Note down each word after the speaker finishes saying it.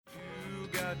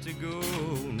got to go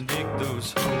dig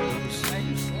those holes. Hey,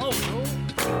 you slow,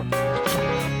 Joel.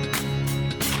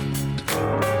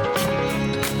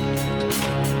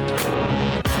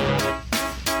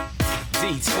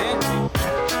 D10.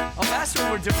 Oh, that's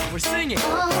what we're doing. We're singing.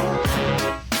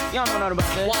 Y'all know nothing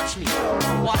about that. Watch me.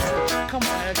 Watch me. Come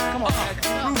on, Ed. Come on, Ed.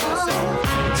 Prove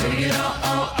yourself. Take it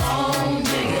on,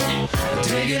 dig it.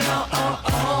 Take it on,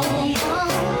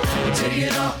 take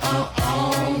it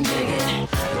on, dig it.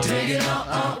 Take it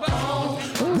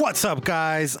on. What's up,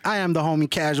 guys? I am the homie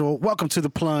KaZual. Welcome to the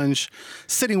plunge.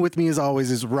 Sitting with me, as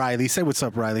always, is Riley. Say what's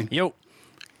up, Riley. Yo.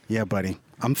 Yeah, buddy.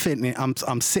 I'm fitting in.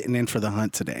 I'm sitting in for the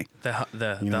hunt today. The You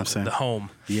know what I'm saying? the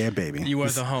home. Yeah, baby. You are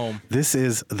the home. This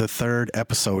is the third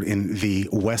episode in the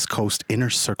West Coast Inner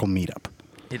Circle meetup.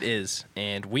 It is.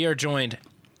 And we are joined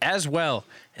as well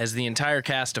as the entire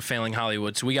cast of Failing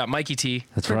Hollywood. So we got Mikey T,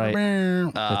 That's right.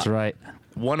 That's right.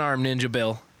 One Arm Ninja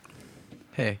Bill,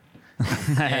 Hey,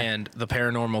 and the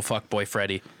paranormal fuckboy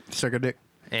Freddy. suck a dick.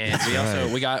 And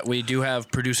we do have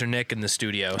producer Nick in the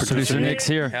studio. Producer Nick's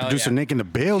here. Hell Producer yeah. Nick in the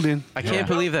building. I can't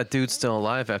believe that dude's still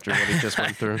alive after what he just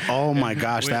went through. Oh my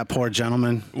gosh, that poor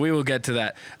gentleman. We will get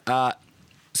to that.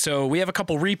 So we have a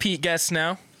couple repeat guests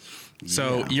now.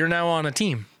 So Yeah. you're now on a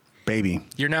team. Baby.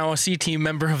 You're now a C team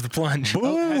member of the plunge.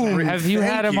 Boom. Have you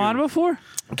Thank had him you. on before?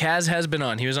 Kaz has been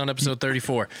on. He was on episode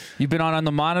 34. You've been on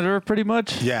the monitor pretty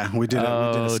much? Yeah, we did a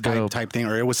Skype dope. type thing,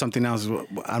 or it was something else.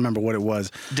 I remember what it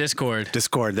was. Discord.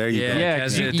 Discord. There you Yeah. go. Yeah, Kaz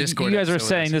 'cause did a you Discord guys were episode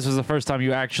saying with us. this was the first time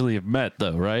you actually have met,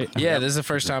 though, right? Yeah, this is the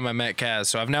first time I met Kaz.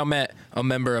 So I've now met a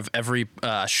member of every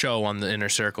show on the Inner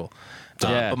Circle.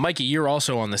 Yeah. But Mikey, you're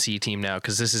also on the C team now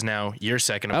because this is now your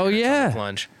second Oh, appearance on yeah. the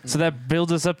plunge. So that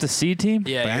builds us up to C team?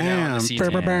 Yeah, you're now on Bam. the C Brr,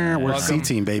 team. brr, brr. We're C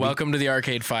team, baby. Welcome to the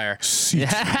Arcade Fire. C team.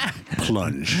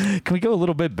 Plunge. Can we go a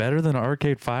little bit better than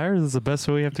Arcade Fire? This is the best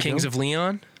way we have to Kings go. of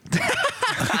Leon.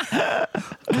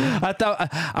 I thought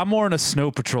I'm more in a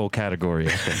Snow Patrol category,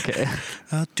 I think.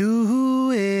 I'll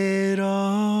do it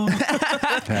all.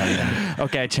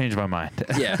 Okay, I changed my mind.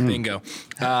 Yeah, bingo.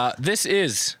 This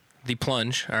is the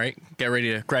plunge. All right, get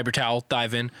ready to grab your towel,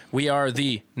 dive in. We are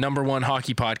the #1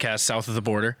 hockey podcast south of the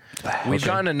border. We've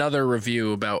gotten another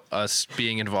review about us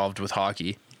being involved with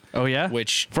hockey. Oh yeah,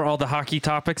 Which- for all the hockey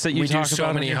topics that you We talk do so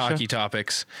about many on your hockey show?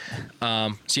 topics.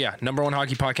 So yeah, #1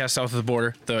 hockey podcast south of the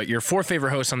border. Your fourth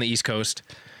favorite host on the East Coast.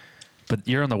 But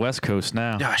you're on the West Coast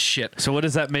now. Ah, shit. So what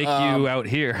does that make you out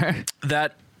here?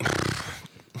 That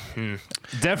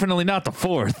Definitely not the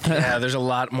fourth. yeah, there's a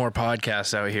lot more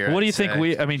podcasts out here. What do you I'd think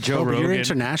say. I mean, Joe Oh, but Rogan. you're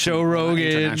international. Joe Rogan.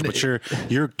 International,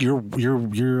 but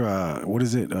you're what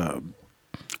is it?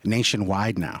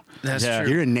 Nationwide now. That's Yeah.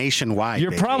 true. You're a nationwide.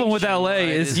 Your baby. problem with LA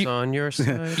Is is you, on your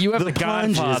side. you have the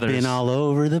plunge has Godfathers. been all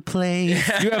over the place.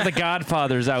 You have the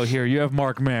Godfathers out here. You have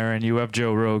Mark Maron. You have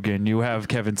Joe Rogan. You have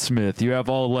Kevin Smith. You have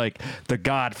all like the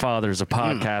Godfathers of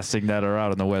podcasting that are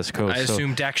out on the West Coast. I So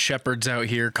assume Dak Shepard's out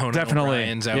here. Conan definitely.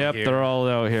 O'Brien's out Yep, here. they're all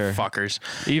out here. Fuckers.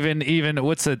 Even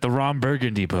what's it? The Ron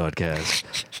Burgundy podcast.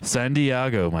 San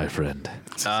Diego, my friend.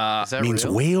 Is that Means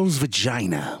real? whale's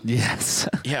vagina. Yes.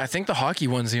 Yeah, I think the hockey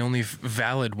one's the only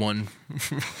valid one.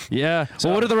 Yeah.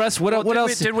 Well, what are the rest? What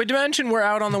else? Did we mention we're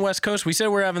out on the West Coast? We said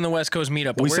we're having the West Coast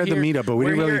meetup. But We we're said the here- meetup, but we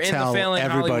we're didn't here really in the tell Failing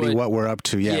everybody Hollywood. what we're up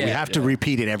to. Yeah, we Yeah. have to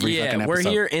repeat it every fucking Yeah, episode. we're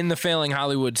here in the Failing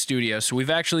Hollywood studio. So we've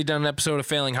actually done an episode of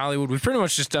Failing Hollywood. We've pretty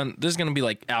much just done. This is going to be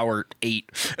like hour 8.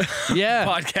 Yeah.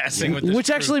 podcasting with this Which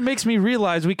crew. actually makes me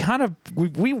realize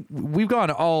we've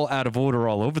gone all out of order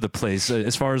all over the place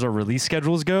as far as our release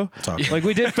schedules go. Like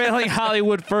we did Failing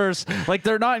Hollywood first. Like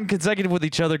they're not in consecutive with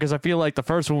each other because I feel like the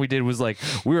first one we did was like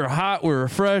we were hot, we were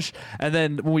fresh, and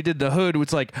then when we did the Hood,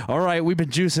 it's like all right, we've been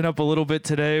juicing up a little bit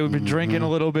today. We've been drinking a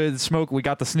little bit, smoke. We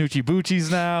got the Snoochie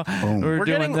Boochies now. We're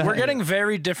doing that. getting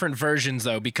very different versions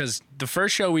though, because the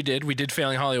first show we did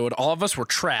Failing Hollywood. All of us were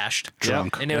trashed,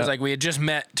 Drunk. and it was like we had just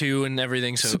met too and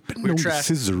everything, so we were no trashed.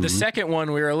 scissor. The second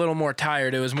one we were a little more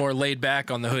tired. It was more laid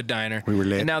back on the Hood Diner. We were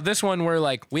lit. And now this one we're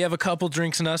like we have a couple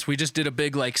drinks in us. We just did a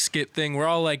big like skit thing. We're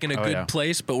all like in a good yeah.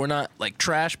 place, but we're not like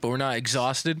trash, but we're not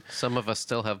exhausted. Some of us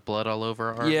still have blood all over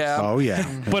our arms. Yeah. Oh yeah.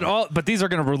 But these are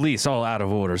going to release all out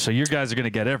of order, so you guys are going to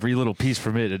get every little piece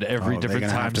from it at every They're different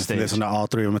gonna time have to stage. listen to all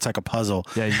three of them. It's like a puzzle.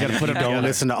 Yeah, you got to put them Don't together.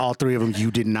 listen to all three of them.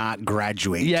 You did not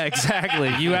graduate. Yeah, exactly.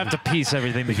 You have to piece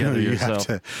everything together you yourself.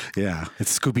 have to. Yeah,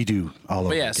 it's Scooby Doo all over.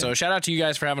 But yeah, again. so shout out to you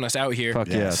guys for having us out here. Fuck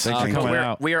Yes. yeah! Thanks Thank for you. coming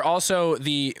out. We are also we're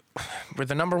the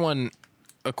 #1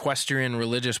 equestrian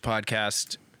religious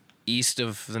podcast east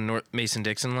of the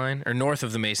Mason-Dixon line, or north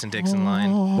of the Mason-Dixon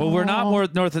line. Well, we're not more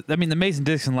north. I mean, the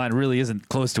Mason-Dixon line really isn't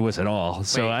close to us at all.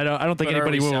 So Wait, I don't think but are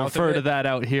anybody we will south of refer to it? that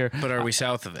out here. But are we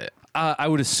south of it? I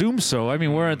would assume so. I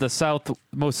mean, we're at the some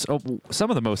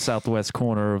of the most southwest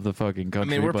corner of the fucking I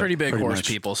country. mean, we're but- pretty big pretty horse much.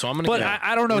 people, so I'm gonna. But get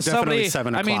I don't know. We're definitely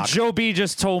Somebody, 7 I mean, o'clock. Joe B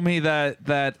just told me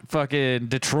that fucking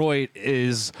Detroit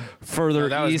is further No,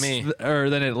 that was east me.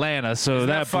 than Atlanta, so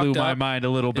that that blew fucked my up? mind a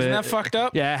little bit. Isn't that fucked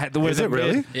up? Yeah, where Is the it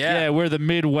really? Yeah. where the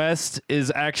Midwest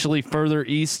is actually further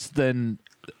east than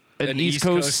an An East East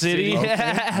Coast Coast city. city.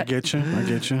 I get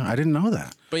you. I didn't know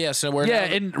that. But yeah, so we're Yeah,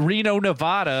 now- and Reno,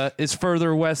 Nevada is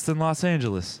further west than Los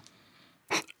Angeles.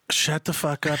 Shut the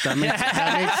fuck up. That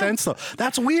makes sense though.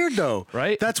 That's weird though.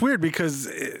 Right? That's weird because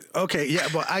okay, yeah,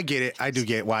 but I get it. I do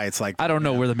get why it's like I don't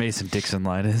know where the Mason-Dixon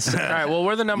line is. All right, well,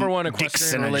 we're the number one Dicks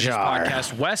equestrian in a religious jar.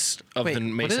 podcast west of Wait, the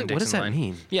Mason-Dixon what does that line.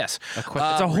 mean? Yes. It's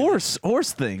a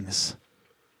horse things.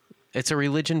 It's a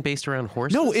religion based around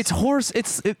horses. No, it's horse.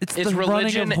 It's It's the running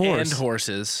religion of horse. and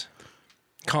horses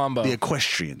combo. the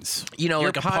equestrians. You know, Your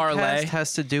like a podcast parlay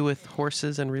has to do with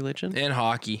horses and religion. and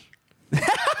hockey.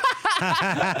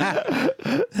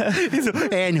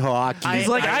 And hockey. He's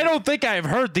like, I don't think I've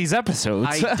heard these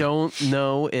episodes. I don't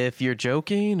know if you're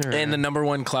joking or. And the number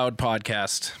one cloud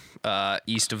podcast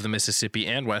east of the Mississippi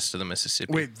and west of the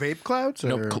Mississippi. Wait, vape clouds?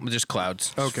 Nope, or- just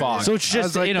clouds. Okay. Fog. so it's I was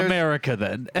just like, in there's- America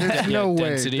then. There's no way.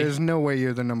 density. There's no way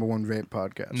you're the number one vape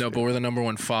podcast. no, but we're the number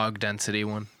one fog density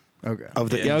one. Okay. of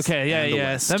the Yeah, East okay, yeah, and the yeah.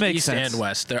 West. That makes East sense. and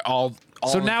west. They're all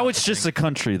So now it's just a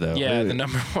country, though. yeah, the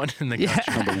number one in the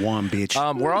country. Number one,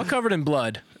 bitch. We're all covered in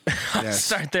blood. Yes.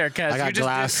 Start there, Kaz. I got You just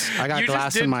glass. did- I got you just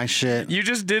glass did- in my shit. You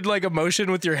just did like a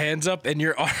motion with your hands up, and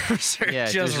your arms are Yeah,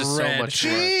 there's just just so red. much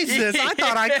blood. Jesus, I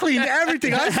thought I cleaned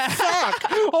everything. I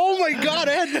fuck. Oh my god,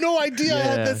 I had no idea I Yeah.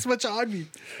 had this much on me.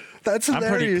 That's I'm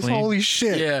pretty hilarious. clean. Holy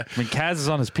shit. Yeah. I mean, Kaz is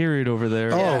on his period over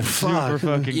there. Oh, Super fuck.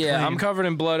 fucking Yeah, clean. I'm covered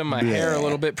in blood in my hair a Yeah.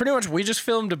 little bit. Pretty much, we just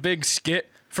filmed a big skit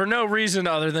for no reason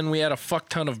other than we had a fuck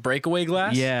ton of breakaway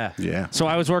glass. Yeah. Yeah. So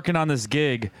I was working on this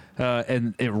gig,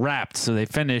 and it wrapped. So they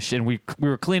finished, and we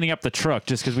were cleaning up the truck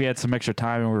just because we had some extra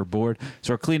time and we were bored.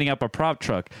 So we're cleaning up a prop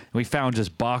truck, and we found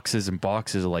just boxes and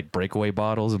boxes of like breakaway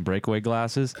bottles and breakaway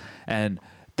glasses, and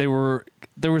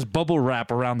there was bubble wrap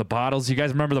around the bottles. You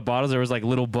guys remember the bottles? There was like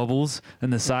little bubbles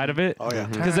in the side of it. Oh, yeah.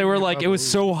 Because they were like, it was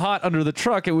so hot under the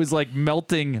truck, it was like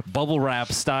melting bubble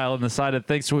wrap style in the side of the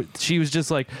thing. So she was just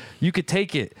like, you could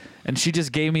take it. And she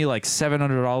just gave me like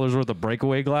 $700 worth of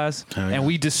breakaway glass, Oh, yeah. and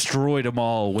we destroyed them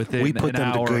all within We put an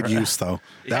them hour. to good use, though.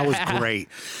 That was great.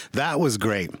 That was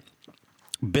great.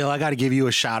 Bill, I got to give you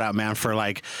a shout out, man, for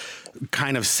like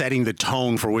kind of setting the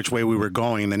tone for which way we were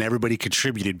going. And then everybody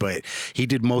contributed, but he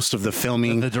did most of the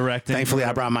filming, The directing. Thankfully,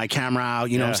 I brought my camera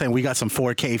out. You know what I'm Yeah. saying? We got some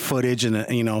 4K footage and,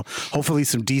 hopefully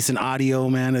some decent audio,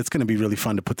 man. It's going to be really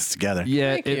fun to put this together.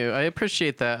 Yeah, Thank you. I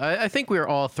appreciate that. I think we were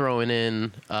all throwing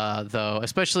in, though,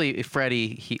 especially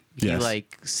Freddie. He Yes.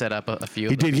 like set up a few.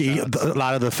 He of did. those shots. A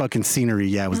lot of the fucking scenery,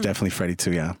 yeah, it was definitely Freddie,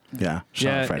 too. Yeah. Yeah.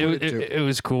 Shout out yeah, Freddie. it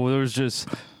was cool. There was just,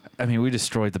 I mean, we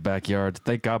destroyed the backyard.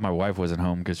 Thank God my wife wasn't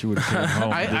home because she would have came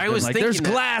home. I was like, thinking there's that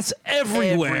glass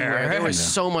everywhere. There was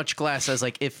so much glass. I was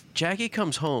like, if Jackie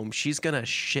comes home, she's gonna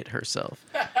shit herself.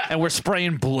 And we're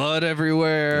spraying blood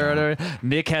everywhere.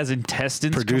 Nick has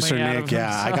intestines. Producer coming out Nick, of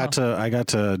yeah, I got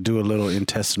to do a little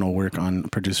intestinal work on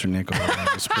producer Nick. Over there.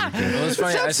 It was pretty good. It was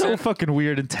funny. I That's so sent, fucking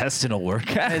weird intestinal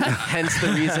work. And hence the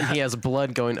reason he has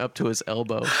blood going up to his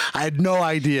elbow. I had no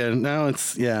idea. Now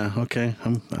it's okay.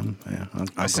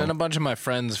 I sent a bunch of my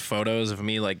friends photos of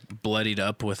me like bloodied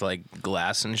up with like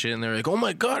glass and shit, and they're like, "Oh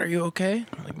my god, are you okay?"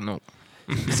 I'm like, no.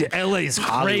 LA's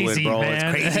Hollywood, crazy, bro. man.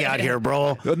 It's crazy out here,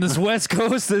 bro. On this West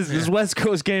Coast, this West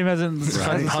Coast game hasn't.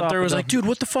 Hunter was like, "Dude,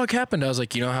 what the fuck happened?" I was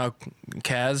like, "You know how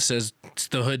Kaz says it's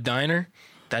the Hood Diner?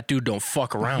 That dude don't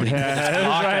fuck around." He Yeah, gets it was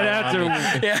locked right around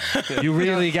after. me. Yeah. You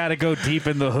really got to go deep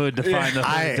in the hood to find the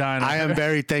hood diner. I am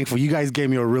very thankful. You guys gave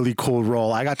me a really cool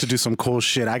role. I got to do some cool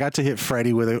shit. I got to hit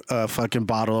Freddie with a fucking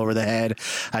bottle over the head.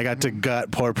 I got to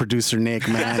gut poor producer Nick,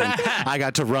 man. And I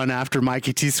got to run after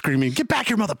Mikey T screaming, "Get back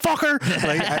here, motherfucker!"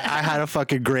 Like I had a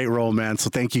fucking great role, man. So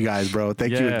thank you guys, bro.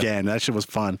 Thank you Yeah. again. That shit was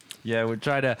fun. Yeah, we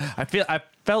try to. I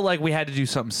felt like we had to do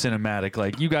something cinematic.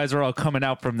 Like you guys are all coming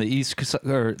out from the East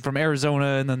or from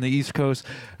Arizona and then the East Coast.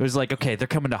 It was like, okay, they're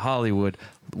coming to Hollywood.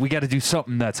 We got to do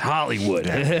something that's Hollywood.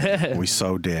 We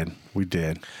so did. We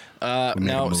did. We made a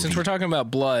Now, movie. since we're talking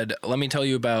about blood, let me tell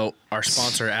you about our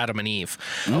sponsor, Adam and Eve.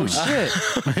 Oh shit!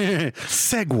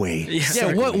 Segue.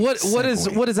 Yeah,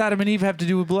 what does Adam and Eve have to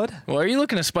do with blood? Well, are you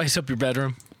looking to spice up your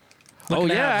bedroom? Oh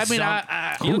to yeah, have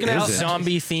I mean, you looking to have is it?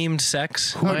 zombie-themed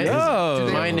sex?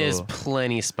 Mine is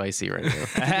plenty spicy right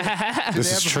now.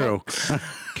 This is true.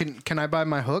 Can I buy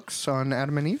my hooks on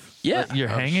Adam and Eve? Yeah. your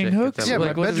hanging shit, hooks. get Yeah, them. my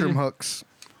Like, what is bedroom it? hooks.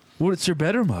 What's your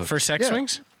bedroom hook? For sex Yeah.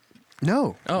 swings?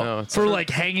 No. Oh, No, it's For like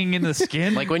hanging in the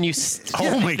skin. like when you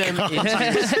Oh my them God.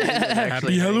 into your skin, it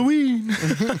actually hangs. Halloween.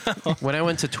 When I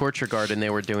went to Torture Garden, they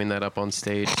were doing that up on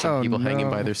stage. Oh, People hanging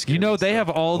no. by their skin. you know, and they stuff. have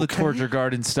all the Torture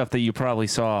Garden stuff that you probably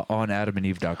saw on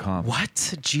AdamandEve.com.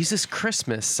 What? Jesus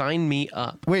Christmas, sign me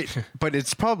up. Wait, but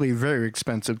it's probably very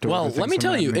expensive to Well, order let me things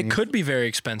tell from you, Adam it and Eve. could be very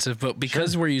expensive, but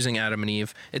because we're using Adam and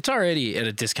Eve, it's already at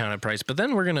a discounted price. But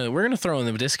then we're gonna throw in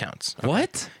the discounts.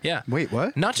 What? Yeah. Wait,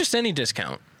 what? Not just any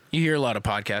discount. You hear a lot of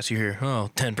podcasts. You hear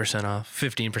 10% off,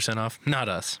 15% off. Not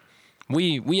us.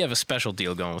 We have a special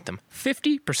deal going with them.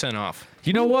 50% off.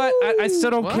 You know what? I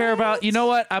still don't care about. What? You know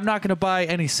what? I'm not going to buy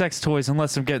any sex toys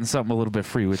unless I'm getting something a little bit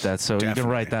free with that. So you can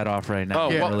Definitely. write that off right now. Oh,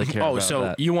 I don't well, really care about so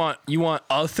that. you want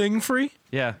a thing free?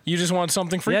 Yeah. You just want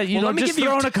something free? Yeah, you Well, know, let me just give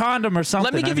throw you in a condom or something.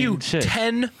 Let me give I mean, you shit.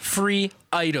 10 free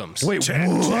items. Wait,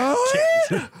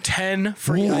 10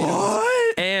 free items.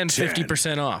 And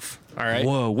 50% off. All right.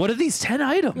 Whoa, what are these 10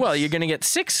 items? Well, you're going to get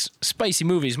 6 spicy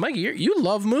movies. Mikey, you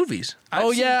love movies.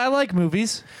 Oh, yeah, I like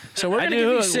movies. So we're I going to give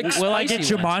do. you 6 Will I get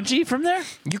spicy ones. Jumanji from there?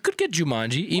 You could get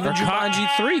Jumanji, even Jumanji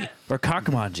 3. Or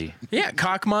Cockmanji? Yeah,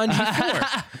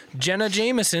 Cockmanji 4. Jenna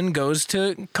Jameson goes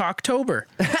to Cocktober.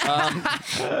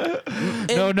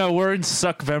 No, we're in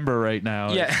Suckvember right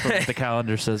now. Yeah. That's what the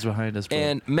calendar says behind us. Bro.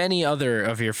 And many other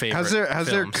of your favorite How's their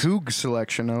films. Coog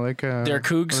selection? I like Their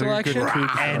Coog selection?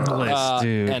 endless,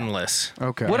 dude. Endless.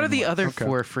 Okay. What are the other Okay.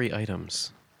 4 free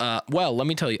items? Well, let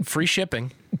me tell you, free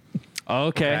shipping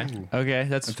Okay,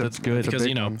 that's good. because,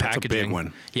 big one. That's a packaging. big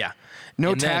one. Yeah.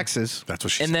 No And then- taxes. That's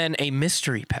what she And said. then a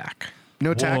mystery pack.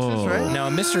 No taxes, Whoa. right? Now,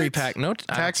 a mystery pack,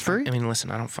 Tax-free? I mean,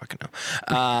 listen, I don't fucking know.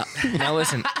 Now,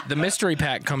 listen, the mystery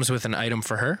pack comes with an item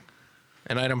for her,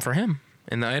 an item for him,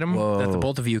 and the item that the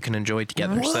both of you can enjoy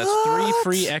together. So that's 3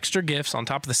 free extra gifts on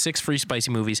top of the 6 free spicy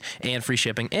movies and free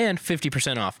shipping and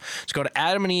 50% off. So go to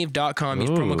adamandeve.com, use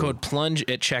promo Ooh. code PLUNGE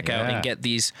at checkout Yeah. and get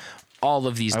all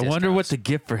of these I discounts. wonder what the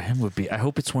gift for him would be. I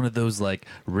hope it's one of those like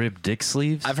rib dick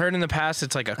sleeves. I've heard in the past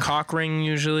it's like a cock ring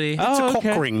usually. It's a cock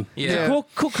ring. Yeah.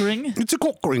 Cock ring. It's a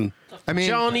cock ring. I mean,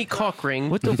 Johnny Cockring.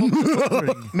 What the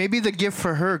fuck? maybe the gift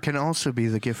for her can also be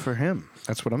the gift for him.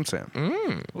 That's what I'm saying.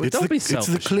 It's don't the, be it's the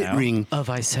selfish clit now. ring. A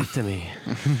vasectomy.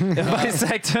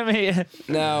 Vasectomy.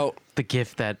 Now, The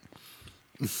gift that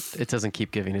it doesn't keep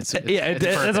giving. It's Yeah,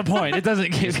 that's a point. It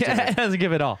doesn't give. It doesn't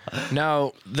give it all.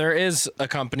 Now, there is a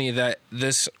company that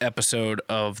this episode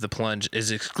of The Plunge is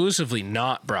exclusively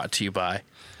not brought to you by.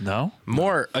 No.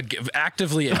 More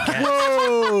actively against.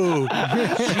 Whoa!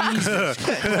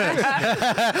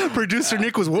 Producer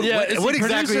Nick was what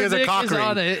exactly is a cock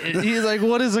ring? He's like,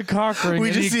 what is a cock ring? We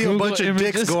And just he see a Googled bunch of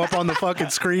dicks images. go up on the fucking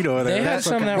screen over there. They had That's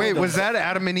some that Wait, were was that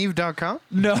adamandeve.com?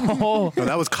 No. No,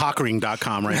 that was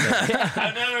cockring.com right there.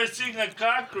 I've never seen a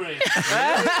cock ring.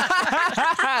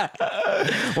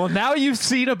 Well, now you've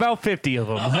seen about 50 of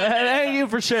them. Thank you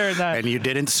for sharing that. And you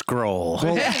didn't scroll.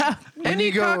 When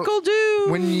you go,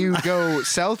 when you go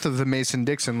south of the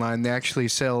Mason-Dixon line, they actually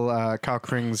sell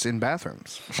cock rings in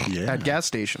bathrooms Yeah. at gas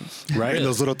stations. Right?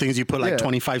 Those little things you put like Yeah.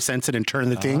 25 cents in and turn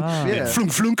the thing. Yeah. And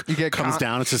flunk, flunk. You get comes con-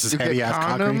 down. It's just this You get heavy ass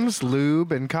cock ring. condoms,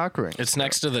 lube, and cock ring. It's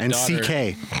next to the And daughter.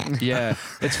 CK. Yeah,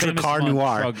 it's famous Dracar among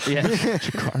Noir.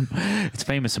 It's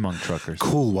famous among truckers.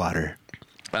 Cool water.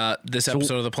 This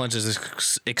episode of The Plunge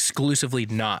is exclusively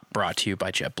not brought to you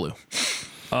by JetBlue.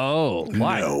 Oh,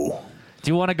 why? No. Do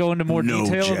you want to go into more No,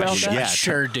 detail Jeff. about that? Yeah. I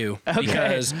sure do. Okay.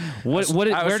 Because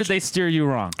Where did they steer you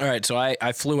wrong? All right, so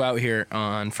I flew out here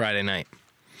on Friday night,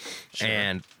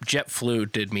 and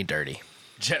JetFlu did me dirty.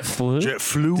 Jet flu? Jet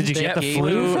flu. Did you get the Jet flu?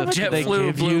 flu- from it? Jet Did they flu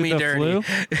give blew you me the dirty.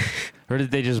 flu? Or did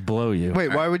they just blow you? Wait,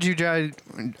 why would you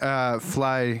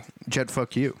fly jet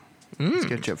fuck you? Let's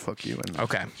get jet fuck you in.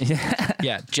 Okay.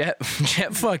 Yeah, jet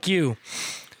fuck you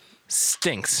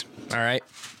stinks. All right.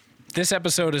 This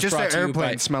episode is Just brought the to you by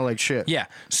airplanes smell like shit. Yeah.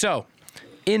 So,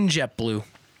 in JetBlue,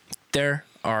 there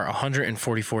are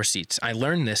 144 seats. I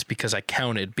learned this because I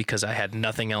counted because I had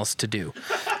nothing else to do.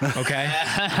 Okay?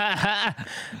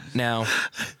 Now,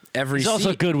 every He's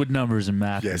also seat good with numbers and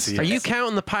math. Yes, he Are is. you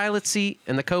counting the pilot seat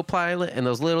and the co-pilot and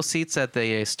those little seats that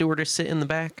the stewardess sit in the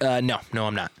back? no,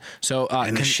 I'm not. So,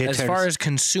 And the as shitheads. far as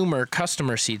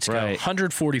customer seats go, Right.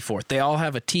 144. They all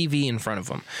have a TV in front of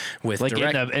them with Like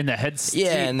direct. in the heads. Yeah,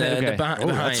 and the okay. behind. Oh,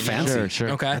 that's behind. fancy. Sure.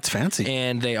 Okay, That's fancy.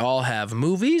 And they all have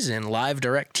movies and live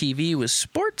direct TV with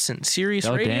sports and Sirius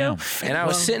Oh, radio. damn. And I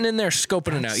was sitting in there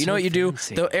scoping it out. You know what you do?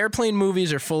 fancy. The airplane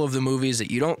movies are full of the movies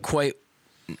that you don't quite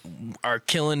are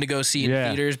killing to go see in Yeah.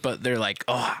 theaters, but they're like,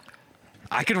 oh,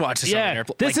 I could watch this on an Yeah,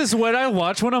 airplane. this is what I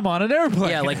watch when I'm on an airplane.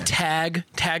 yeah, like Tag.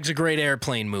 Tag's a great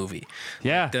airplane movie.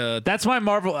 Yeah, that's my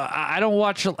Marvel. I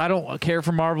don't care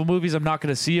for Marvel movies. I'm not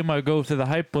going to see them. I go through the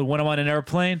hype, but when I'm on an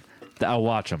airplane, I'll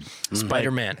watch them.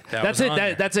 Spider-Man. That's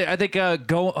it. That's it. I think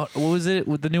what was it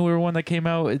with the newer one that came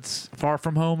out? It's Far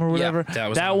From Home or whatever. that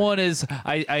was that on one is.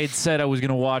 I had said I was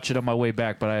gonna watch it on my way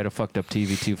back, but I had a fucked up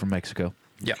TV too from Mexico.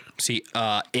 Yeah. See,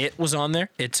 It was on there.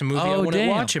 It's a movie I Oh, want to damn.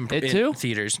 watch in It too?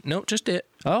 theaters. No, just It.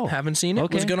 Oh. Haven't seen it.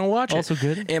 Okay. Was gonna watch it. Also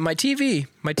good. And my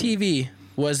TV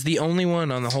was the only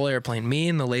one on the whole airplane. Me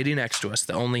and the lady next to us,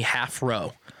 the only half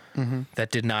row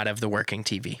that did not have the working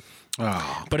TV.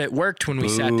 Oh. But it worked when we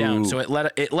sat down, so it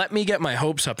let me get my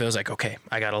hopes up. It was like, okay,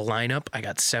 I got a lineup. I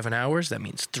got 7 hours. That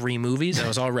means 3 movies. I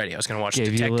was all ready. I was gonna watch Gave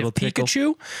you a Detective little tickle.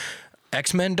 Pikachu,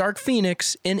 X-Men: Dark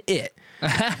Phoenix, and It.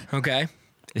 Okay.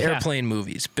 Yeah. Airplane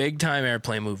movies, big time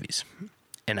airplane movies,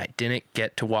 and I didn't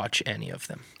get to watch any of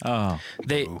them. Oh,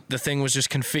 The thing was just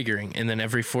configuring, and then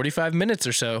every 45 minutes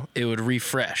or so it would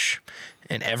refresh,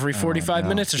 and every 45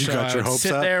 minits or You so got I your would hopes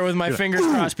sit up? there with my fingers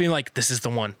crossed, being like, "This is the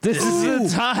one. this is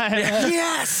the time.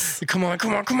 Yes. Come on,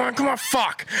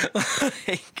 fuck!"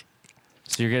 Like,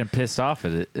 So you're getting pissed off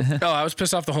at it. oh, I was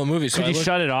pissed off the whole movie. So Could I you looked-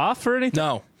 shut it off or anything?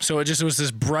 No, so it was this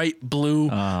bright blue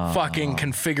fucking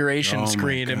configuration Oh my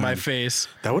screen in my God. face.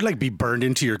 That would like be burned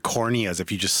into your corneas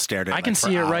if you just stared at it. I can like, for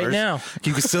see it right hours. now.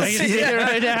 You can still see Yeah, it.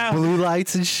 right now. Blue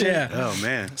lights and shit. Yeah. Oh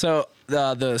man. So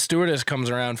the stewardess comes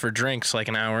around for drinks like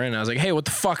an hour in. I was like, "Hey, what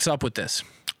the fuck's up with this?"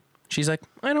 She's like,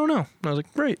 "I don't know." And I was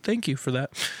like, "Great, thank you for that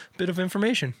bit of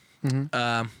information."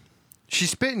 She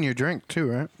spit in your drink too,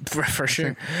 right? For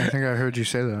sure. I think I heard you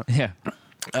say that.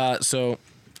 Yeah. So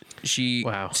she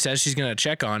Wow. says she's gonna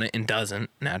check on it and doesn't,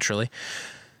 naturally.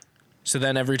 So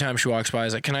then every time she walks by, I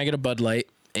was like, "Can I get a Bud Light?"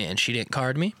 And she didn't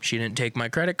card me. She didn't take my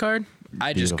credit card.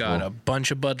 I just got Beautiful. a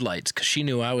bunch of Bud Lights because she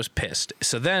knew I was pissed.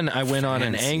 So then I went on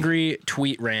an Fancy. angry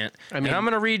tweet rant. mean- and I'm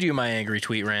going to read you my angry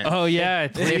tweet rant. Oh yeah,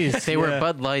 please. If they were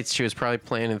Bud Lights, she was probably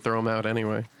planning to throw them out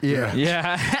anyway. Yeah.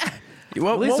 Yeah.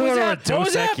 What, least what they was were that? a What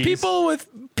was Dos that? Equis. People with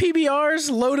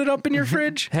PBRs loaded up in your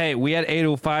fridge? Hey, we had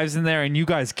 805s in there, and you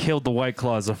guys killed the White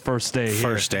Claws the first day. here.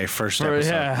 First episode.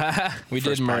 Yeah. We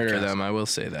did First murder podcast. them, I will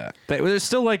say that. There's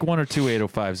still like 1 or 2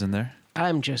 805s in there.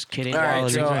 I'm just kidding. All right,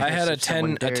 Quality so I control. had a If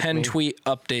someone 10 dared me. tweet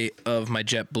update of my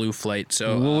JetBlue flight.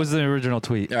 So What was the original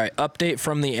tweet? all right, update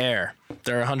from the air.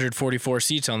 There are 144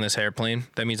 seats on this airplane.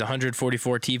 That means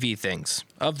 144 TV things.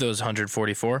 Of those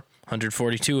 144,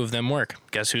 142 of them work.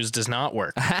 Guess whose does not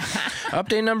work?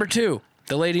 Update number 2.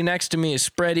 The lady next to me is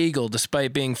spread eagle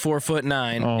despite being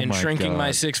 4'9" Oh and my shrinking my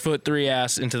God. 6'3"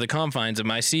 ass into the confines of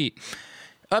my seat.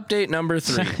 Update number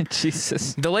 3.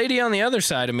 Jesus. The lady on the other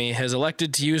side of me has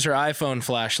elected to use her iPhone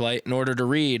flashlight in order to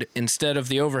read instead of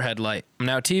the overhead light. I'm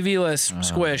now TV-less,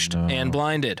 squished, and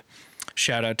blinded.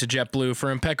 Shout out to JetBlue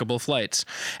for impeccable flights.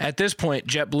 At this point,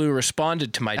 JetBlue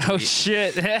responded to my tweet. Oh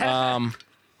shit.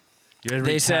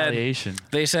 They said,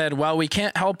 retaliation. while we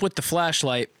can't help with the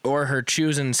flashlight or her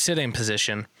choosing sitting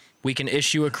position, we can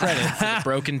issue a credit for the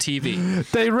broken TV.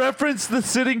 They referenced the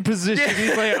sitting position.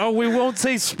 He's like, "Oh, we won't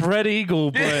say spread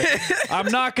eagle, but I'm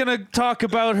not gonna talk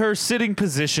about her sitting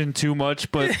position too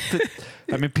much." But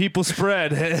I mean, people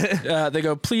spread. They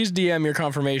go, please DM your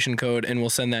confirmation code and we'll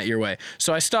send that your way.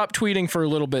 So I stopped tweeting for a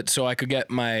little bit so I could get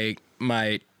my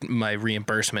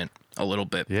reimbursement a little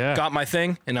bit. Yeah. Got my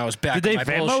thing and I was back. Did they on my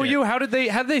Venmo bullshit. you? How did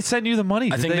they send you the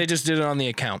money? I Did think they just did it on the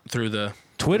account through the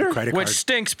Twitter. Credit which card.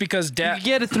 stinks because You dad.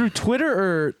 get it through Twitter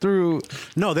or through?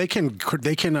 No, they can. What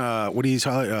do you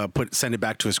call it? Send it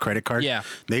back to his credit card. Yeah.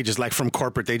 They just like from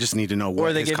corporate. They just need to know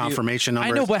what they his give you- confirmation number.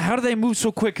 I know, is. but how do they move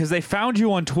so quick? Because they found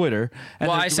you on Twitter. And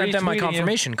Well, they're I sent them my retweeting you.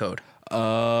 confirmation code.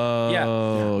 Oh,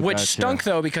 Yeah, which gotcha. stunk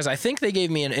though because I think they gave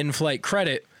me an in-flight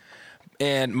credit,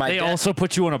 and my They dad, also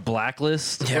put you on a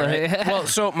blacklist. Yeah, Like- right. Well,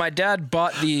 so my dad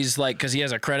bought these like because he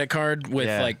has a credit card with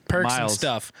Yeah, like perks and miles.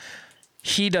 stuff.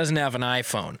 He doesn't have an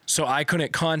iPhone, so I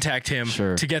couldn't contact him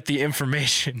Sure. to get the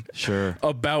information Sure.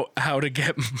 about how to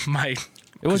get my.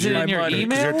 Was it my in your money.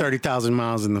 email? You're 30,000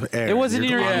 miles in the air. It wasn't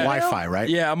You're in your on email? Wi-Fi, right?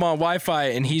 Yeah, I'm on Wi-Fi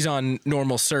and he's on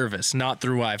normal service, not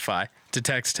through Wi-Fi to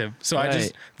text him. So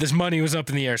Right. this money was up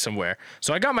in the air somewhere.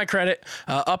 So I got my credit.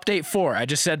 Update 4. I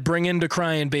just said bring in the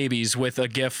crying babies with a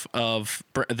gif of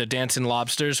the dancing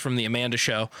lobsters from the Amanda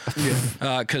Show.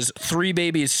 Because 3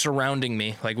 babies surrounding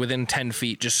me, like within 10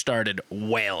 feet, just started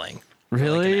wailing.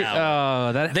 Really? an hour.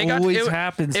 Oh, that always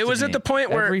happens. It to was me. at the point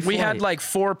where Every we had flight. like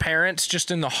 4 parents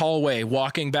just in the hallway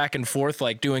walking back and forth,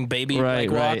 like doing baby Right,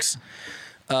 like right. walks.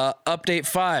 Update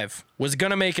 5 was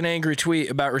gonna make an angry tweet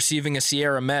about receiving a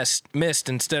Sierra Mist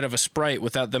instead of a Sprite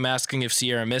without them asking if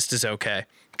Sierra Mist is okay.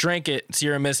 Drank it.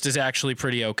 Sierra Mist is actually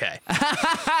pretty okay.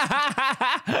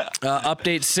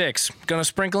 Update 6. Gonna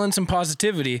sprinkle in some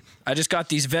positivity. I just got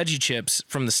these veggie chips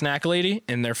from the snack lady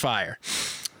and they're fire.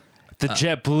 The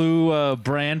JetBlue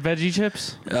brand veggie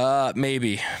chips?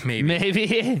 Maybe.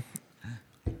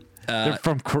 They're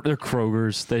they're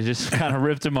Kroger's. They just kind of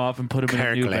ripped them off and put them in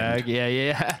a new Kirkland. bag.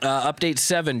 Yeah. Update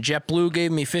 7. JetBlue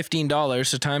gave me $15,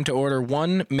 so time to order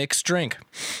one mixed drink.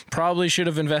 Probably should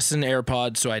have invested in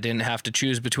AirPods so I didn't have to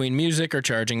choose between music or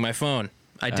charging my phone.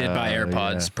 I did buy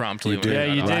AirPods promptly. You did.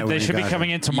 Yeah, you did. They should be coming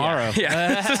in tomorrow.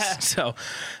 Yeah. So,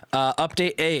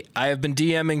 update 8. I have been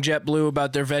DMing JetBlue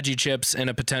about their veggie chips and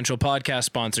a potential podcast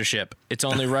sponsorship. It's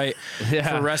only right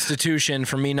for restitution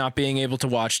for me not being able to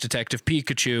watch Detective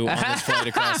Pikachu on this flight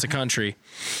across the country.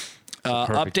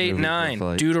 Update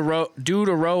 9. Due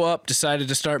to row up, decided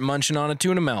to start munching on a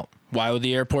tuna melt. Why would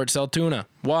the airport sell tuna?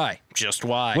 Why? Just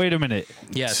why? Wait a minute.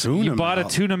 Yes. You bought a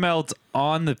tuna melt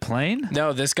on the plane?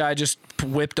 No, this guy just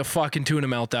whipped a fucking tuna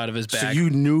melt out of his bag. So you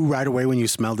knew right away when you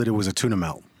smelled it was a tuna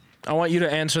melt. I want you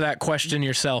to answer that question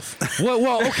yourself.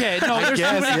 Well, okay. No, there's too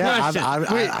many questions.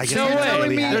 I guess no you're way. telling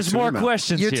me There's more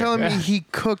questions You're here. telling me he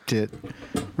cooked it.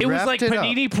 it was like wrapped it up.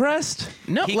 panini pressed?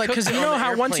 No, He like, because cooked you it on know the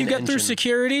how once you airplane get through engine.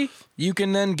 security, you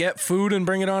can then get food and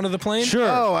bring it onto the plane? Sure.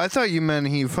 Oh, I thought you meant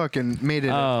he fucking made it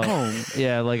at home.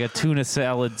 Yeah, like a tuna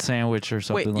salad sandwich or Wait,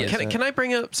 something like that. can I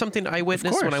bring up something I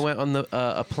witnessed when I went on the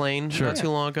a plane not too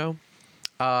long ago?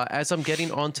 As I'm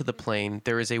getting onto the plane,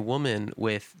 there is a woman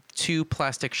with 2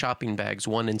 plastic shopping bags,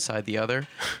 one inside the other,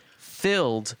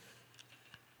 filled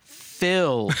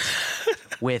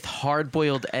with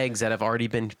hard-boiled eggs that have already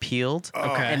been peeled.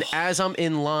 Okay. And as I'm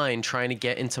in line trying to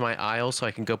get into my aisle so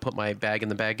I can go put my bag in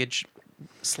the baggage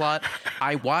slot,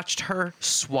 I watched her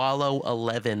swallow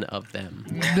 11 of them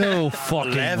No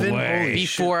fucking 11? way. Holy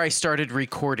before I started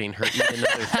recording her eat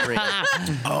another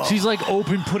 3. She's like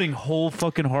open putting whole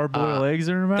fucking hard-boiled eggs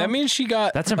in her mouth? That means she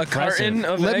got That's a impressive. carton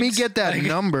of Let me eggs. get that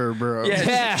number, bro.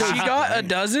 Yeah, she got a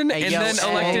dozen and yo, then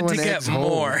elected to swallowing get eggs whole.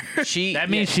 more. She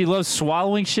means she loves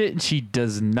swallowing shit and she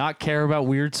does not care about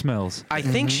weird smells. I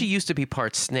think she used to be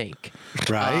part snake.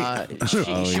 Right?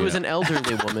 She was an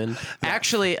elderly woman.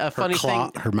 Actually, a funny thing.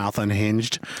 Her mouth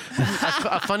unhinged.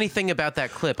 A funny thing about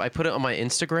that clip, I put it on my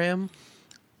Instagram.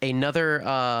 Another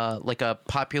like a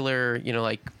popular,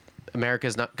 like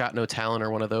America's Got No Talent or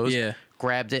one of those. Yeah.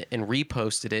 Grabbed it and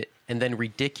reposted it, and then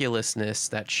Ridiculousness,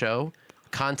 that show,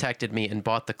 contacted me and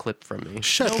bought the clip from me.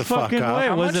 Shut the fuck fucking up. way.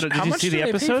 How Was much, it? how Did you much see do the they pay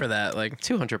episode? for that? Like,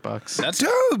 $200. that's Dude,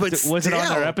 but Was it on their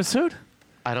still. episode?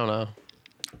 I don't know.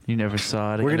 You never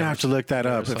saw it. We're gonna have to look that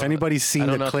up. If anybody's seen I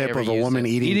don't the know if they clip ever of a used woman it.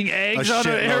 eating eggs a on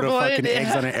an shitload of fucking airplane?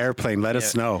 eggs on an airplane, let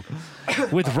us know.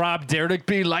 with Rob Dyrdek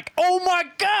being like, "Oh my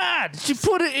God, she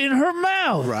put it in her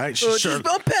mouth." Right? She sure.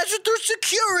 I'm passing through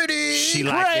security. She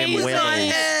like them Crazy. wiggles.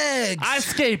 eggs. I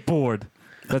skateboard.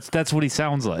 That's what he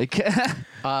sounds like.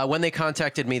 When they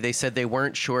contacted me, they said they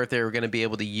weren't sure if they were going to be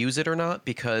able to use it or not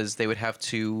because they would have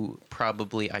to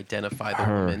probably identify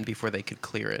the woman before they could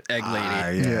clear it. Egg lady.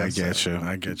 I get you.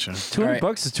 I get you.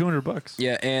 $200 is $200.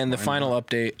 Yeah, and the final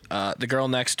update, the girl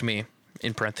next to me,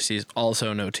 in parentheses,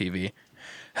 also no TV,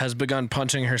 has begun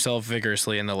punching herself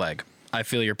vigorously in the leg. I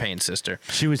feel your pain, sister.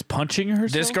 She was punching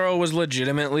herself. This girl was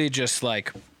legitimately just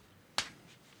like,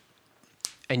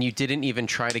 And you didn't even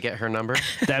try to get her number?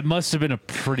 That must have been a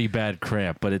pretty bad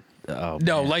cramp, but it. Oh,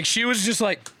 no, man. like she was just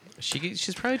like,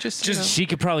 She's probably just She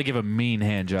could probably give a mean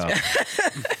hand job.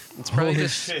 it's probably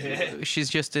just she's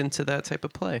just into that type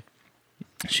of play.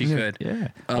 she could. Yeah.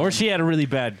 Or she had a really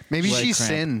bad. Maybe leg she cramp.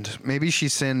 sinned. Maybe she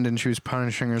sinned and she was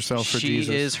punishing herself for She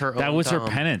Jesus. is her own That was her Dom.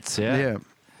 penance. Yeah. Yeah.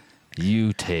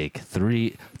 You take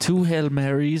 2 Hail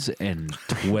Marys and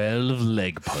 12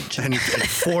 leg punches. And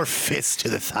 4 fists to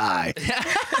the thigh.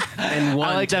 And one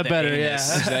I like to that the better.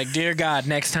 anus. She's like, dear God,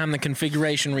 next time the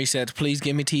configuration resets, please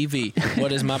give me TV.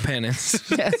 What is my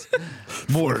penance? Yes.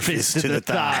 More fists to the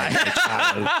thigh.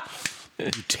 child.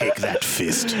 You take that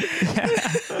fist.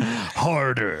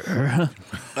 Harder.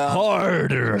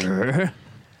 Harder.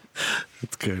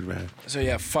 It's good, man. So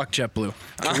yeah, fuck JetBlue.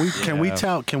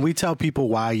 Can we tell people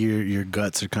why your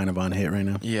guts are kind of on hit right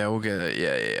now? Yeah, we'll get it.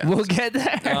 Yeah. We'll get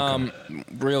there.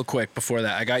 Real quick before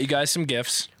that, I got you guys some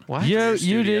gifts. What? You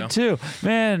studio. did too.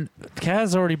 Man,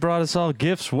 Kaz already brought us all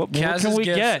gifts. What more can we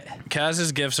get?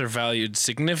 Kaz's gifts are valued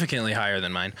significantly higher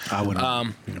than mine. I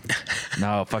wouldn't.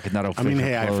 No, fucking not I official mean,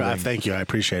 hey, I clothing. thank you. I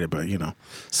appreciate it, but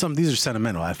these are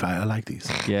sentimental. I like these.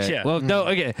 Yeah. Yeah. Well, no,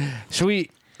 okay. Should we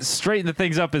straighten the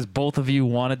things up as both of you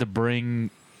wanted to bring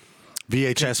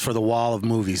VHS for the wall of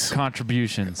movies.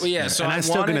 contributions? Well, yeah. So And I'm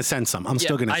still wanted- gonna send some. I'm Yeah,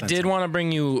 still gonna. I Send did some. want to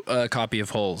bring you a copy of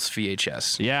Holes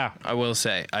VHS. Yeah. I will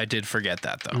say I did forget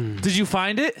that though. Did you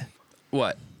find it?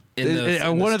 What?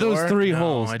 In one of those store? 3 No,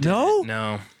 holes. I didn't. No?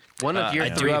 No. One of your I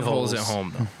do three have holes holes. at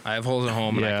home, though. I have holes at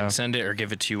home, and I Yeah. can send it or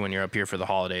give it to you when you're up here for the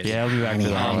holidays. Yeah, I'll be back for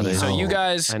the holidays. So you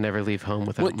guys, I never leave home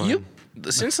without mine.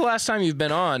 since the last time you've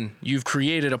been on, you've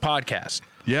created a podcast.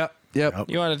 Yep. You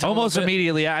want to tell Almost them a bit?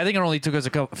 immediately. I think it only took us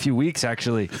a few weeks,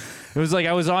 actually. It was like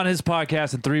I was on his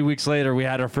podcast, and 3 weeks later, we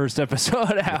had our first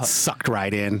episode out. Sucked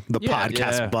right in. The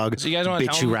podcast bug So you guys wanna bit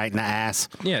tell you them- right in the ass.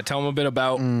 Yeah, tell them a bit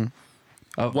about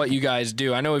what you guys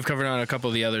do. I know we've covered on a couple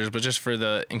of the others, but just for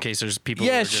in case there's people.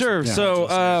 who Yeah, are just sure. So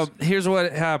listeners. here's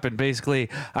what happened. Basically,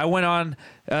 I went on.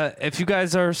 If you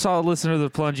guys are a solid listener to The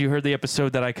Plunge, you heard the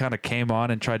episode that I kind of came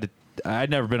on and tried to. I'd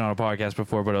never been on a podcast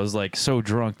before, but I was like so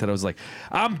drunk that I was like,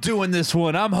 I'm doing this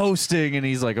one. I'm hosting. And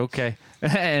he's like, okay.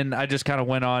 And I just kind of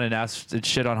went on and asked and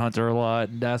shit on Hunter a lot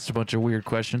and asked a bunch of weird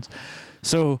questions.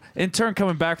 So in turn,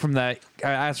 coming back from that,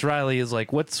 I asked Riley, is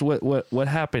like, what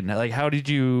happened? Like, how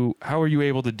were you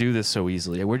able to do this so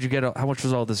easily? Where'd you get, how much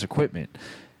was all this equipment?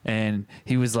 And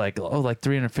he was like, like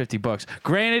 $350.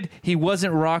 Granted, he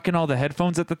wasn't rocking all the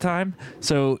headphones at the time,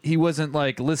 so he wasn't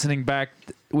like listening back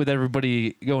with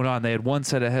everybody going on. They had one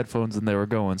set of headphones and they were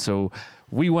going. So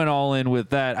we went all in with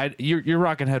that. You're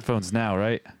rocking headphones now,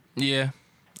 right? Yeah.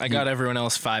 I got everyone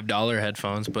else $5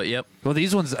 headphones, but yep. Well,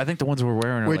 these ones, I think the ones we're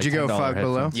wearing are Where'd like you go, $10 Five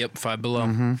Below? headphones. Yep, $5 below.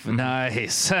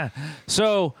 Nice.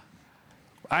 So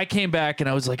I came back and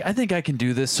I was like, I think I can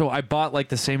do this. So I bought like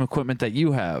the same equipment that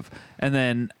you have. And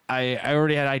then I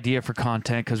already had idea for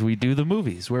content because we do the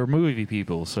movies. We're movie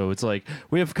people. So it's like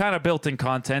we have kind of built in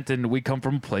content and we come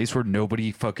from a place where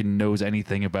nobody fucking knows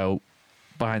anything about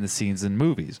behind the scenes in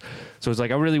movies. So it's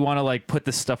like I really want to like put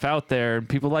this stuff out there and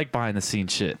people like behind the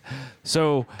scenes shit.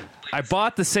 So I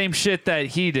bought the same shit that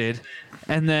he did.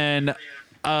 And then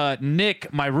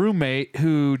Nick, my roommate,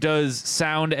 who does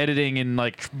sound editing in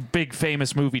like big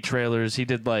famous movie trailers, he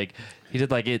did like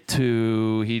It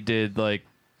Too, he did like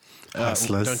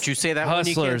Hustlers. Don't you say that when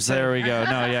you can't Hustlers. say There it. we go.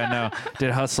 No. Did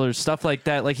Hustlers, stuff like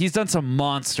that. Like he's done some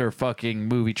monster fucking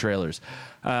movie trailers.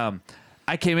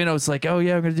 I came in, I was like, oh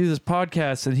yeah, I'm gonna do this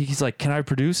podcast, and he's like, can I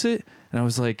produce it? And I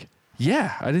was like,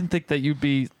 yeah. I didn't think that you'd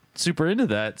be super into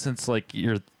that since like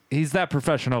he's that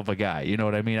professional of a guy. You know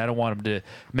what I mean? I don't want him to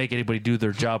make anybody do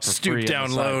their job for free. Stoop on the down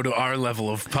side. low to our level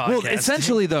of podcast. Well,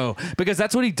 essentially, though, because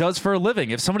that's what he does for a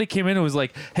living. If somebody came in and was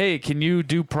like, hey, can you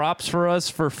do props for us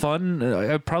for fun?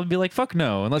 I'd probably be like, fuck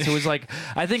no. Unless it was like,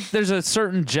 I think there's a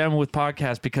certain gem with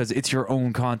podcasts because it's your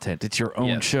own content. It's your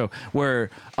own show. Where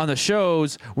on the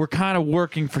shows, we're kind of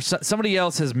working for somebody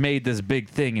else has made this big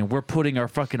thing and we're putting our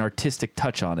fucking artistic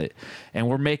touch on it. And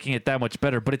we're making it that much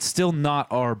better, but it's still not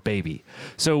our baby.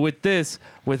 So with this,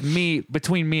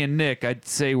 between me and Nick, I'd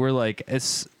say we're like,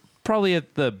 it's probably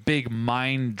at the big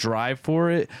mind drive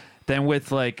for it. Then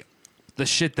with like the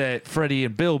shit that Freddie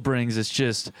and Bill brings, it's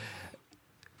just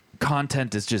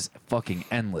content is just fucking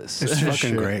endless. It's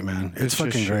fucking great, man. It's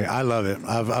fucking great. I love it.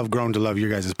 I've grown to love your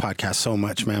guys' podcast so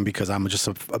much, man, because I'm just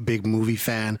a big movie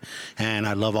fan, and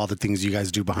I love all the things you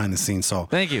guys do behind the scenes. So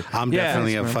Thank you. I'm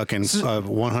definitely a fucking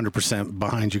 100%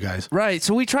 behind you guys. Right.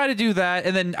 So we try to do that.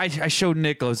 And then I showed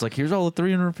Nick, I was like, here's all the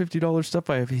 $350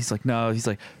 stuff I have. He's like, no. He's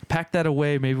like, pack that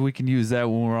away. Maybe we can use that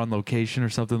when we're on location or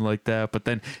something like that. But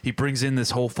then he brings in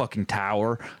this whole fucking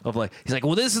tower of like, he's like,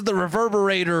 well, this is the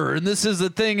reverberator and this is the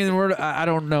thing. And I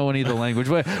don't know any of the language,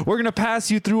 but we're going to pass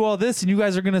you through all this and you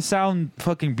guys are going to sound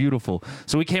fucking beautiful.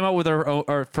 So we came out with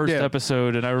our first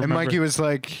episode. And I remember. And Mikey was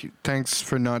like, thanks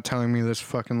for not telling me this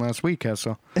fucking last week,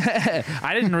 KaZual.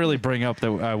 I didn't really bring up that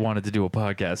I wanted to do a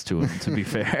podcast to him, to be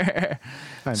fair.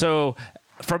 So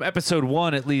from episode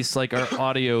 1, at least, like our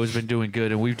audio has been doing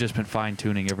good, and we've just been fine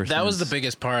tuning ever since. That was the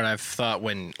biggest part I've thought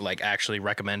when like actually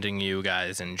recommending you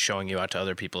guys and showing you out to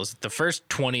other people is the first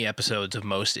 20 episodes of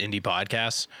most indie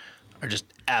podcasts are just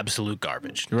absolute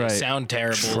garbage. They Right. sound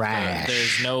terrible. Trash.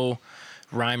 There's no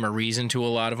rhyme or reason to a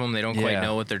lot of them. They don't quite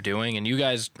know what they're doing. And you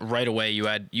guys right away, you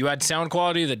had sound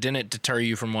quality that didn't deter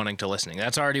you from wanting to listening.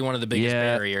 That's already one of the biggest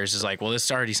barriers is like, well, this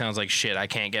already sounds like shit. I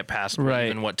can't get past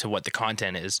even what the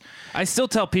content is. I still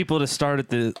tell people to start at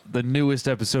the newest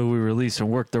episode we released and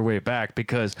work their way back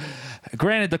because,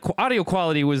 granted, the audio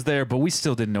quality was there, but we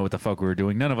still didn't know what the fuck we were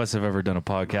doing. None of us have ever done a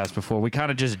podcast before. We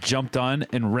kind of just jumped on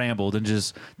and rambled and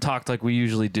just talked like we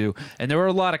usually do. And there were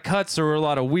a lot of cuts. There were a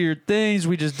lot of weird things.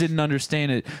 We just didn't understand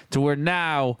it to where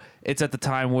now it's at the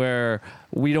time where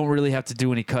we don't really have to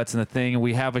do any cuts in the thing, and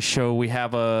we have a show, we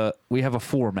have a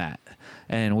format,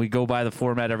 and we go by the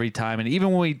format every time. And even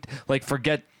when we like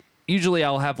forget, usually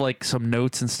I'll have like some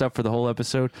notes and stuff for the whole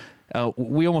episode,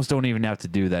 we almost don't even have to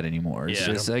do that anymore. It's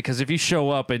just because if you show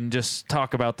up and just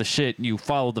talk about the shit and you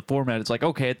follow the format, it's like,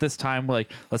 okay, at this time,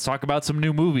 like, let's talk about some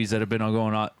new movies that have been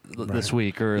going on this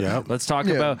week, or let's talk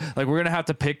about, like, we're gonna have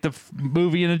to pick the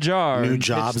movie in a jar, new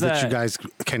jobs that you guys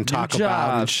can talk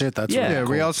about and shit. That's really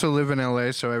cool. We also live in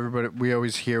LA, so we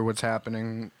always hear what's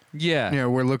happening. Yeah. You know,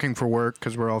 we're looking for work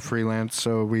because we're all freelance.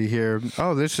 So we hear,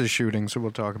 oh, this is shooting. So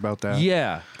we'll talk about that.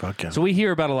 Yeah. Fuck yeah. So we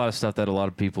hear about a lot of stuff that a lot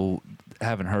of people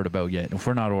haven't heard about yet. If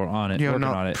we're not on it, You're working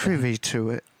not on it. privy to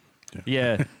it.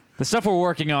 Yeah. The stuff we're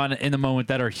working on in the moment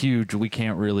that are huge, we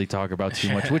can't really talk about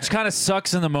too much, which kind of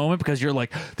sucks in the moment because you're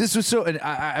like, this was so. And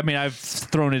I mean, I've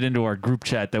thrown it into our group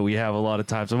chat that we have a lot of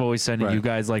times. I'm always sending you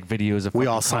guys like videos of. We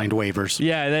all signed waivers.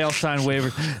 Yeah, they all signed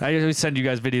waivers. I always send you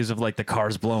guys videos of like the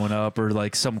cars blowing up or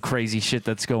like some crazy shit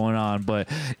that's going on, but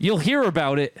you'll hear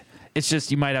about it. It's just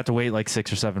you might have to wait like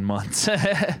 6 or 7 months.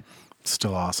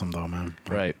 Still awesome though, man.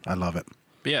 Right. I love it.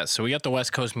 But yeah, so we got the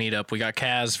West Coast meetup. We got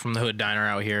Kaz from the Hood Diner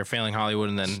out here, Failing Hollywood,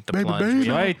 and then the Plunge.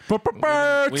 Right.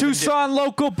 Tucson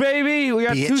local, baby. We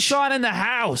got Bitch. Tucson in the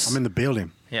house. I'm in the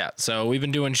building. Yeah, so we've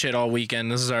been doing shit all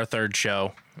weekend. This is our third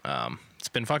show. It's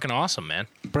been fucking awesome, man.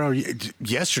 Bro,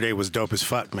 yesterday was dope as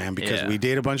fuck, man, because we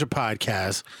did a bunch of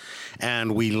podcasts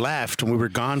and we left and we were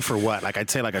gone for what? Like, I'd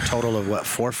say like a total of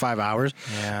 4 or 5 hours.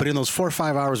 Yeah. But in those 4 or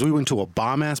 5 hours, we went to a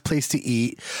bomb ass place to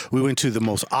eat. We went to the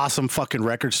most awesome fucking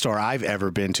record store I've ever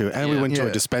been to. And we went to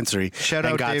a dispensary. Shout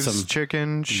and out got Dave's some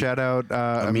Chicken. Shout out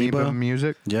Amoeba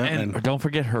Music. Yeah. And don't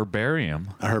forget Herbarium.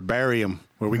 a herbarium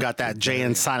where we got that Jay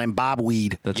and Silent Bob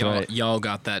weed. That's Y'all, right. y'all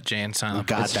got that Jay and Silent.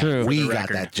 Got That's that. true. We For the got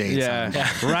record. that Jay and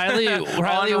Silent Bob.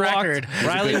 Riley record.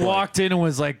 walked in and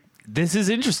was like, this is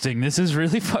interesting. This is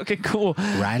really fucking cool.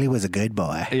 Riley was a good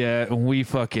boy. Yeah, and we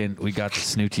got the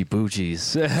snoochie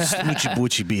boochies. Snoochie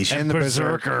Boochie Beach. And the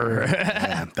Berserker.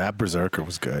 Yeah, that Berserker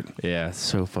was good. Yeah,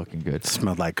 so fucking good.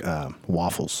 Smelled like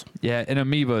waffles. Yeah, and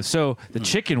Amoeba. So the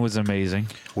chicken was amazing.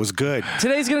 Was good.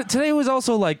 Today was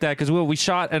also like that because we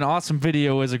shot an awesome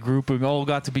video as a group and we all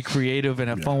got to be creative and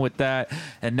have fun with that.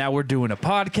 And now we're doing a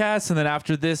podcast, and then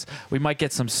after this we might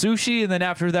get some sushi, and then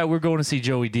after that we're going to see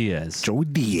Joey Diaz. Joey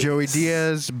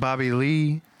Diaz, Bobby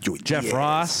Lee, Jeff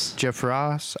Ross. Jeff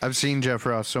Ross. I've seen Jeff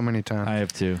Ross so many times. I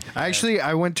have too. Actually,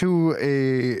 I went to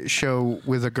a show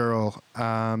with a girl that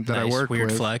I Nice, work weird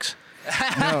with. flex.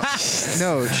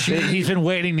 No, He's been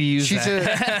waiting to use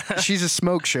that. she's a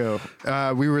smoke show.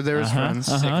 We were there as friends.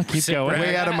 Keep going.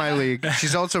 Way out of my league.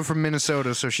 She's also from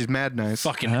Minnesota, so she's mad nice.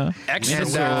 Fucking extra.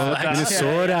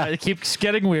 Minnesota. It keeps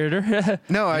getting weirder.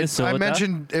 No, I Minnesota.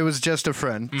 mentioned it was just a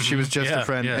friend. She was just a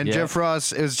friend. And Jeff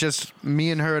Ross, it was just me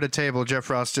and her at a table.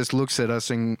 Jeff Ross just looks at us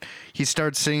and he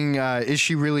starts singing, Is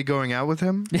She Really Going Out With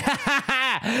Him?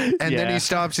 And then he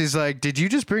stops. He's like, did you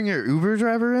just bring your Uber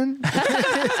driver in?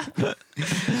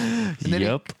 And then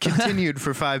he continued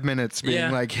for 5 minutes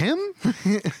being like, him?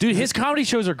 Dude, his comedy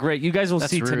shows are great. You guys will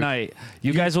see tonight.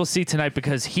 You guys will see tonight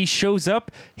because he shows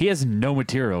up. He has no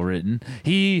material written.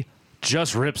 He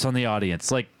just rips on the audience.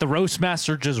 Like the roast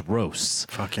master just roasts.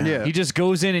 Fuck yeah. He just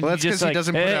goes in and Well, that's he just because like, he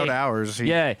doesn't put out hours.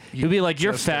 He'll be like,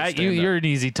 "You're just fat. does You're an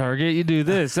easy target. You do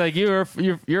this. Like you're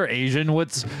Asian.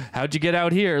 How'd you get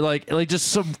out here? Like just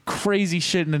some crazy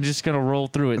shit, and then just gonna roll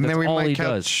through it. And That's then we all he might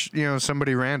does. catch,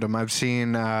 somebody random. I've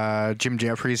seen Jim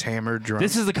Jeffries hammered drunk.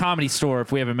 This is the Comedy Store.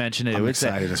 If we haven't mentioned it, I'm it's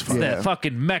excited as fuck. that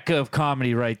fucking mecca of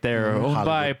comedy right there, owned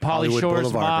by Pauly Hollywood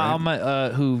Shore's Boulevard,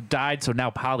 mom, who died. So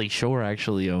now Pauly Shore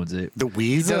actually owns it. The he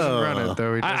Weasel. doesn't run it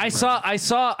though. He I doesn't run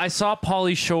it. saw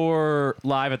Pauly Shore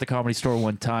live at the Comedy Store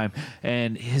one time,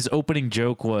 and his opening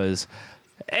joke was,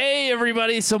 "Hey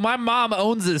everybody, so my mom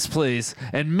owns this place,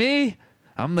 and me,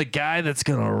 I'm the guy that's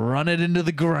gonna run it into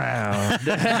the ground."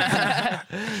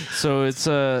 So it's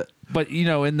but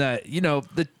in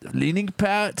the Leaning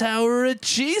Tower of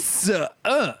Cheesa,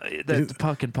 that's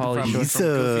fucking Pauly Shore.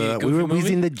 Weasel. We were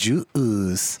wheezing the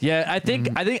juice. Yeah,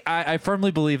 I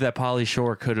firmly believe that Pauly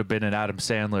Shore could have been an Adam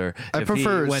Sandler. I if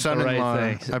prefer he went the son-in-law.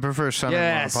 right thing. I prefer son-in-law.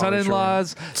 Yeah,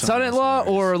 Pauly Shore. son-in-law,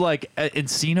 or like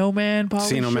Encino Man. Pauly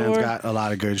Encino Shore. Man's got a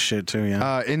lot of good shit too.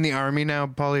 Yeah. In the army now,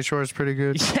 Pauly Shore is pretty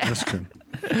good. That's good.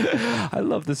 I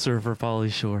love the surfer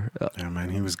Pauly Shore. Yeah, man,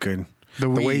 he was good. The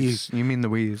way Wheeze. You mean the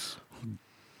Wheeze?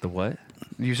 The what?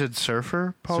 You said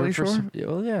surfer, Pauly Surfer? Shore? Yeah,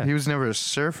 well, yeah. He was never a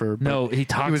surfer. but No, he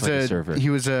talks was like a surfer. He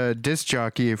was a disc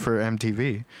jockey for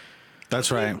MTV. That's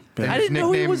right. And I his didn't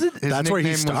know he was a- his That's where he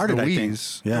nickname was started, the I think.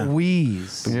 Wheeze. Yeah.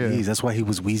 Wheeze. The wheeze. That's why he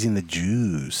was wheezing the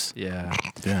juice. Yeah.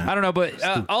 Yeah. I don't know, but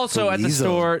also at the Weasel.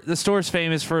 store, the store's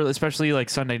famous for, especially like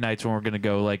Sunday nights when we're going to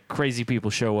go, like crazy people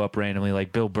show up randomly.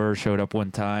 Like Bill Burr showed up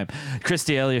one time. Chris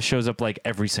D'Elia shows up like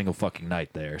every single fucking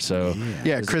night there. So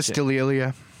Yeah, Chris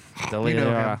D'Elia. You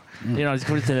know him. You know, he's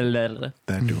coming to the letter.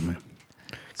 That dude, man.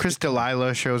 Chris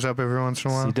Delilah shows up every once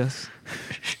in a while. He does.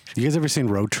 You guys ever seen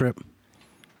Road Trip?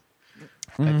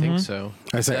 I think so.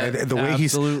 I said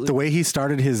the way he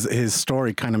started his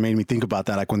story kind of made me think about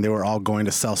that, like when they were all going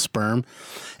to sell sperm,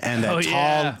 and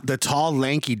the tall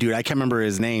lanky dude, I can't remember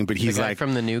his name, but he's the guy like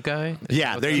from the new guy.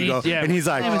 Yeah, there you go. Yeah. And he's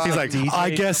like, I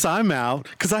guess I'm out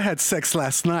because I had sex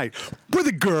last night with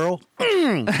a girl.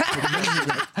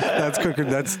 That's cooking.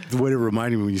 That's what it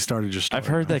reminded me when you started your story. I've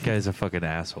heard that guy's a fucking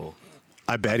asshole.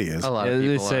 I bet he is. A lot of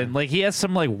people are. Like he has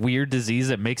some like weird disease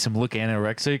that makes him look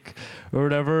anorexic or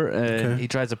whatever, and he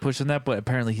tries to push on that, but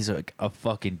apparently he's like a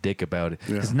fucking dick about it.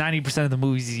 Because 90% of the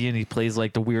movies he's in, he plays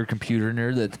like the weird computer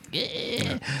nerd.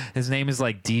 His name is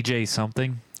like DJ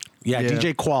something. Yeah,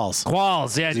 DJ Qualls.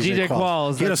 DJ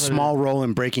Qualls. He had a small role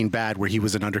in Breaking Bad where he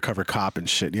was an undercover cop and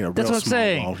shit. You know, That's real what I'm small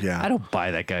saying. role. Yeah, I don't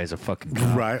buy that guy as a fucking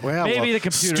cop. Right. Well, Maybe the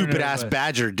computer stupid nerd, ass but-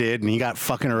 Badger did, and he got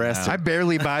fucking arrested. I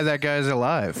barely buy that guy's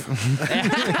alive.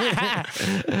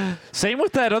 Same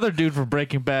with that other dude from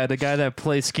Breaking Bad, the guy that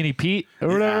plays Skinny Pete or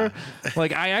whatever.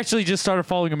 Like, I actually just started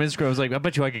following him on Instagram. I was like, I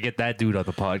bet you I could get that dude on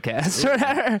the podcast. Or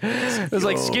whatever. It was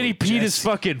like, Skinny Pete is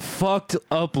fucking fucked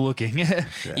up looking.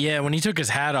 Yeah, when he took his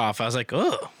hat off, I was like,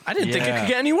 oh, I didn't think it could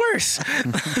get any worse.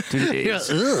 Dude,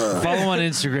 follow him on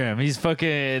Instagram. He's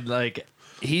fucking like.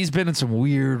 He's been in some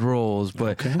weird roles,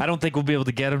 but I don't think we'll be able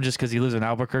to get him just because he lives in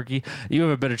Albuquerque. You have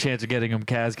a better chance of getting him,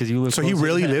 Kaz, because you live. So he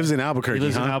really lives in Albuquerque. He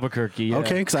lives in huh? Albuquerque. Yeah.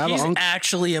 Okay, because I have He's an uncle.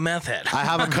 actually a meth head. I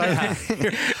have a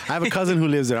cousin. I have a cousin who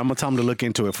lives there. I'm gonna tell him to look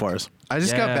into it for us. I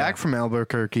just got Yeah. back from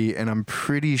Albuquerque, and I'm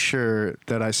pretty sure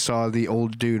that I saw the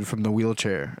old dude from the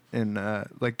wheelchair in,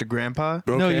 like the grandpa.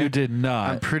 No, Okay. you did not.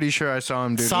 I'm pretty sure I saw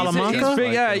him, dude. Salamanca? He's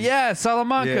big, yeah,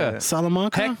 Salamanca. Yeah.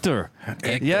 Salamanca. Hector.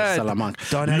 Hector Yeah, Salamanca.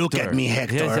 Don Look Hector. at me,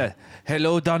 Hector. Yes,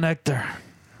 hello, Don Hector.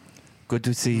 Good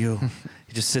to see you.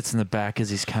 He just sits in the back as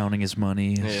he's counting his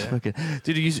money. Fucking,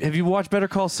 dude, have you watched Better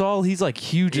Call Saul? He's like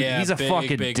huge. Yeah, he's a big,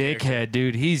 fucking big dickhead, character.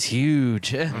 dude. He's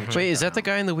huge. Wait, is that the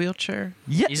guy in the wheelchair?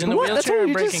 Yeah, He's in the what? That's wheelchair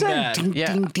what in you just Breaking said. Bad.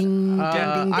 Yeah. Ding, ding, ding,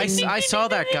 I ding. saw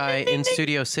that guy in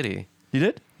Studio City. You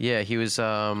did? Yeah, he was.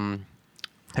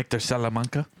 Hector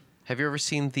Salamanca. Have you ever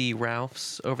seen the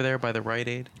Ralphs over there by the Rite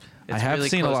Aid? I It's have really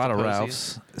seen a close lot to of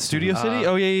Posey's. Ralphs. Studio City?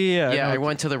 Oh, yeah. Yeah, know. I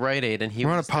went to the Rite Aid and he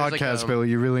We're on a was there's like, podcast, Bill.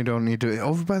 You really don't need to.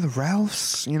 Over by the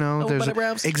Ralphs, you know, there's by a, the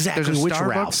Ralphs. Exactly. there's a Which Starbucks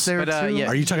Ralphs? there But, too. yeah.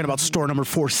 Are you talking about store number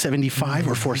 475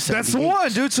 or 478? That's the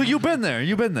one, dude. So you've been there.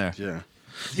 You've been there. Yeah.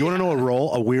 You want to know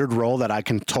a weird role that I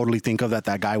can totally think of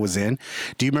that guy was in?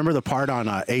 Do you remember the part on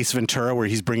Ace Ventura where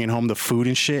he's bringing home the food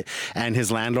and shit, and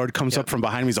his landlord comes up from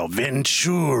behind him? He's all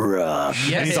Ventura.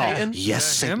 Yes, and he's all, Satan? yes,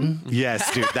 Satan.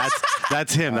 Yes, dude.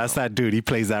 That's him. That's that dude. He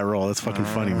plays that role. That's fucking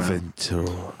funny, man.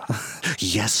 Ventura.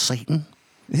 Yes, Satan.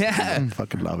 Yeah.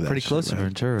 Fucking love that. Pretty shit, close to man.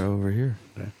 Ventura over here.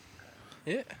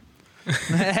 Yeah.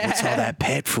 What's all that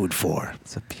pet food for?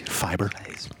 It's a beautiful Fiber.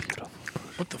 place. Beautiful.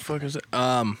 What the fuck is it?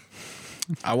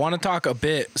 I want to talk a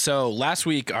bit. So last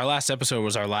week, our last episode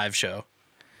was our live show.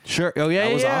 Sure. Oh, yeah,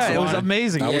 That was awesome. It was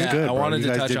amazing. That was Yeah, good, I bro. wanted You to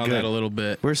guys touch did on good. that a little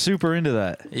bit. We're super into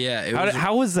that. Yeah,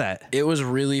 How was that? it was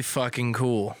really fucking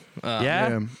cool. Yeah.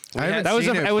 Yeah. I haven't That was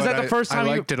seen the- it, was but that the first time I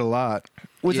you- liked it a lot.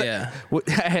 Was Yeah.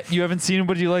 You haven't seen him,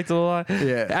 but you liked it a lot.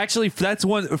 Yeah. Actually, that's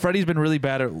one. Freddie's been really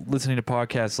bad at listening to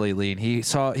podcasts lately, and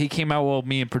he came out while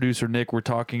me and producer Nick were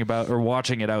talking about or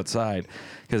watching it outside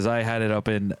because I had it up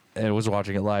and was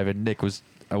watching it live, and Nick was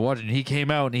watching. He came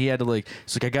out and he had to he's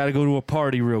like, I got to go to a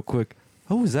party real quick.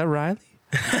 Oh, is that Riley?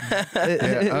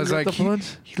 Yeah, I was like, the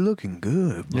punch? he looking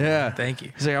good. Boy. Yeah. Thank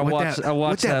you. He's like, I'll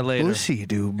watch that later. Pussy,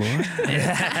 dude, boy.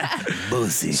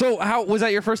 Pussy. So, how was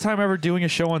that your first time ever doing a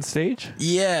show on stage?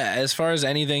 Yeah, as far as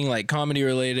anything like comedy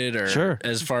related or Sure.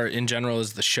 as far in general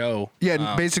as the show.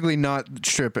 Yeah, basically not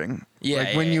stripping. Yeah,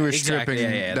 like when yeah, you were exactly,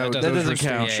 stripping, yeah, that That those doesn't were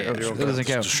count. stage Yeah, yeah, shows. That doesn't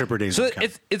count. Stripper days So don't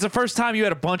count. it's the first time you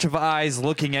had a bunch of eyes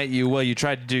looking at you while you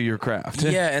tried to do your craft.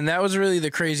 Yeah, and that was really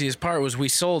the craziest part was we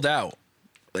sold out.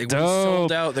 Like we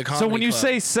sold out the comedy So when you club.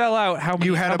 say sell out, how many?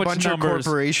 You had how a much bunch numbers? of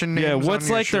corporation names. Yeah, on what's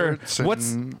your like their shirts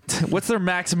what's their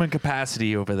maximum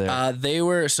capacity over there? they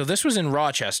were so this was in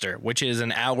Rochester, which is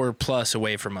an hour plus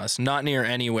away from us, not near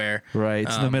anywhere. right,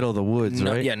 it's in the middle of the woods,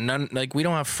 No, right? Yeah, none. Like we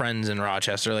don't have friends in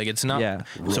Rochester. Like it's not. Yeah.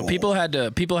 So people had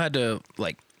to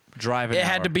like. Drive. An It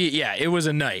had hour. to be. Yeah, it was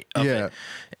a night. Of Yeah.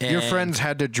 it. Your And- friends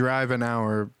had to drive an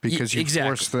hour because you exactly.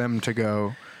 forced them to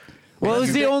go. Well, it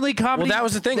was the only comedy. Well, that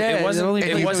was the thing. Yeah, It wasn't- the only it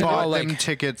And place you wasn't that- bought all, them like-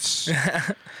 tickets.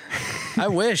 I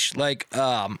wish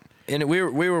and we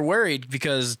were worried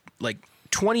because like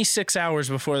 26 hours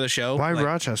before the show. Why like,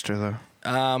 Rochester though?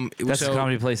 That's the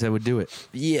comedy place that would do it.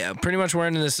 Yeah, pretty much we're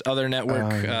in this other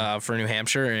network for New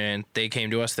Hampshire, and they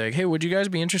came to us. They're like, hey, would you guys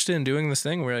be interested in doing this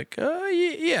thing? We're like,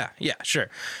 yeah, sure.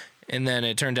 And then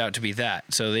it turned out to be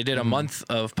that. So they did a month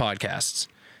of podcasts.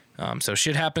 So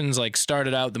shit happens like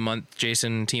started out the month.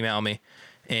 Jason, Team Almy,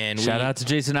 and Shout out to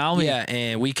Jason Almy. Yeah,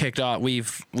 and we kicked off.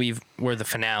 We're the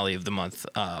finale of the month.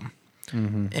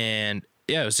 And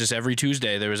yeah, it was just every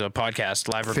Tuesday there was a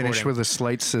podcast live recording. Finished with a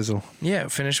slight sizzle. Yeah,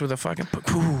 finished with a fucking.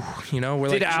 We're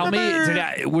Did like.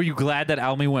 Almy? Were you glad that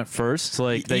Almy went first?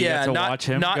 Like that you got to watch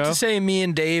him Not go? to say me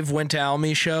and Dave went to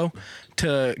Almy's show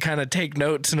to kind of take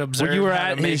notes and observe. Well, you were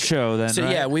how at to his show then, So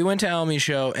right? yeah, we went to Almy's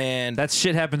show, and That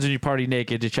shit happens when you party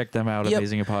naked. To check them out, Yep.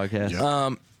 Amazing a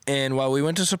podcast. And while we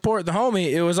went to support the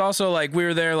homie, it was also like we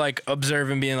were there like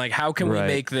observing, being like, how can we Right.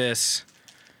 make this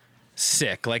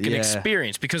sick, like an Yeah.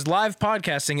 experience? Because live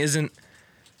podcasting isn't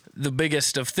the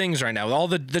biggest of things right now. All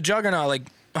the juggernaut, like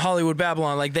Hollywood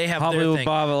Babylon, like they have their Hollywood thing.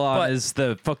 Babylon But- is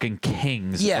the fucking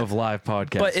kings Yeah. of live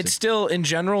podcasting. but it's still in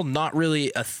general not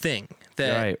really a thing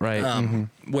that Right.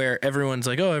 where everyone's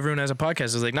like, oh, everyone has a podcast.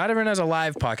 It's like not everyone has a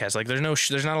live podcast. Like there's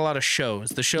not a lot of shows.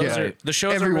 The shows Yeah. are the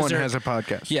shows Everyone are reserved. has a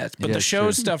podcast. Yes, but Yeah, the it's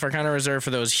shows true. stuff are kind of reserved for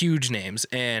those huge names,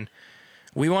 and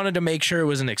we wanted to make sure it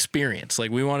was an experience. Like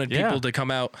we wanted Yeah. people to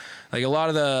come out. Like a lot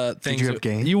of the Did things. you have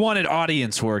games? You wanted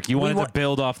audience work. You wanted to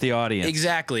build off the audience.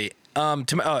 Exactly.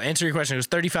 To answer your question, it was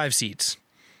 35 seats.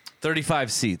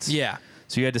 35 seats. Yeah.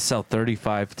 So you had to sell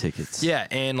 35 tickets. Yeah,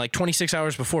 and like 26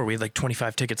 hours before, we had like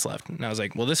 25 tickets left. And I was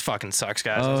like, well, this fucking sucks,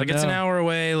 guys. I Oh, was like, it's an no. hour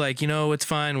away. Like, it's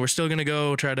fine. We're still going to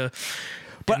go try to.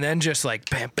 And then just like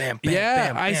bam, bam, bam, Yeah,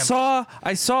 bam, I bam. saw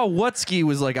Wutsky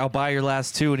was like, I'll buy your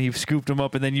last two, and he scooped them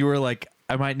up, and then you were like,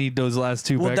 I might need those last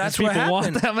two Well, back. 'cause that's what people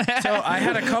happened. want them. So I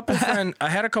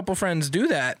had a couple friends do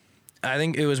that. I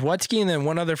think it was Wutsky and then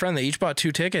one other friend. They each bought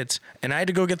 2 tickets, and I had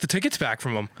to go get the tickets back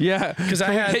from them. Yeah, Because I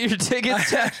Go had get your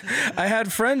tickets. I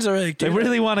had friends that were like, They dude,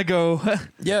 really want to go.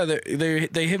 yeah,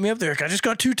 they hit me up. They're like, I just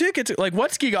got 2 tickets. Like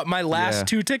Wutsky got my last Yeah.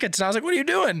 2 tickets, and I was like, what are you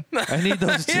doing? I need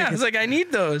those Yeah, I tickets. was like, I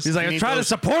need those. He's like, I'm need trying to those-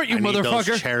 support you, I need motherfucker.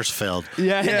 those chairs filled.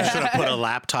 Yeah, You yeah. should have put a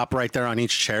laptop right there on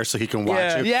each chair so he can watch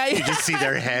Yeah. it. Yeah, yeah. You just see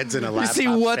their heads in a You laptop. see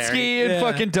Wutsky staring. and Yeah.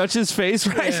 fucking Dutch's face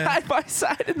right Yeah. side by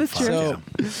side in the chair. So,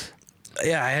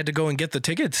 yeah, I had to go and get the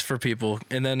tickets for people.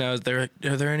 And then are there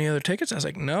any other tickets? I was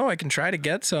like, no, I can try to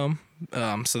get some.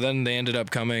 So then they ended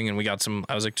up coming, and we got some.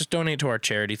 I was like, just donate to our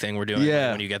charity thing we're doing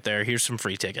Yeah. when you get there. Here's some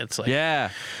free tickets. Like, Yeah.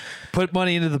 Put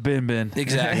money into the bin.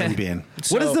 exactly. Bin.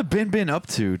 What is So, the bin up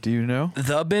to? Do you know?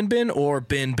 the bin or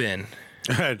bin?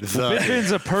 The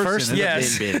Bin's a person.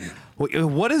 Yes. bin.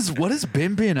 What is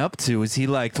Bin up to? Is he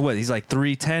like what? He's like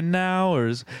 310 now, or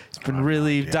he's been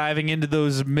really diving into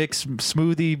those mixed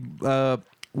smoothie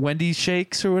Wendy's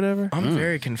shakes or whatever? I'm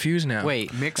very confused now.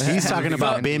 Wait, Mixed. He's talking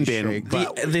about bin.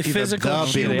 But the physical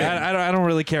the bin. human. I don't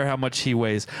really care how much he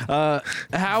weighs. The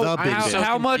bin.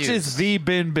 How much confused. is the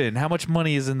bin? How much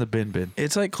money is in the bin?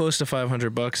 It's like close to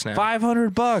 $500 now.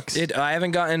 $500. I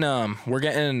haven't gotten. We're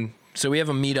getting. So we have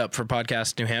a meetup for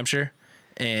Podcast New Hampshire,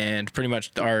 and pretty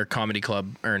much our comedy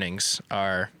club earnings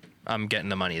are. I'm getting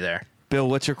the money there. Bill,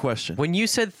 what's your question? When you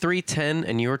said 310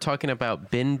 and you were talking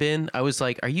about bin, I was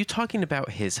like, are you talking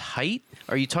about his height?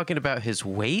 Are you talking about his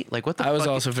weight? Like what the I was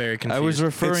fuck? also very confused. I was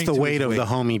referring It's the to weight his of the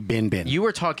homie bin. You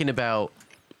were talking about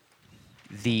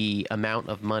the amount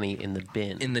of money in the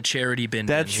bin. in the charity bin.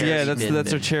 That's bin,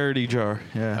 that's a charity jar.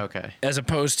 Yeah. Okay. as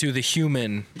opposed to the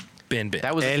human bin.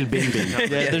 That was El bin. Yeah,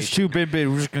 there's two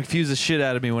bin, which confused the shit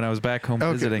out of me when I was back home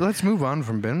Okay, visiting. let's move on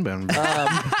from bin.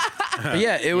 But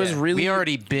yeah, it was really. We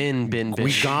already bin.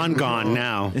 We gone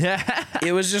now. Yeah.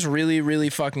 It was just really, really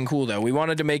fucking cool, though. We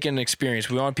wanted to make it an experience.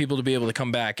 We want people to be able to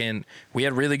come back, and we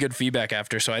had really good feedback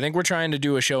after. So I think we're trying to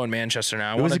do a show in Manchester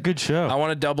now. It was a good show. I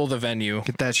want to double the venue.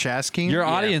 Get that Shasky. Your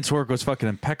audience work was fucking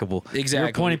impeccable. You were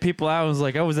Exactly. pointing people out and was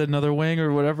like, oh, was that another wing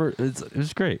or whatever? It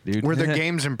was great, dude. Were there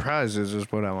games and prizes?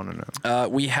 Is what I want to know.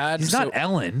 We had. He's not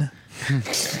Ellen.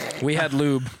 We had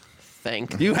lube.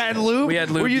 Thank You had lube? We had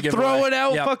lube Were you to give throwing away.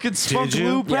 out Yep. fucking spunk Did you?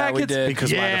 lube Yeah, we packets? did.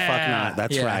 Because why the fuck not?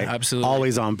 That's Yeah, right. absolutely.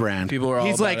 Always on brand. People were all.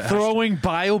 He's about like it. throwing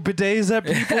bio bidets at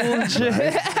people and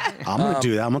shit. I'm gonna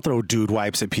do that. I'm gonna throw dude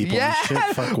wipes at people. Yeah. And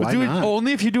shit. Fuck, why do not? it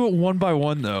only if you do it one by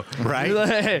one, though. Right. You're like,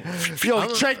 hey, yo,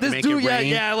 check this Make dude. it Yeah, rain.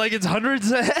 yeah, like it's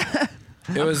hundreds.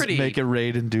 It was. pretty- Make it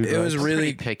raid and do It was I'm pretty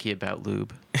really. picky about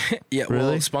lube. Yeah. Well,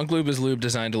 Really? spunk lube is lube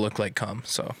designed to look like cum.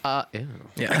 So. Ew.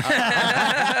 Yeah.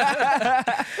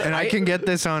 And I can get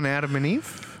this on Adam and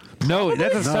Eve. No,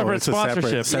 that's a No, separate it's a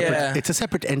sponsorship. Yeah. It's a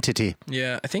separate entity.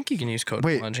 Yeah. I think you can use code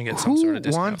Wait, plunge and get some sort who of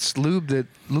discount. wants lube that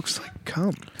looks like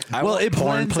cum? Well, it Porn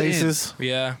blends places.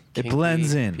 Yeah. It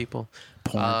blends Kinky in. People.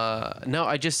 No,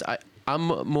 I I'm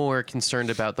more concerned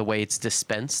about the way it's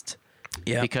dispensed.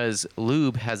 Yeah. Because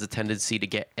lube has a tendency to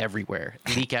get everywhere,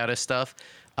 leak out of stuff.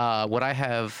 What I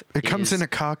have, It comes in a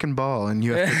cock and ball, and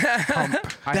you have to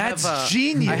pump. That's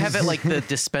genius. I have it like the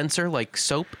dispenser, like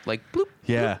soap, like bloop.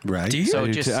 Yeah. Right. Do you? So I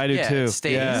do just too. I do too. It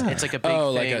stays. Yeah. It's like a big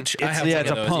Oh, thing. like I have yeah, one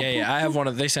it's of a those. pump. Yeah. I have one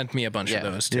of. They sent me a bunch of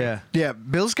those too. Yeah. Yeah,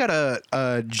 Bill's got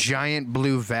a giant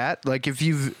blue vat. Like if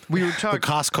we were The talking.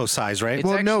 Costco size, right? It's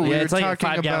Well, no, actually- we Yeah, were it's like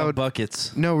talking 5-gallon about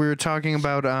buckets. No, we were talking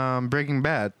about Breaking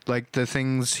Bad, like the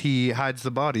things he hides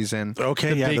the bodies in. Okay,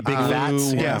 The the big big blue vats.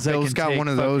 ones. Yeah. Yeah, that Bill's can got take one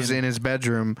of those fucking- in his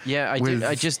bedroom. Yeah, with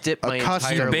I just dipped a my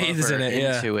custom- entire Bathes in lover it,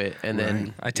 yeah. into it, and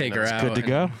then I take her out. Good to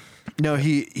go. No,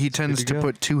 he tends to to go.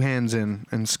 put 2 hands in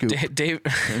and scoop. Dave,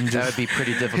 that would be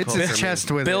pretty difficult. Hits his for me.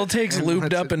 chest with Bill it. takes and lubed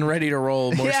lets up it- and ready to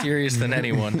roll, more serious than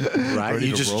anyone. Right. Ready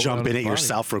You to just roll jump out in of it the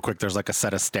yourself real quick. There's like a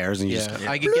set of stairs, and you Yeah, just.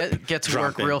 I could get to Drop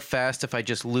work in. real fast if I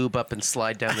just lube up and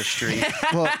slide down the street.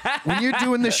 Well, when you're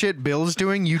doing the shit Bill's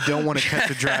doing, you don't want to catch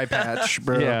a dry patch,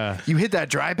 bro. Yeah. You hit that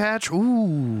dry patch,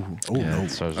 ooh. Yeah,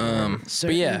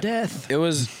 But yeah, it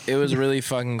was really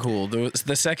fucking cool.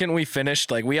 The second we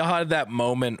finished, like we all had that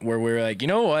moment where we were like, you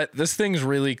know what, this thing's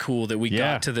really cool that we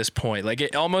Yeah. got to this point. Like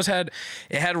it almost had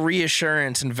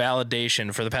reassurance and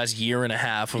validation for the past year and a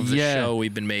half of the show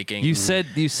we've been making. You said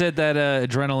that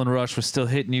adrenaline rush was still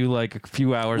hitting you like a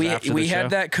few hours after the we show. had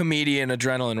that comedian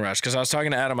adrenaline rush because I was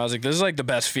talking to Adam. I was like, this is like the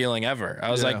best feeling ever.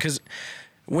 I was like, because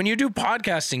when you do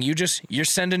podcasting, you're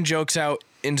sending jokes out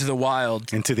into the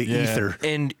wild, Into the ether.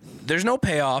 and there's no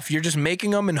payoff. You're just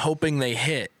making them and hoping they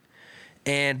hit,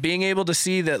 and being able to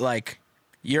see that like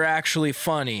you're actually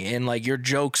funny and like your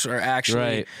jokes are actually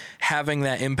Right. having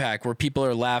that impact where people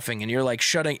are laughing and you're like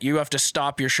you have to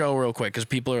stop your show real quick because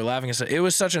people are laughing and stuff. It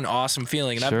was such an awesome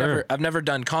feeling, and Sure. I've never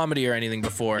done comedy or anything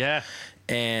before. Yeah.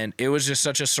 And it was just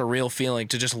such a surreal feeling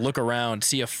to just look around,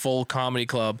 see a full comedy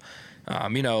club.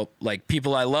 Like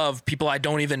people I love, people I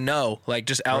don't even know, like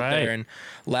just out Right. there and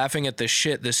laughing at this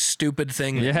stupid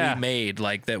thing that Yeah. we made,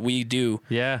 like that we do.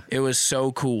 Yeah. It was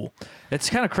so cool. It's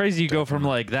kind of crazy. You go from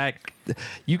like that.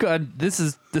 This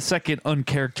is the second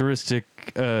uncharacteristic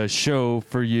show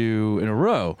for you in a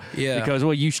row. Yeah. Because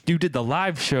you did the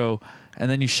live show, and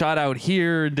then you shot out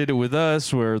here and did it with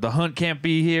us, where the hunt can't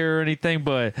be here or anything.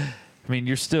 But I mean,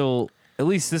 you're still. At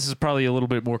least this is probably a little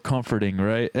bit more comforting,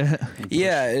 right?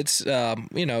 Yeah, it's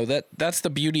that's the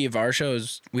beauty of our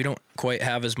shows. We don't quite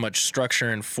have as much structure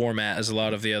and format as a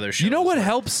lot of the other shows. You know what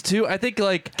helps too? I think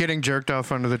like. Getting jerked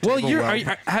off under the table.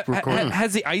 Well,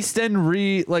 has the Ice Den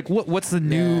what's the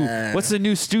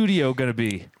new studio gonna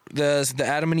be? the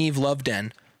Adam and Eve Love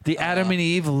Den. The Adam and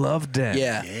Eve Love Den.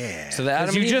 Yeah. So the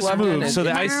Adam Because and you Eve just Love Den moved, is- so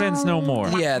the Ice Den's no more.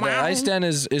 Yeah, the Ice Den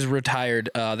is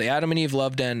retired. The Adam and Eve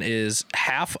Love Den is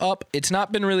half up. It's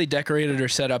not been really decorated or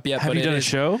set up yet. Have but you it done a is-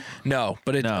 show? No,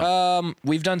 but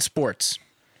we've done sports.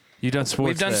 You've done sports.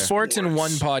 We've done there. sports in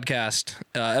one podcast.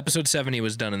 Episode 70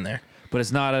 was done in there. But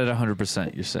it's not at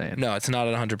 100%, you're saying. No, it's not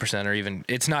at 100% or even.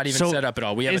 It's not even So, set up at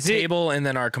all. We have a is it- table and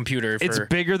then our computer. It's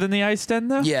bigger than the Ice Den,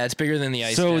 though? Yeah, it's bigger than the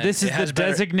Ice So Den. this It is the has better-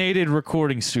 designated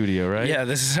recording studio, right? Yeah,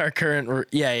 this is our current.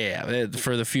 Yeah.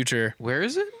 For the future, Where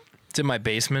is it? it's in my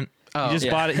basement. Oh, He just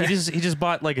yeah. bought it. He just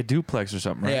bought like a duplex or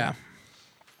something, right? Yeah.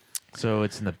 So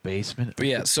it's in the basement. But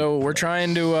yeah, so we're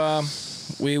trying to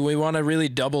we want to really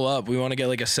double up. We want to get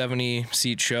like a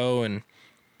 70-seat show and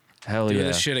Hell do yeah.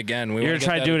 this shit again. We You're wanna gonna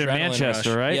try get to do that it in adrenaline Manchester,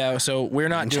 rush. right? Yeah, so we're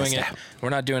not doing it. We're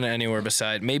not doing it anywhere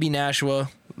beside. Maybe Nashua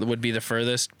would be the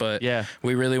furthest, but Yeah.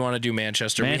 we really want to do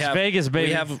Manchester. Vegas,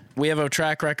 baby. We have a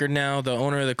track record now. The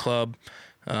owner of the club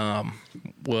he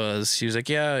was like,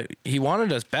 yeah, he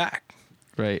wanted us back.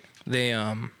 Right. They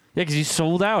Yeah, because you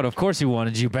sold out. Of course he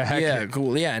wanted you back. Yeah,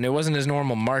 cool. Yeah, and it wasn't his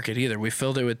normal market either. We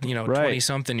filled it with, Right.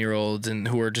 20-something-year-olds and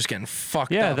who were just getting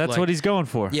fucked Yeah, up. that's what he's going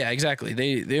for. Yeah, exactly.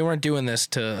 They weren't doing this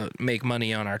to make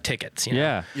money on our tickets. You know?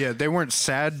 Yeah. Yeah, they weren't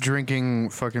sad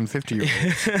drinking fucking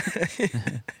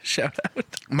 50-year-olds. Shout out.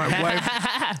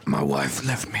 My wife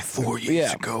left me 4 years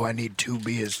Yeah. ago. I need 2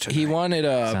 beers tonight. He wanted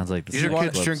Sounds like These are Club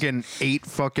kids Clubs. drinking 8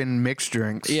 fucking mixed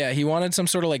drinks. Yeah, he wanted some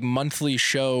sort of like monthly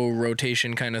show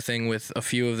rotation kind of thing with a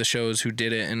few of the shows who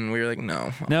did it, and we were like,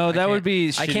 no. No, I that would can't- be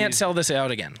I can't shitty. sell this out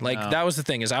again. Like that was the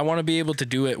thing is I want to be able to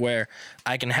do it where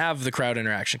I can have the crowd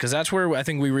interaction because that's where I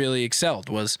think we really excelled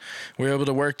was we were able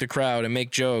to work the crowd and make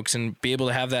jokes and be able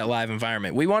to have that live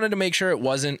environment. We wanted to make sure it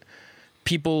wasn't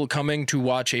people coming to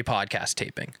watch a podcast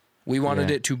taping. We wanted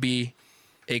Yeah. it to be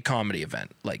a comedy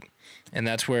event, and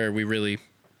that's where we really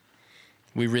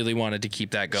wanted to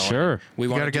keep that going. Sure. we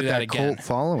You want gotta to do get that that again. cult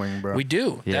following, bro. We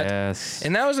do. Yes.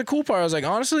 And that was the cool part. I was like,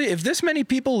 honestly, if this many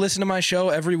people listen to my show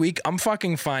every week, I'm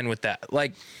fucking fine with that.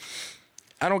 Like,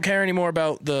 I don't care anymore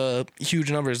about the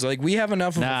huge numbers. Like, we have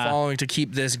enough of a following to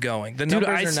keep this going. The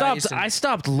numbers are nice. I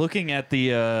stopped looking at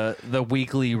the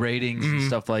weekly ratings and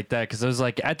stuff like that because I was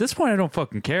like, at this point, I don't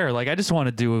fucking care. Like, I just want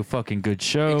to do a fucking good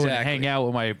show and hang out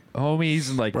with my homies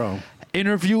and like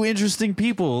interview interesting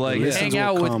people, like hang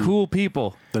out with cool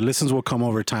people. The listens will come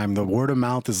over time. The word of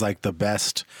mouth is like the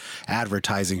best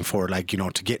advertising for, like, you know,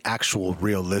 to get actual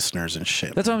real listeners and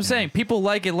shit. That's what I'm saying. People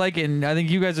like it, and I think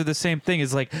you guys are the same thing.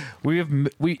 It's like we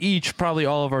each, probably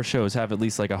all of our shows have at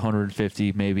least like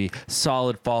 150 maybe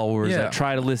solid followers that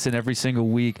try to listen every single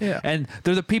week. Yeah. And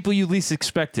they're the people you least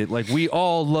expect it. Like, we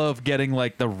all love getting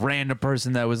like the random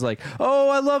person that was like, oh,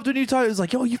 I loved when you talked. It was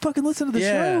like, yo, you fucking listen to the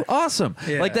show? Awesome.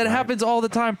 Yeah, like that happens all the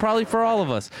time, probably for all of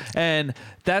us. And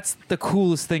that's the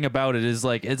coolest thing about it is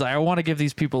like, I want to give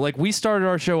these people, like, we started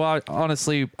our show out,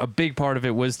 honestly, a big part of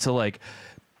it was to like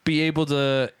be able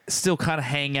to still kind of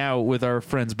hang out with our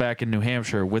friends back in New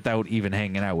Hampshire without even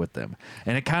hanging out with them.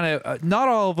 And it kind of, not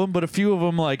all of them, but a few of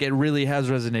them, like, it really has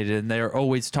resonated. And they're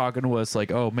always talking to us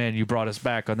like, oh man, you brought us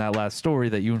back on that last story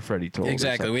that you and Freddie told.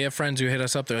 Exactly. We have friends who hit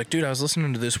us up. They're like, dude, I was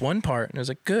listening to this one part. And I was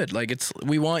like, good. Like,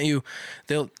 we want you.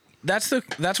 That's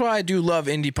why I do love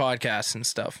indie podcasts and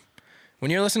stuff. When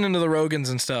you're listening to the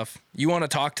Rogans and stuff, you want to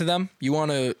talk to them. You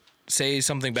want to say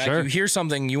something back. You hear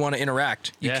something, you want to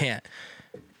interact. You can't.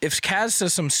 If Kaz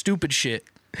says some stupid shit,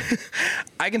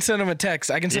 I can send him a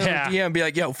text. I can send him a DM and be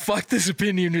like, yo, fuck this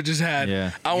opinion you just had. Yeah.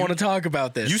 I want to talk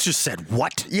about this. You just said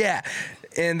what? Yeah.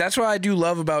 And that's what I do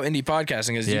love about indie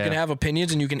podcasting is you can have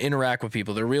opinions and you can interact with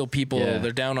people. They're real people.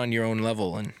 They're down on your own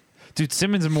level. And dude,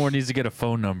 Simmons and Moore needs to get a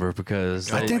phone number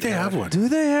because I think they have one. Do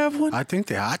they have one? I think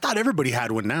they have. I thought everybody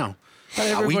had one now.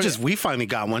 We finally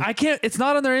got one. I can't. It's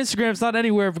not on their Instagram. It's not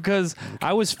anywhere because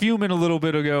I was fuming a little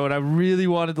bit ago and I really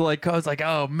wanted to I was like,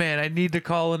 oh man, I need to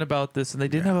call in about this, and they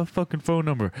didn't have a fucking phone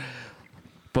number.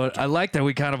 But I like that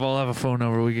we kind of all have a phone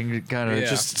number. We can kind of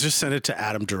just send it to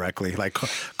Adam directly. Like,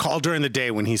 call during the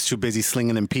day when he's too busy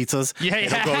slinging them pizzas.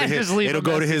 It'll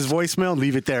go to his voicemail.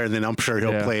 Leave it there, and then I'm sure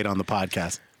he'll play it on the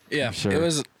podcast. Yeah, it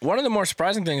was one of the more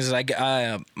surprising things is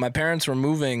my parents were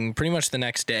moving pretty much the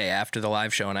next day after the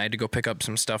live show, and I had to go pick up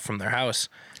some stuff from their house.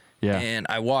 Yeah. And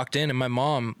I walked in, and my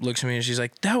mom looks at me, and she's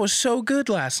like, that was so good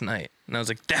last night. And I was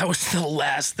like, that was the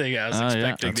last thing I was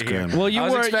expecting to hear. Well, I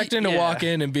was expecting to walk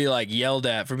in and be like yelled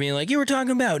at for being like, you were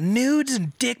talking about nudes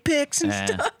and dick pics and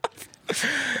stuff.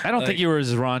 I don't think you were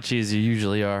as raunchy as you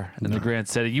usually are in the grand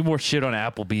setting. You more shit on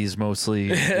Applebee's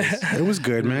mostly. It was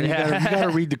good, man. You gotta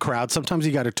read the crowd. Sometimes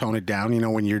you gotta tone it down,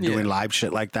 when you're doing live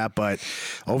shit like that. But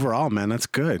overall, man, that's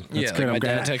good. That's good. Like my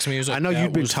dad texted me. He was like, I know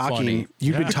you've been talking. Funny.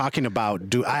 You've been talking about.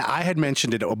 I had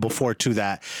mentioned it before too.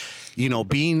 That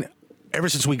being. Ever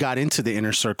since we got into the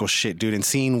inner circle shit, dude, and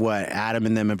seeing what Adam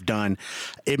and them have done,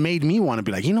 it made me want to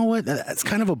be like, you know what? That's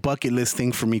kind of a bucket list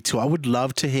thing for me too. I would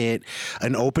love to hit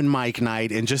an open mic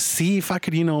night and just see if I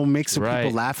could, make some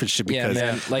people laugh and shit, because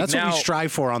that's what we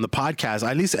strive for on the podcast.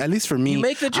 At least for me,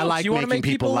 I like making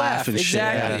people laugh and shit.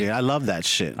 Yeah, I love that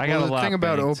shit. The thing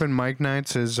about open mic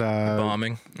nights is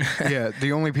bombing.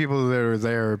 The only people that are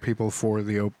there are people for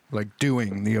the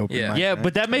doing the open mic. Yeah,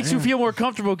 but that makes you feel more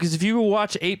comfortable, because if you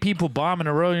watch 8 people bomb in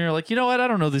a row and you're like, you know what, I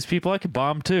don't know these people, I could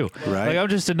bomb too. Right. Like, I'm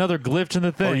just another glitch in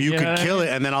the thing. Or you could kill it,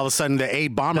 and then all of a sudden the 8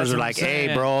 bombers are like,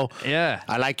 hey, bro,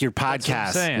 I like your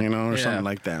podcast, or something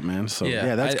like that, man. So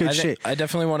that's good shit. I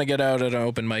definitely want to get out at an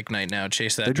open mic night now,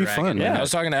 chase that dragon. Fun, I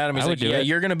was talking to Adam, he's like,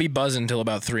 you're going to be buzzing until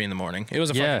about 3 a.m. It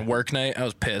was a fucking work night. I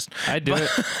was pissed. I'd do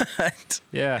it.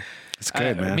 Yeah. It's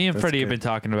good, man. Me and Freddie have been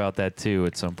talking about that too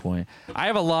at some point. I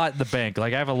have a lot in the bank.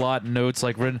 Like, I have a lot of notes,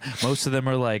 like written. Most of them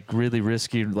are like really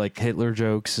risky, like Hitler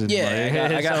jokes. And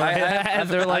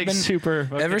they're like super.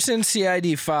 Ever since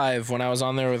CID 5, when I was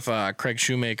on there with Craig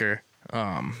Shoemaker,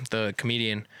 the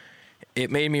comedian, it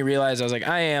made me realize I was like,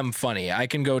 I am funny. I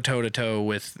can go toe to toe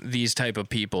with these type of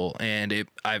people, and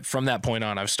from that point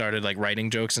on, I've started like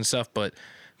writing jokes and stuff. But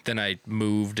then I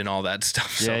moved and all that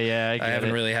stuff. So I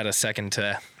haven't really had a second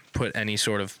to put any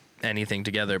sort of anything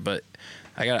together, but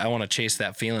I want to chase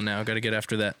that feeling now. Got to get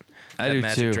after that. I do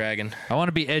magic too. Dragon. I want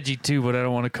to be edgy too, but I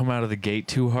don't want to come out of the gate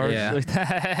too hard. Yeah. Like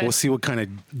that. We'll see what kind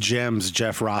of gems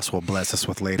Jeff Ross will bless us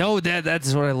with later. No,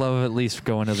 that's what I love. At least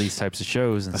going to these types of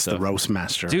shows and that's stuff. The roast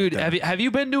master, dude. Right, have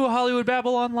you been to a Hollywood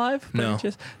Babylon live? No.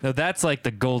 No, that's like the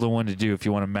golden one to do if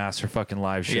you want to master fucking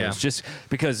live shows. Yeah. Just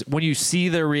because when you see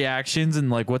their reactions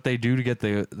and like what they do to get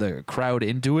the crowd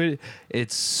into it,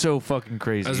 it's so fucking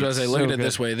crazy. I was about to say, look at it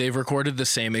this way: they've recorded the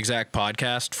same exact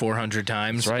podcast 400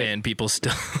 times, and people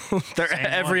still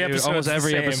every episode. Almost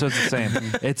every episode's the same.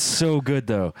 It's so good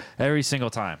though. Every single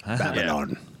time.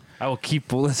 Babylon. I will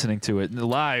keep listening to it.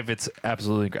 Live, it's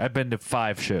absolutely. I've been to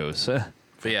 5 shows.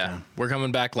 But yeah, we're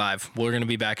coming back live. We're gonna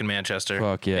be back in Manchester.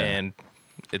 Fuck yeah. And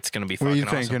it's gonna be What are fucking you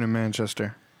thinking awesome. in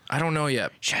Manchester? I don't know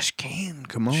yet. Shashkeen,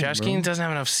 come on. Shashkeen doesn't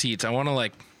have enough seats. I want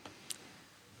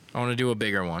to do a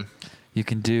bigger one. You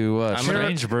can do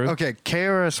Strange Brew. Okay,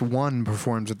 KRS-One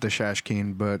performs at the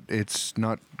Shashkeen, but it's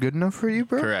not good enough for you,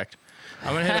 bro? Correct.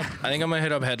 I'm gonna hit. I think I'm gonna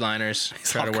hit up Headliners.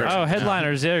 Try to work. Oh,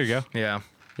 Headliners. There you go. Yeah.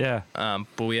 Yeah.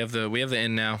 But we have the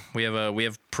in now. We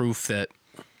have proof that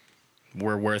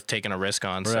we're worth taking a risk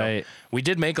on. Right. So we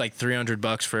did make like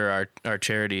 $300 for our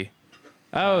charity.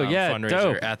 Oh, yeah. Fundraiser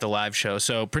Dope. at the live show.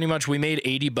 So pretty much we made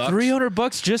 $80.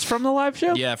 $300 just from the live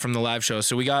show? Yeah, from the live show.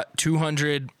 So we got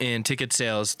 200 in ticket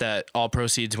sales that all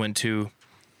proceeds went to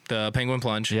the Penguin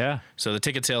Plunge. Yeah. So the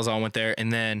ticket sales all went there,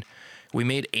 and then we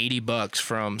made $80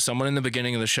 from someone in the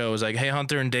beginning of the show was like, "Hey,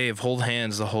 Hunter and Dave, hold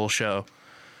hands the whole show."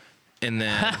 And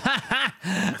then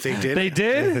They did. They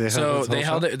did? so they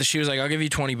held it. She was like, "I'll give you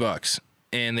 $20."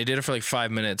 And they did it for like 5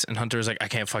 minutes, and Hunter was like, "I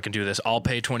can't fucking do this. I'll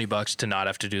pay $20 to not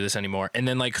have to do this anymore." And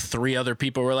then like 3 other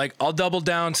people were like, "I'll double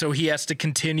down," so he has to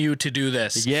continue to do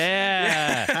this.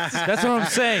 Yeah. That's what I'm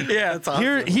saying. Yeah, that's awesome.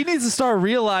 Here, he needs to start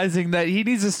realizing that he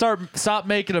needs to stop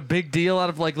making a big deal out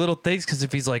of like little things, because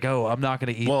if he's like, "Oh, I'm not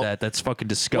going to eat that. That's fucking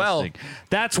disgusting."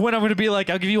 That's when I'm going to be like,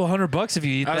 "I'll give you $100 if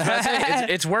you eat I was about to say, that."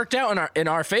 it's worked out in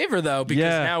our favor though, because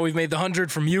now we've made the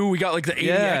 100 from you. We got like the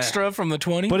 80 extra from the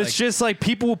 20. But like, it's just like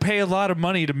people will pay a lot of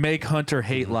money to make Hunter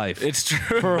hate life. it's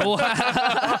true. For a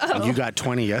while. You got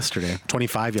 20 yesterday,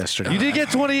 25 yesterday. You did get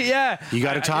 20, yeah. You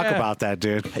got to talk about that,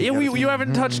 dude. Yeah, you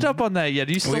haven't touched up on that yet.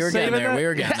 Do you still We were saving getting there. that? We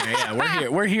were getting there. Yeah, we're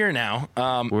here. We're here now.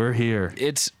 We're here.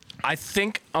 I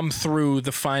think I'm through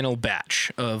the final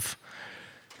batch of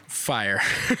fire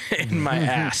in my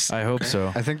ass. I hope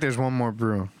so. I think there's one more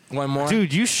brew. One more.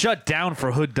 Dude, you shut down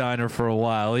for Hood Diner for a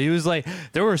while. He was like,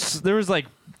 there was like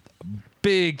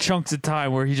big chunks of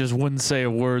time where he just wouldn't say a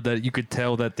word that you could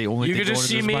tell that the only You thing could going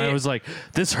just in his see me- mind was like,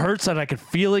 this hurts and I could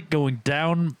feel it going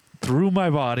down through my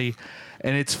body,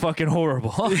 and it's fucking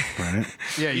horrible. Right?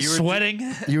 Yeah, He's sweating.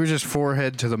 You were just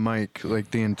forehead to the mic like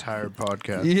the entire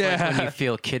podcast. Yeah. When you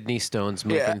feel kidney stones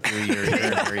moving through your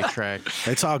urinary tract.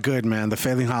 It's all good, man. The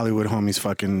Failing Hollywood homies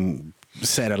fucking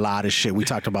said a lot of shit. We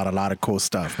talked about a lot of cool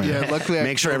stuff, man. Yeah, luckily I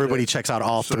Make sure killed everybody it. checks out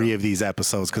all 3 of these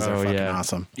episodes because they're fucking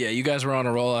awesome. Yeah, you guys were on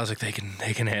a roll. I was like, they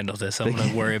can handle this. I'm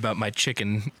gonna worry about my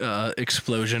chicken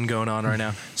explosion going on right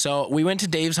now. So we went to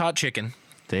Dave's Hot Chicken.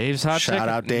 Dave's Hot Shout Chicken.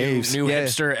 out Dave's. New Yeah.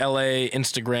 hipster LA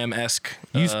Instagram-esque.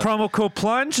 Use promo code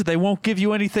PLUNGE. They won't give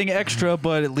you anything extra,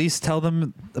 but at least tell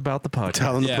them about the podcast.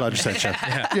 Tell them the Yeah. plunge sent you.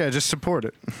 Yeah, just support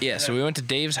it. Yeah, so we went to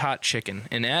Dave's Hot Chicken,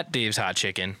 and at Dave's Hot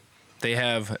Chicken, they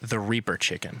have the Reaper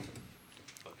Chicken.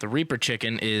 The Reaper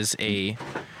Chicken is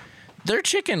their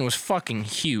chicken was fucking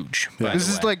huge. By This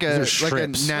the is way. like a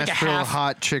strips. Nashville half-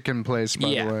 hot chicken place, by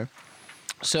Yeah. the way.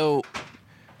 So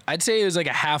I'd say it was like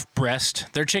a half breast.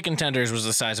 Their chicken tenders was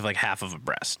the size of like half of a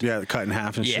breast. Yeah, cut in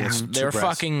half and Yeah, shit. they're 2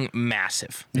 breasts. fucking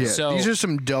massive. Yeah, So, these are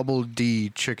some double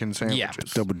D chicken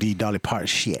sandwiches. Double D Dolly Parton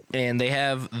shit. and they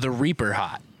have the Reaper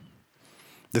Hot.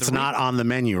 That's not on the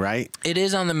menu, right? It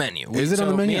is on the menu. Is it on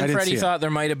the menu? Me I and didn't Freddie see it. thought there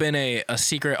might have been a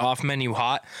secret off-menu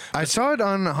hot. I saw it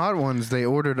on Hot Ones. They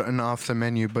ordered an off the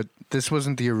menu, but this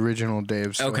wasn't the original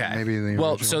Dave. So Okay. maybe the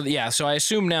well, original. so I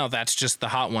assume now that's just the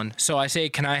hot one. So I say,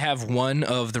 can I have one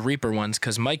of the Reaper ones?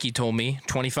 Because Mikey told me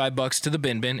 $25 to the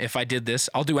bin. If I did this,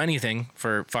 I'll do anything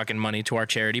for fucking money to our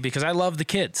charity because I love the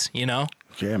kids. You know,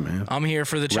 Yeah, man. I'm here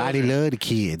for the Roddy children. love the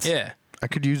kids. Yeah, I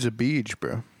could use a beach,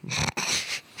 bro.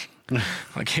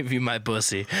 I'll give you my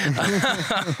pussy.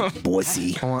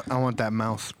 Bossy. I want that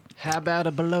mouth. How about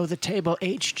a below the table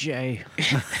HJ?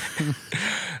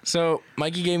 So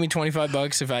Mikey gave me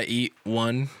 $25 if I eat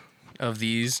one of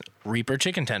these Reaper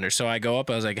chicken tenders. So I go up.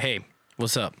 I was like, "Hey,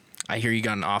 what's up? I hear you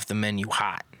got an off the menu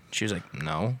hot." She was like,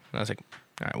 "No." And I was like,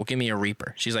 "All right, well, give me a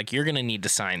Reaper." She's like, "You're gonna need to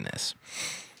sign this."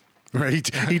 Right?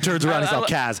 He turns around and he's like,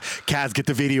 Kaz, get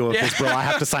the video of this, bro. I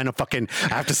have to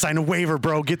sign a waiver,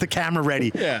 bro. Get the camera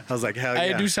ready. Yeah. I was like, hell yeah. I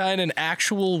had to sign an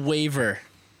actual waiver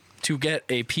to get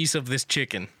a piece of this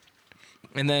chicken.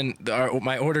 And then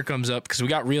my order comes up because we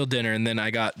got real dinner, and then I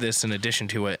got this in addition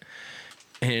to it.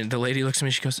 And the lady looks at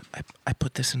me. She goes, I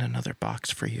put this in another box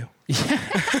for you.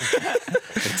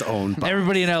 Its own box.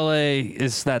 Everybody in LA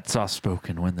is that soft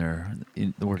spoken when they're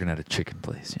working at a chicken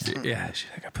place. Yeah. Yeah, she's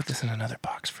like, I put this in another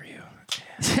box for you.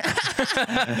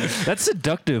 That's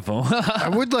seductive. Huh? I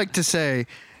would like to say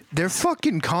They're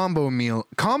fucking combo meal.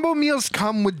 Combo meals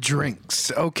come with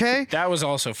drinks, okay? That was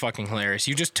also fucking hilarious.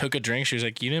 You just took a drink. She was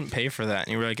like, you didn't pay for that.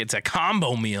 And you were like, it's a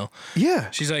combo meal.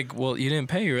 Yeah. She's like, well, you didn't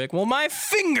pay. You're like, well, my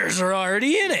fingers are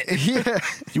already in it. Yeah.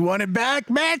 You want it back,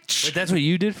 bitch? Wait, that's what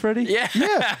you did, Freddie? Yeah.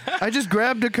 Yeah. I just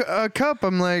grabbed a cup.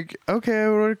 I'm like, okay, I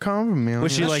ordered a combo meal.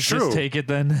 Was she like, true. just take it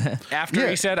then? After Yeah.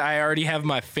 he said, I already have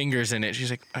my fingers in it.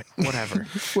 She's like, whatever.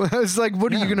 Well, I was like,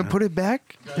 what are you going to put it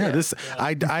back? Yeah, this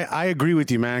I agree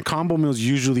with you, man. Combo meals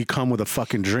usually come with a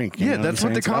fucking drink. You Yeah, know that's I'm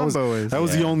what the saying? So combo is. That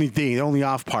was the only thing, the only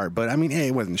off part. But I mean, hey,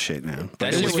 it wasn't shit, man. But That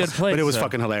it shit was was good place, But it was though.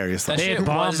 fucking hilarious. That They shit had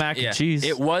bomb was, mac and cheese.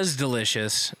 It was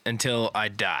delicious until I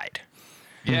died.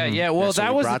 Yeah, yeah. Well, so that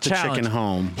we was the brought the challenge. chicken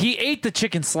home. He ate the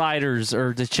chicken sliders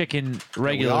or the chicken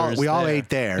regulars. We all there. ate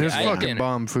there. There's I ate fucking dinner.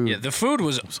 bomb food. Yeah, the food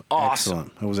was awesome.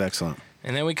 Excellent. It was excellent.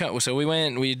 And then we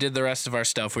went, we did the rest of our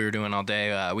stuff we were doing all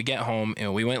day. We get home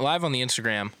and we went live on the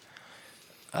Instagram.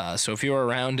 So if you were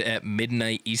around at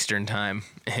midnight Eastern time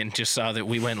and just saw that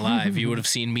we went live, you would have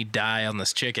seen me die on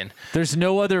this chicken. There's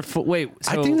no other. Wait,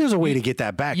 so I think there's a way to get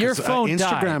that back. Your 'cause, phone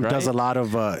Instagram died, does a right? lot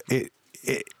of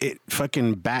it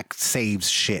fucking back saves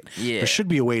shit. Yeah. There should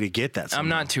be a way to get that. I'm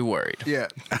somehow. not too worried. Yeah.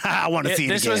 I want to see it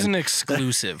This again. was an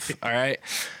exclusive, all right?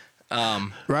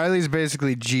 Riley's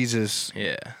basically Jesus.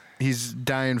 Yeah. He's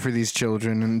dying for these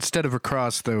children. And instead of a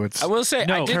cross, though, it's I will say,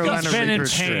 no. I did Carolina He's been in Reaper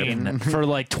strip. pain for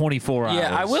like 24 hours.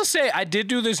 Yeah, I will say I did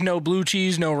do this no blue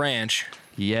cheese, no ranch.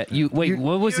 Yeah, you wait. You-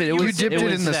 what was it? It you was dipped it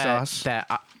was in the that, sauce.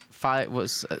 That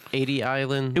 80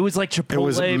 Island. It was like Chipotle.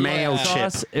 was mayo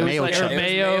sauce. chip. It was Mayo like chip. or It's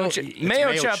mayo. Mayo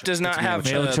mayo chop chip. does not It's have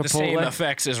mayo the same Chipotle.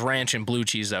 effects as ranch and blue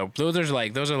cheese though. Those are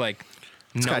like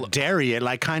It's got dairy. It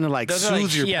like kind of like those are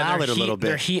soothes your palate a little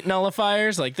They're bit. heat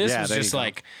nullifiers. Like this Yeah, was there you just go.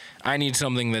 like I need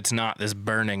something that's not this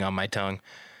burning on my tongue,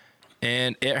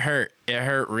 and it hurt. It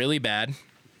hurt really bad.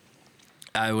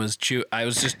 I was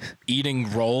just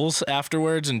eating rolls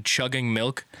afterwards and chugging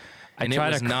milk, and it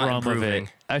tried was a not crumb of improving. it.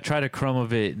 I tried a crumb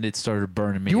of it and it started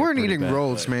burning me. You up weren't pretty eating bad.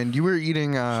 rolls, man. You were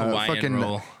eating Hawaiian fucking.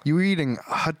 roll. You were eating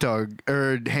hot dog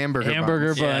or hamburger.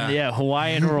 Hamburger buns. bun, yeah,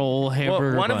 Hawaiian roll, Well,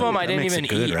 hamburger. one of bun. them I didn't makes even it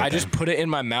good eat. right I just there. put it in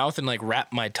my mouth and like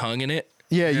wrapped my tongue in it.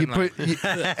 Yeah, you And, like- put,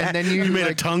 and then you, You made a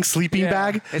like, tongue sleeping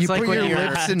bag. It's you like put when your you're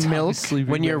lips in milk.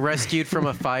 when you're rescued from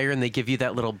a fire and they give you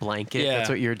that little blanket. Yeah. That's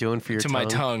what you're doing for your to tongue. my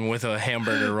tongue with a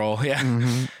hamburger roll. Yeah.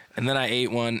 Mm-hmm. And then I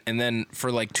ate one, and then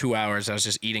for like 2 hours I was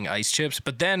just eating ice chips.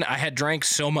 But then I had drank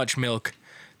so much milk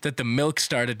that the milk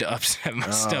started to upset my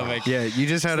stomach. Yeah, you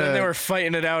just had Then they a were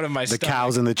fighting it out of my The stomach.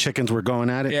 cows and the chickens were going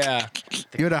at it. Yeah.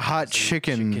 you had a hot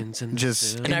chicken chickens in the just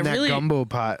soup. in And I that really- gumbo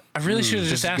pot. I really should have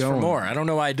just asked for going. more. I don't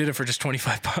know why I did it for just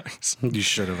 $25. You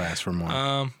should have asked for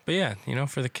more. But yeah,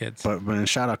 for the kids. but man,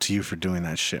 shout out to you for doing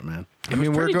that shit, man. It was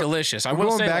pretty delicious. I We're will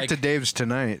going say, back like, to Dave's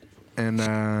tonight, and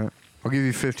I'll give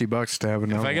you $50 to have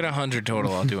another. if I get 100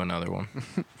 total, I'll do another one.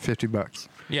 $50.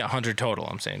 Yeah, 100 total.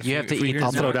 I'm saying. You have to If we- eat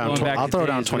I'll throw down. Going back I'll to throw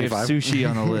down days, we have 25. Sushi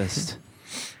on the list.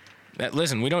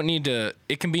 Listen, we don't need to.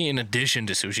 It can be in addition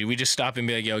to sushi. We just stop and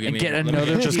be like, "Yo, give And me get let me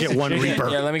another. Just piece get of one chicken. Reaper.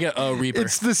 Yeah, let me get a Reaper.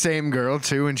 It's the same girl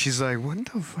too, and she's like, "What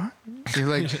the fuck?" You're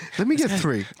like, "Let me get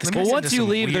 3." This Well, guy's once into you some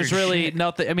leave, there's weird really shit.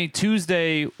 nothing. I mean,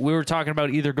 Tuesday we were talking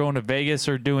about either going to Vegas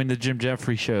or doing the Jim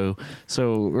Jeffrey show.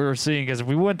 So we were seeing because if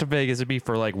we went to Vegas, it'd be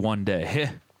for like one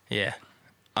day. Yeah,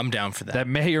 I'm down for that. That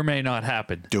may or may not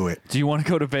happen. Do it. Do you want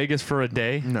to go to Vegas for a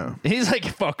day? No. He's like,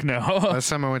 fuck no. Last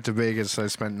time I went to Vegas, I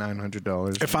spent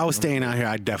 $900. If I was staying out here,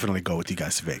 I'd definitely go with you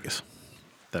guys to Vegas.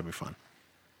 That'd be fun.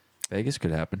 Vegas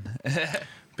could happen.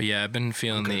 But yeah, I've been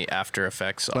feeling the after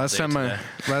effects. All last day time today.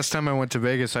 last time I went to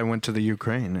Vegas, I went to the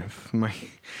Ukraine. If my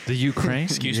The Ukraine?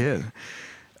 Excuse me.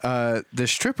 yeah, the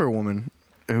stripper woman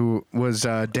who was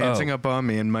dancing up on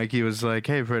me, and Mikey was like,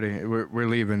 "Hey, Freddie, we're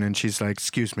leaving," and she's like,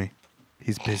 "Excuse me,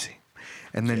 he's busy."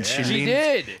 And then She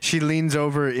did. She leans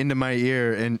over into my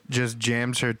ear and just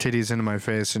jams her titties into my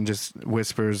face and just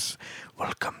whispers,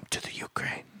 "Welcome to the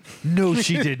Ukraine." No,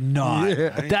 she did not.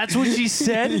 That's what she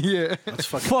said? Yeah. That's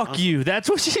fucking Fuck you. That's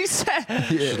what she said.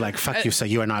 She's like, fuck you, so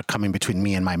you are not coming between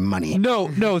me and my money.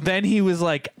 No. Then he was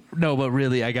like, no, but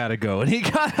really, I gotta go. And he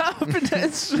got up and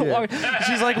then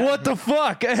she's like, what the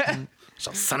fuck?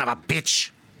 So son of a bitch.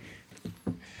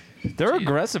 They're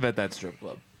aggressive at that strip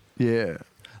club. Yeah.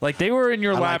 Like they were in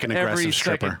your I lap like an every aggressive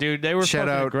stripper. second, dude. They were Shout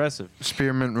fucking out aggressive.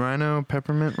 Spearmint Rhino,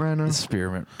 Peppermint Rhino.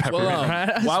 Spearmint. Well,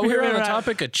 Peppermint. while we were on Spearmint. the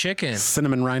topic of chicken,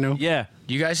 Cinnamon rhino. Yeah.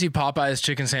 you guys see Popeye's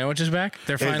chicken sandwiches back?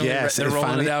 They're finally yes, they're it rolling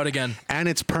finally- it out again. And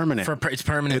it's permanent. It's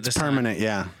permanent. It's this time. permanent,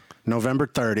 yeah. November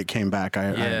 3rd, it came back.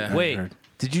 I Yeah. I Wait. heard.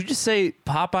 Did you just say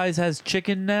Popeyes has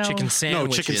chicken now? Chicken No,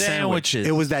 sandwiches. chicken sandwich.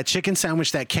 It was that chicken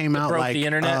sandwich that came out broke like the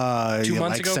internet 2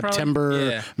 months like ago, probably? September,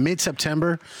 Yeah.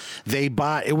 mid-September. They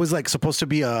bought. It was like supposed to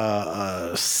be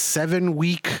a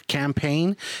 7-week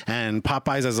campaign, and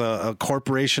Popeyes as a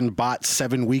corporation bought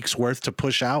 7 weeks worth to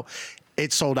push out.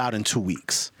 It sold out in 2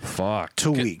 weeks. Fuck.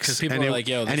 2 weeks. 'cause people and are it, like,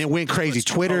 yo, and this- it went this crazy. puts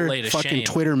Twitter, Chipotle to fucking shame.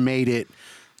 Twitter made it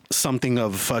something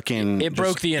of fucking. It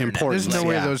broke just the internet. importance. There's no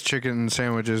way Yeah. those chicken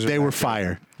sandwiches. They are were that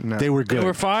fire. No. They were good. They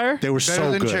were fire? They were good. so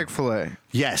Better than good. Chick-fil-A.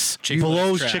 Yes, Chick-fil-A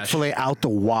blows trash. Chick-fil-A out the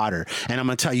water, and I'm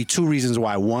gonna tell you 2 reasons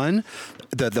why. One,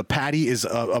 the patty is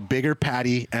a bigger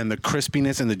patty, and the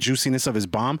crispiness and the juiciness of his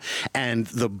bomb, and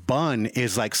the bun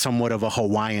is like somewhat of a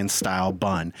Hawaiian style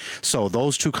bun. So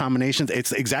those 2 combinations,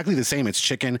 it's exactly the same. It's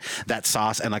chicken, that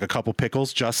sauce, and like a couple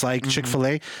pickles, just like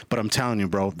Chick-fil-A. But I'm telling you,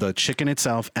 bro, the chicken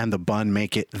itself and the bun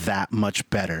make it that much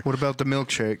better. What about the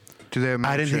milkshake? Do they have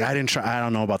milkshake? I didn't try. I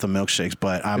don't know about the milkshakes,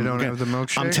 but I'm don't have the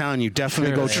milkshake? I'm telling you,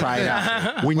 definitely go try it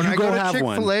out. When you I go go to have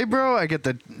one. Chick-fil-A, bro, I get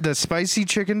the spicy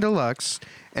chicken deluxe,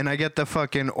 and I get the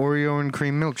fucking Oreo and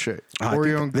cream milkshake. I think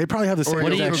Oreo and they probably have the same. Oreo What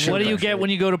do you and exact What do shit. you get when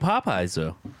you go to Popeyes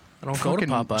though? I don't go to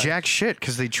fucking Popeye. jack shit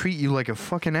because they treat you like a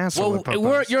fucking asshole. at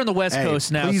Popeyes. You're on the West Hey,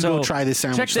 Coast now, please so go try this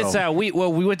sandwich, check this though. out. We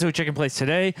went to a chicken place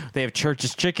today. They have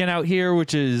Church's Chicken out here,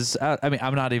 which is I mean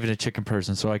I'm not even a chicken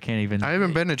person, so I can't even. I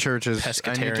haven't been to Church's. I need to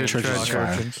Pescatarian. try Church's is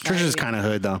fire. Church's. Church's is kind of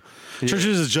hood though. Church's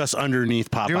is just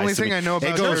underneath Popeyes. The only to thing me. I know It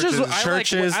about goes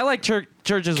Church's- I like Church's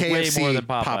KFC, way more than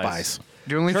Popeyes.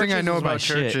 The only thing I Church's know is my about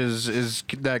shit. Church's is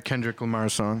that Kendrick Lamar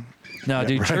song. No,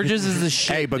 dude, right. Church's is the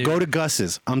shit. Hey, but dude. go to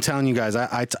Gus's. I'm telling you guys.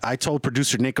 I told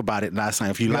producer Nick about it last night.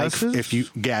 If you Gus's?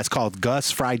 it's called Gus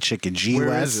Fried Chicken. Where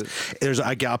GUS. is it? There's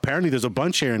apparently there's a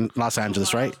bunch here in Los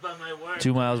Angeles, right?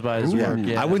 2 miles by his Yeah. work.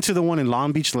 Yeah, I went to the one in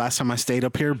Long Beach the last time I stayed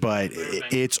up here, but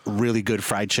it's really good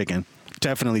fried chicken.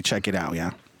 Definitely check it out.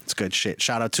 Yeah, it's good shit.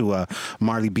 Shout out to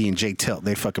Marley B and Jay Tilt.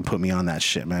 They fucking put me on that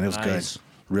shit, man. It was Nice. good.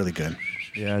 Really good.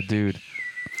 Yeah, dude.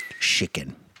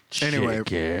 Chicken. Anyway.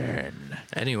 Chicken.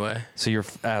 Anyway. So your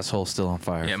asshole's still on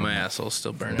fire. Yeah, from my it. asshole's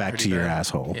still burning. Back pretty to your bad.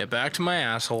 asshole. Yeah, back to my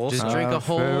asshole. Just drink a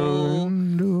whole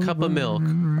cup of milk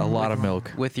A lot of milk.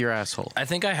 with your asshole. I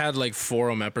think I had like 4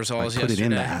 omeprazoles Put yesterday. it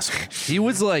in the asshole.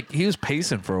 He was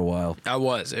pacing for a while. I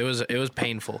was. It was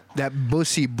painful. That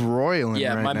bussy broiling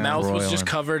Yeah, right my now. mouth was just Roiling.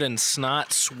 covered in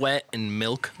snot, sweat, and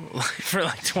milk for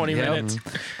like 20 Yep. minutes.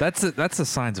 That's the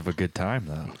signs of a good time,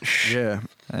 though. Yeah.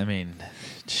 I mean,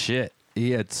 shit.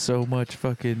 He had so much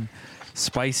fucking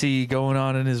spicy going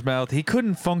on in his mouth. He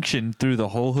couldn't function through the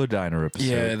whole Hood Diner episode.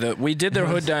 Yeah, we did the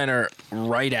Hood Diner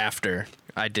right after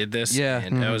I did this. Yeah.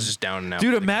 and I was just down and out.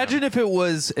 Dude, for the imagine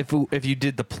count. if you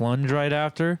did the plunge right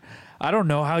after. I don't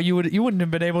know how you wouldn't have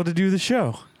been able to do the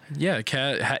show. Yeah,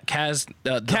 Kaz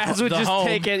Kaz would the just home,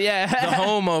 take it. Yeah. The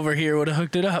home over here would have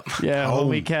hooked it up. Yeah,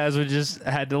 homie Kaz would just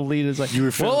had to lead us like, You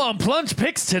were well, on Plunge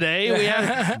Picks today, we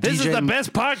have this is DJ the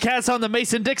best podcast on the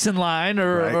Mason Dixon line,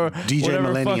 or Right. DJ whatever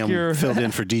fuck Millennium you're. filled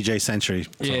in for DJ Century.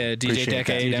 So, Yeah, DJ appreciate that.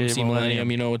 Decade, DJ MC Millennium.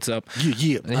 Millennium, you know what's up.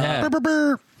 Yeah. Yeah. Brr, brr,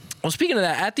 brr. Well, speaking of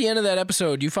that, at the end of that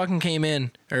episode, you fucking came in,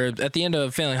 or at the end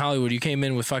of Failing Hollywood, you came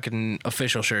in with fucking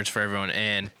official shirts for everyone,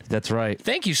 and That's right.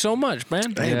 thank you so much,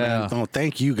 man. Hey, Yeah. man. Oh,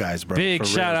 thank you guys, bro. Big For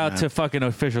shout real, out man. to fucking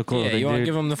official clothing. Yeah, you want to dude.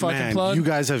 give them the fucking Man, plug? you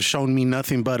guys have shown me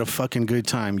nothing but a fucking good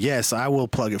time. Yes, I will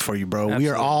plug it for you, bro. We are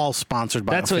Absolutely. all sponsored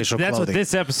by official That's what clothing.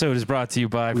 this episode is brought to you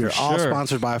by. We for are all sure.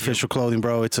 sponsored by Official Clothing,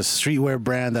 bro. It's a streetwear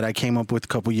brand that I came up with a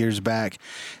couple years back,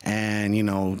 and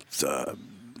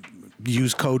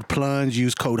use code Plunge,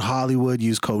 use code Hollywood,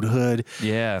 use code Hood.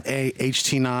 Yeah.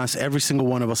 HT Nos. Every single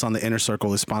one of us on the inner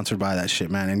circle is sponsored by that shit,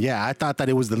 man. And yeah, I thought that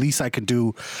it was the least I could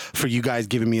do for you guys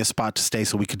giving me a spot to stay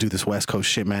so we could do this West Coast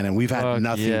shit, man. And we've had Fuck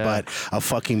nothing yeah. but a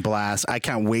fucking blast. I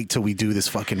can't wait till we do this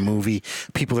fucking movie.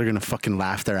 People are gonna fucking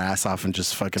laugh their ass off and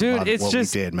just fucking Dude, love it's what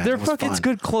just we did, man. they're It was fucking. fun. It's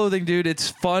good clothing, dude. It's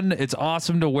fun. It's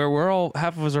awesome to wear. We're all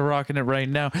half of us are rocking it right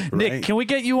now. Nick, Right. can we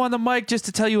get you on the mic just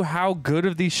to tell you how good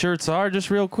of these shirts are, just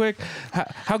real quick?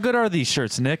 How good are these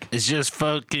shirts, Nick? It's just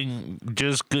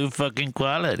good fucking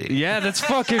quality. Yeah, that's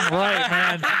fucking right,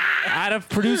 man. Out of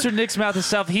producer Nick's mouth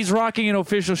himself, he's rocking an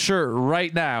official shirt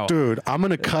right now. Dude, I'm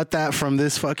gonna cut that from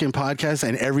this fucking podcast,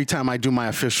 and every time I do my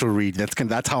official read,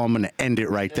 that's how I'm gonna end it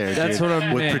right there. That's dude, what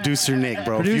I'm with saying. producer Nick,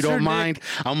 bro. if you Producer don't Nick- mind,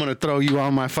 I'm gonna throw you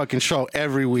on my fucking show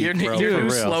every week, Your, bro. your for new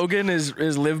real. slogan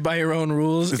is live by your own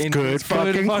rules. It's in good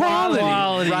fucking quality.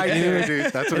 quality. Right here,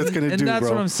 dude. That's what it's gonna And do, that's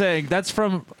bro. what I'm saying. That's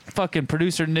from fucking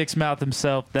producer Nick's mouth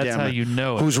himself. That's how man. you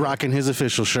know it. Who's rocking his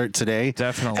official shirt today?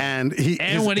 Definitely.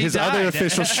 And when he his died. other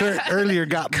official shirt earlier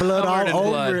got blood all in over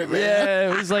blood. it, man.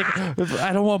 Yeah, it was like,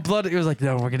 I don't want blood. It was like,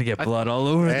 no, we're gonna get blood all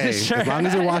over Hey, this shirt. as long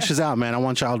as it washes out, man, I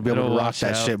want y'all to be able It'll to rock wash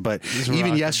that out. shit. But Just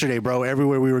even rock it. yesterday, bro,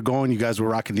 everywhere we were going, you guys were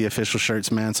rocking the official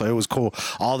shirts, man. So it was cool.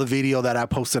 All the video that I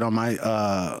posted on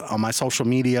my social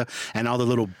media and all the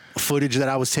little footage that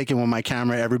I was taking with my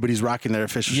camera, everybody's rocking their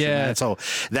official shit, man. So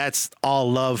that's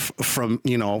all love from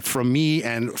me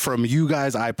and from you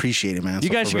guys. I appreciate it, man. You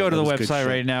So guys for should real, go to the that was good website shit.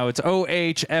 right now. It's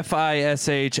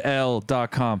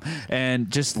ohfishl.com and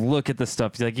just look at the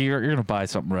stuff. Like you're gonna buy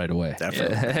something right away.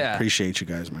 Definitely. Yeah. Appreciate you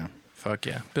guys, man. Fuck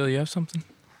yeah. Bill, you have something?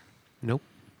 Nope.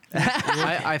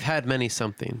 I've had many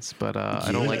somethings, but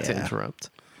I don't like to Yeah. interrupt.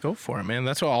 Go for it, man.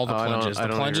 That's what all the I plunge don't- is. I The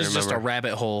don't plunge even is just a remember.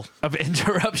 rabbit hole. Of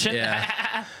interruption.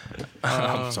 Yeah.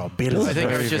 So Bill, I think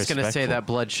I very was just gonna say respectful. that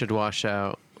blood should wash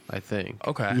out. I think.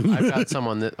 Okay. I've got some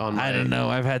on my. I don't know.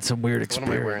 I've had some weird What am I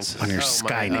wearing? experiences. On your my,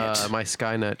 Skynet. my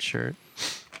Skynet shirt.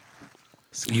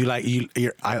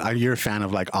 you're a fan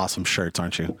of like awesome shirts,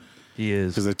 aren't you? He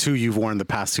is. Because the two you've worn the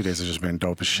past 2 days have just been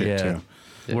dope as shit Yeah. too.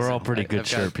 We're all I've pretty good got-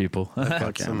 shirt people.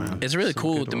 Fuck yeah, man. It's really Some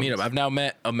cool good to meet up. ones. I've now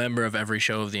met a member of every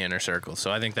show of the Inner Circle,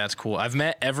 so I think that's cool. I've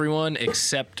met everyone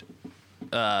except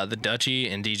the Dutchie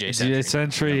and DJ Sentry. DJ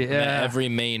Sentry, Met yeah. every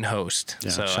main host. Yeah,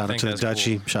 So I shout out think to the that's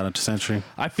cool. Dutchie. Shout out to Century.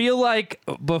 I feel like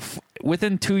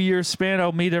within 2 years span,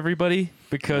 I'll meet everybody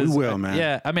because We will, man.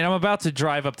 Yeah, I mean, I'm about to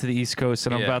drive up to the East Coast,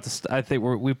 and I'm Yeah. about to. I think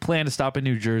we plan to stop in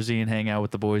New Jersey and hang out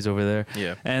with the boys over there.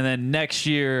 Yeah. and then next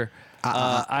year.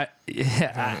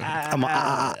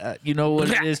 You know what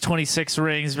it is? 26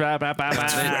 rings. Blah, blah, blah, blah.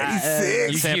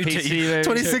 26. Sam You- PC, you- baby.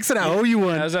 26 and I owe you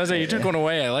one. I was gonna say you took one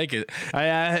away. I like it. I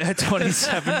had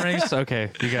 27 rings.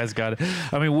 Okay, you guys got it.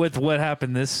 I mean, with what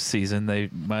happened this season, they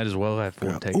might as well have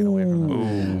one taken away from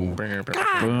them. Bring her.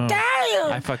 Boom.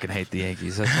 I fucking hate the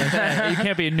Yankees. You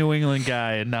can't be a New England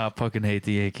guy and not fucking hate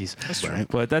the Yankees. That's right.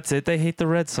 But that's it. They hate the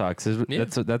Red Sox. Yeah.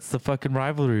 That's the fucking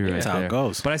rivalry right That's there. how it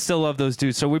goes. But I still love those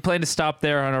dudes. So we plan to stop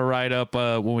there on our ride up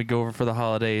when we go over for the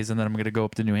holidays, and then I'm gonna go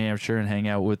up to New Hampshire and hang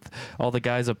out with all the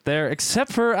guys up there,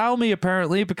 except for Almy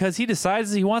apparently because he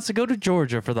decides he wants to go to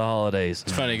Georgia for the holidays.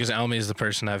 It's funny because Almy is the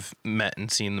person I've met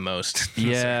and seen the most. in the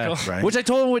Yeah, circle. Right. which I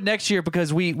told him with next year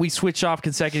because we switch off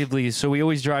consecutively, so we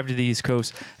always drive to the East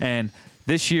Coast. And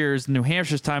this year's New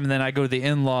Hampshire's time, and then I go to the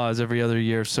in-laws every other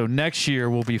year. So next year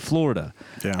will be Florida.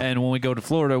 Yeah. And when we go to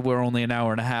Florida, we're only an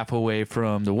hour and a half away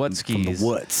from the Wutskis. From the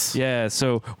Woods. Yeah,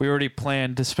 so we already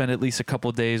planned to spend at least a couple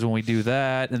of days when we do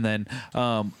that, and then.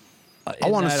 I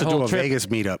want us to do a Vegas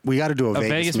meetup. We got to do a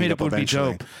Vegas meetup would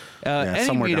eventually. be dope. Yeah, Any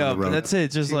somewhere down the meetup, road. that's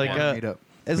it. Just like meetup.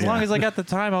 as long as I got the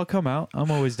time, I'll come out.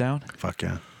 I'm always down. Fuck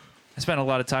yeah. I spent a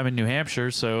lot of time in New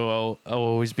Hampshire, so I'll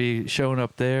always be showing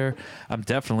up there. I'm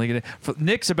definitely gonna.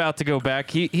 Nick's about to go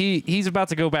back. He's about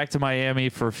to go back to Miami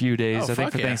for a few days. Oh, I think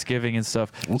fuck for yeah. Thanksgiving and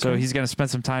stuff. So he's gonna spend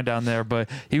some time down there. But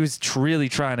he was really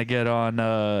trying to get on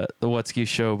the Wutski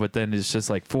show, but then it's just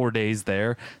like 4 days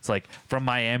there. It's like from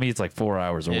Miami, it's like 4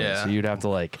 hours away. Yeah. So you'd have to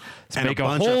like And make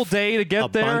a whole day to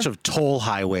get there. A bunch of toll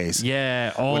highways.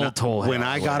 Yeah, all toll. When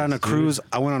I got on a highways, cruise,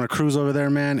 I went on a cruise over there,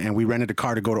 man, and we rented a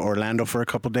car to go to Orlando for a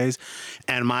couple days.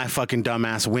 And my fucking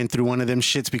dumbass went through one of them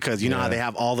shits because you know how they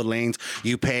have all the lanes.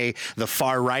 You pay the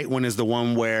far right one is the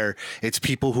one where it's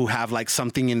people who have like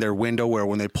something in their window where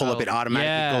when they pull up, it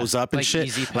automatically goes up and Like shit.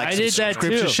 Easy Like I some did that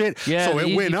subscription too. shit. Yeah, so the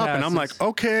it went Easy up, and I'm Passes. like,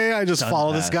 okay, I just Done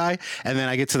follow this that. guy, and then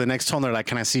I get to the next toll. They're like,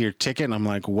 "Can I see your ticket?" And I'm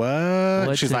like, "What?"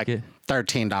 What She's ticket? like,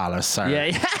 $13, sir.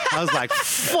 Yeah. I was like,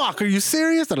 "Fuck, are you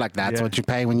serious?" They're like, "That's Yeah. what you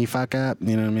pay when you fuck up."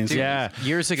 You know what I mean? So- Yeah.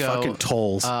 Years ago, Fucking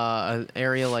tolls. an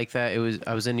area like that.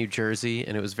 I was in New Jersey,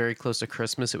 and it was very close to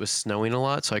Christmas. It was snowing a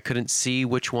lot, so I couldn't see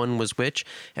which one was which.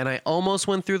 And I almost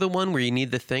went through the one where you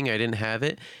need the thing. I didn't have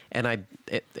it, and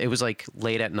it was like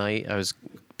late at night. I was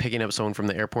picking up someone from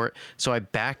the airport, so I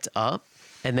backed up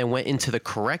and then went into the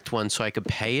correct one so I could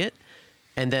pay it.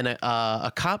 And then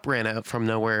a cop ran out from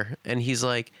nowhere, and he's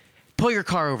like, "Pull your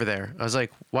car over there." I was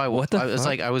like, "Why?" What the I was fuck?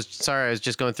 like, "I was sorry. I was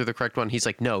just going through the correct one." He's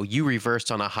like, "No, you reversed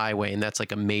on a highway, and that's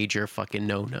like a major fucking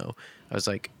no-no." I was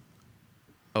like,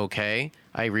 "Okay."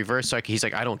 I reversed. So he's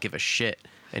like, "I don't give a shit,"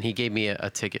 and he gave me a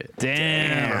ticket.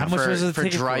 Damn. How much for, was the for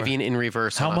ticket driving in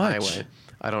reverse How on a much? highway?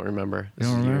 I don't remember. You This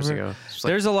don't is years remember? ago. It's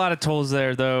like- There's a lot of tolls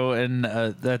there though, and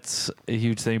that's a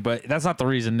huge thing. But that's not the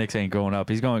reason Nick's ain't going up.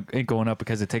 Ain't going up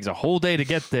because it takes a whole day to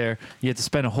get there. You have to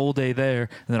spend a whole day there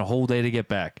and then a whole day to get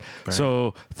back. Right.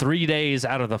 So 3 days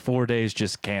out of the 4 days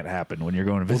just can't happen when you're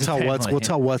going to visit. We'll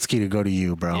tell Wutsky to go to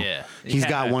you, bro. Yeah. He's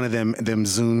got one of them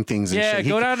Zoom things. And shit.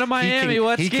 Go down to Miami.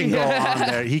 He can go on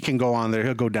there. He can go on there.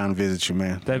 He'll go down and visit you,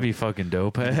 man. That'd be fucking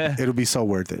dope. It'll be so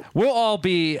worth it. We'll all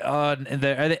be on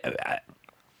there.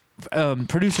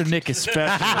 Producer Nick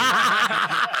especially.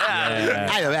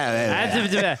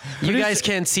 You guys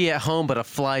can't see at home, but a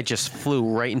fly just flew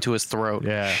right into his throat.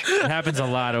 Yeah, it happens a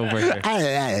lot over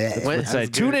here.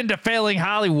 Tune into Failing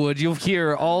Hollywood. You'll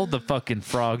hear all the fucking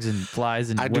frogs and flies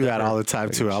and I do that all the time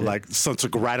too. I'm like,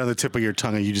 something right on the tip of your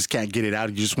tongue and you just can't get it out.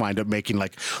 You just wind up making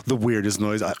like the weirdest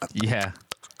noise. Yeah.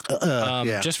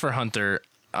 Just for Hunter,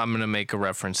 I'm gonna make a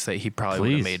reference that he probably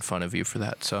would have made fun of you for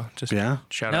that. So just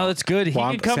shout out. No, that's good. He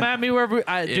can come at me wherever.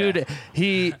 Dude,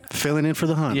 he filling in for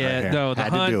the hunt. Yeah, right no, the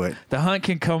had hunt. to do it. The hunt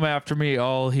can come after me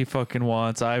all he fucking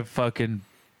wants. I fucking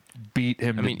beat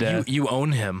him to death. You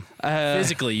own him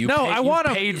physically. You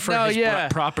paid for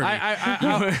his property.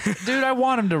 Dude, I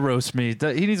want him to roast me.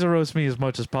 He needs to roast me as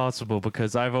much as possible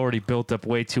because I've already built up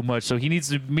way too much. So he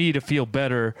needs me to feel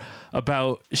better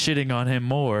about shitting on him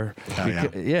more.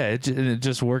 It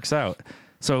just works out.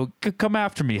 So come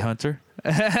after me, Hunter.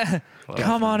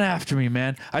 Come on after me,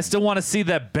 man. I still want to see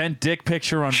that bent dick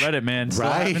picture on Reddit, man. Still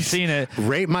haven't seen it.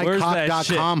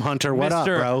 RateMyCock.com, Hunter. What up,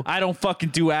 bro? I don't fucking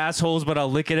do assholes, but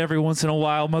I'll lick it every once in a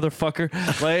while, motherfucker.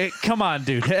 Like, come on,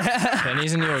 dude.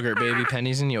 Pennies and yogurt, baby.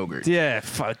 Pennies and yogurt. Yeah,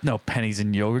 no pennies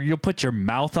and yogurt. You'll put your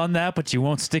mouth on that, but you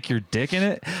won't stick your dick in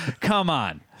it? Come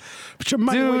on. Put your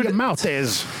money where your mouth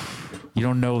is. You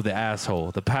don't know the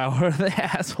asshole. The power of the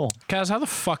asshole. Kaz, how the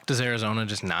fuck does Arizona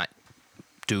just not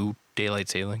do daylight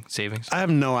savings? I have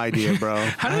no idea, bro.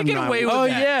 How do they get away with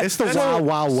that? Yeah. It's the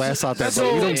wild west out there,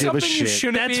 bro. You don't give a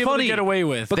shit. That's funny. Get away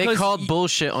with. They called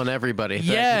bullshit on everybody.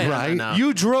 Yeah, right.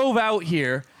 You drove out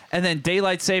here, and then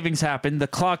daylight savings happened. The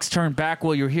clocks turned back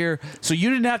while you're here, so you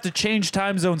didn't have to change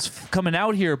time zones coming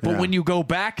out here. But when you go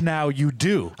back now, you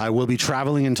do. I will be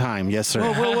traveling in time. Yes, sir.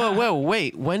 Whoa,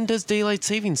 wait. When does daylight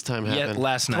savings time happen? Yeah,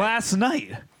 last night. Last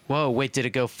night. Whoa, wait, did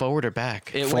it go forward or back?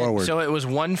 Forward. So it was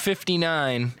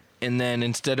 1:59, and then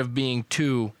instead of being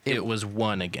 2, it was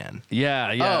 1 again.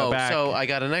 Yeah. Back. So I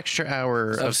got an extra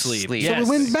hour of sleep. So Yes. we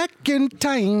went back in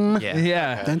time.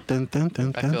 Yeah. Dun, dun, dun,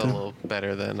 dun, I dun, feel a dun. little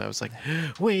better then. I was like,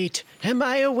 wait, am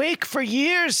I awake for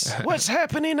years? What's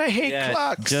happening? I hate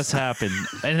clocks. Just happened.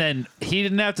 And then he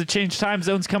didn't have to change time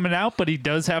zones coming out, but he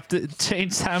does have to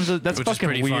change time zones. That's Which is fucking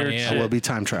pretty weird. funny, yeah. I will be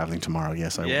time traveling tomorrow.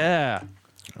 Yes, I will. Yeah.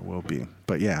 I will be.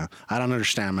 But yeah, I don't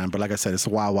understand, man. But like I said, it's the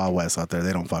wild west out there.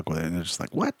 They don't fuck with it. And they're just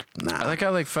like, what? Nah. I like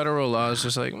how federal law is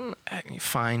just like,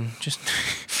 fine, just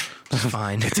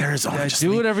fine. It's Arizona. Yeah, Just do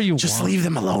leave- whatever you Just want. leave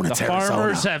them alone. It's The farmers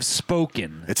Arizona. have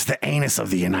spoken. It's the anus of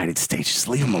the United States. Just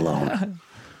leave them alone.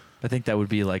 I think that would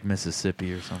be like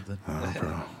Mississippi or something. Oh,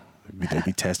 bro. They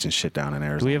be testing shit down in Do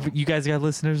Arizona. we have you guys got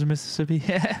listeners in Mississippi?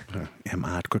 Yeah. Am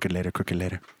I crooked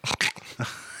later?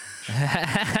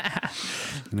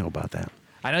 You know about that.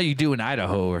 I know you do in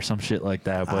Idaho or some shit like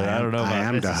that, but I don't know I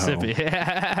about am Mississippi.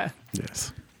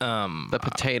 Yes. The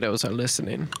potatoes are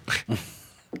listening.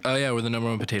 Oh yeah, we're the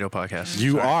 #1 potato podcast.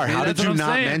 You are. How That's did you what I'm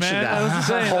not saying, mention man. that? I was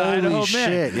saying, Holy Idaho, man.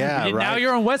 shit. Yeah, And now right.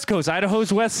 you're on West Coast.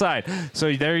 Idaho's West Side.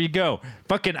 So there you go.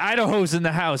 Fucking Idaho's in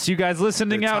the house. You guys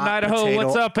listening The out in top Idaho? potato-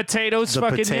 What's up, potatoes? The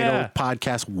Fucking potato yeah.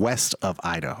 podcast west of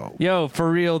Idaho. Yo, for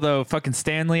real though, fucking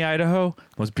Stanley, Idaho,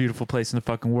 most beautiful place in the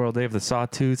fucking world. They have the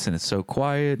sawtooths and it's so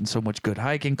quiet and so much good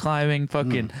hiking, climbing.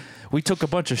 Fucking, we took a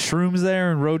bunch of shrooms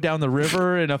there and rode down the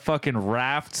river in a fucking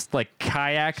raft, like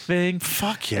kayak thing.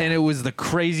 Fuck yeah. And it was the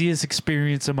craziest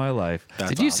experience of my life.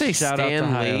 That's Did you say Shout out to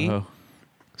Stanley? Idaho.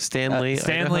 Stanley?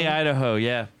 Stanley, Idaho.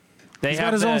 Yeah. They He's have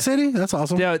got his own that- city? That's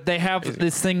awesome. Yeah, they have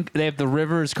this thing. They have the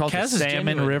river. It's called the Kaz is Salmon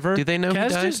genuine. River. Do they know who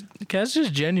died? Kaz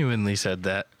just genuinely said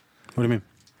that. What do you mean?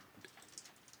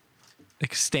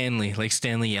 Like Stanley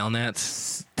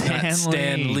Yelnats. Stanley. Not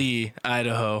Stanley,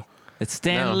 Idaho. It's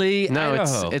Stanley, No,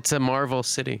 Idaho. it's a Marvel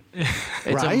city. It's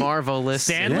Right? a Marvelous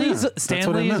city. Stanley's Yeah, that's what I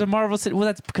Stanley is meant. a Marvel city. Well,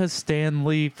 that's because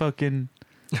Stanley fucking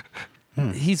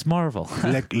he's Marvel.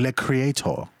 Le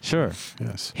Creator. Sure.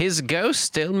 Yes. His ghost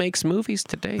still makes movies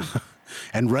today.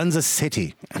 And runs a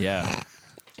city. Yeah.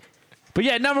 But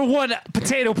yeah, #1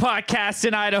 potato podcast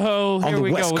in Idaho. Here the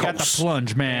we West go. We got the Coast.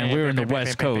 plunge, man. We're in the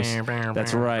West Coast.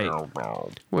 That's right.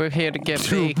 We're here to get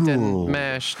baked and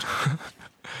mashed.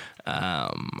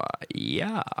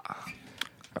 Yeah.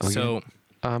 So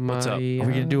What's up? Are we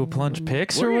gonna do a plunge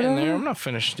picks or We're getting whatever? there. I'm not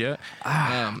finished yet.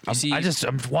 You see, I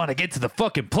want to get to the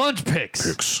fucking plunge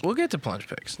picks. we'll get to plunge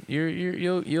picks.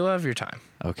 You'll have your time.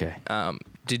 Okay.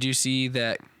 Did you see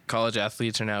that college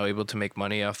athletes are now able to make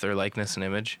money off their likeness and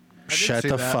image? Shut see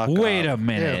the that. fuck Wait up. a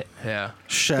minute. Yeah.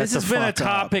 Shut This the has been a fuck up.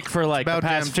 topic for like the About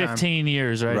past damn time. 15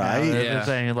 years, right? Right? Now. They're Yeah.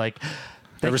 saying like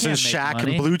they Ever can't since make Shaq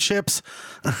money. and Blue Chips.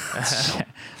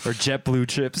 or Jet Blue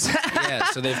Chips. Yeah.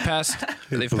 So they've passed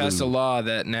a law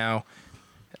that now,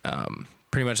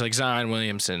 pretty much like Zion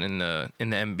Williamson in the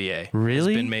NBA.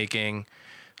 Really? Has been making,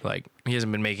 like, he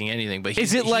hasn't been making anything, but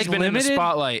Is it, like, he's been in the limited?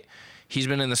 spotlight. He's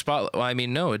been in the spotlight. Well, I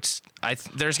mean, no, there's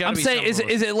got to I'm be. saying, is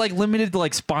it like limited to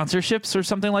like sponsorships or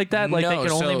something like that? Like No, they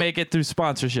can only so- make it through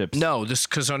sponsorships. No,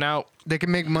 so now They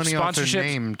can make money off their sponsorships.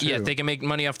 name too. Yeah, they can make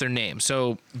money off their name.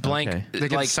 So blank, Okay. They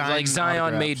can like sign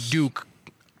Zion made autographs. Duke,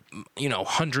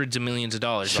 hundreds of millions of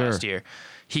dollars Sure. last year.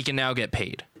 He can now get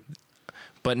paid.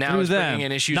 But now Through it's them, bringing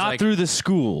in issues not like through the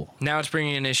school. now it's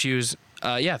bringing in issues.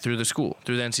 Through the school,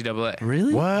 through the NCAA.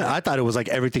 Really? What? I thought it was like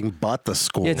everything but the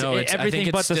school. Yeah, it's- No, I think everything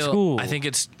it's but the still, school. I think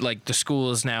it's like the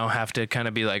schools now have to kind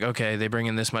of be like, okay, they bring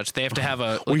in this much. They have to have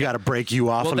a. we got to break you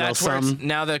off well, a little that's where it's, something.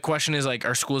 now the question is like,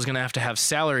 are schools going to have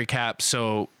salary caps?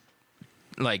 So,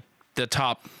 like the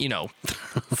top,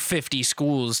 50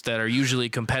 schools that are usually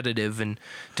competitive in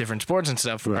different sports and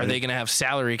stuff, are Right. they going to have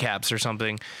salary caps or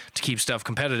something to keep stuff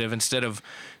competitive instead of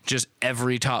just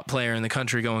every top player in the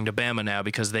country going to Bama now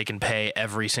because they can pay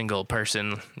every single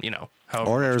person, however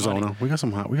Or much Arizona. money. We got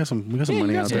some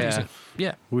money out there.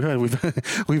 Yeah. Yeah.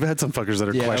 We've had some fuckers that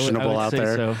are Yeah, I would questionable out say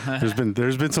there. so.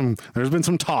 there's been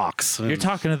some talks. You're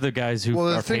talking to the guys who Well,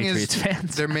 the are thing Patriots is,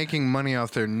 fans. they're making money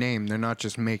off their name. They're not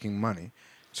just making money.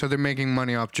 So they're making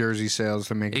money off jersey sales.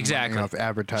 They're making Exactly. money off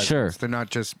advertisements. Sure. They're not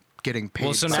just getting paid.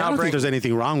 Well, so by I now don't bring- think there's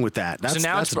anything wrong with that. That's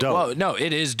it's dope. well, no,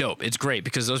 it is dope. It's great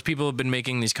because those people have been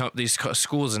making these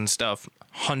schools and stuff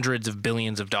hundreds of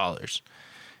billions of dollars,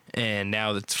 and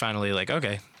now it's finally like,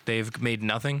 okay, they've made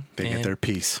nothing. They get and their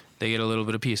piece. They get a little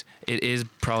bit of peace. It is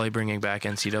probably bringing back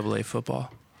NCAA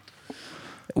football.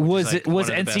 Was like was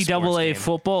one of the best sports NCAA game.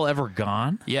 football ever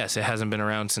gone? Yes, it hasn't been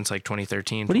around since like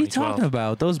 2013. What are you 2012. talking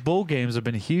about? Those bowl games have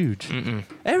been huge.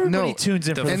 Everybody No, tunes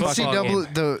in The for the football fucking.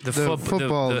 game. the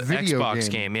football the video Xbox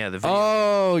game. game. Yeah, the video.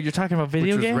 Oh, you're talking about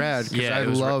video Which was games? rad because Yeah, I it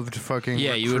was loved fucking.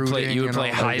 Yeah, you would play recruiting and all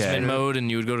Heisman that. mode and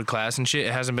you would go to class and shit.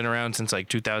 It hasn't been around since like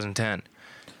 2010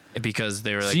 because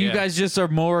they were like, So you guys just are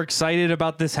more excited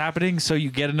about this happening, so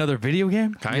you get another video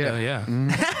game? kind of, yeah.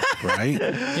 Right?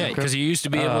 Yeah, because you used to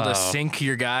be able to sync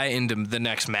your guy into the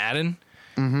next Madden.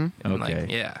 Mm-hmm. Okay.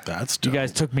 Yeah. That's You dope.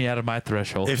 guys took me out of my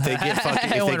threshold. if they get fucking,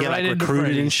 if they went get right like into recruited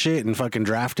Freddy. and shit and fucking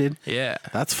drafted, Yeah.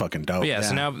 that's fucking dope. But yeah,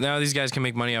 so now these guys can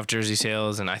make money off jersey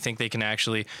sales, and I think they can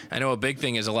actually. I know a big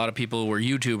thing is a lot of people were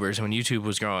YouTubers when YouTube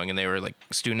was growing, and they were like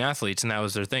student athletes, and that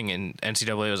was their thing. And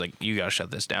NCAA was like, you gotta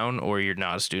shut this down, or you're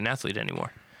not a student athlete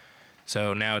anymore.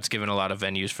 So now it's given a lot of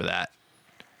venues for that.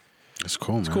 it's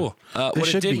cool, man. Cool. They What it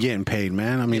should be did- getting paid,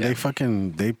 man. I mean, Yeah. they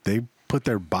fucking they put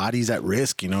their bodies at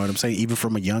risk. You know what I'm saying? Even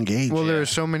from a young age. Well, there are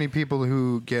so many people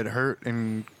who get hurt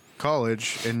in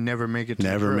college and never make it. To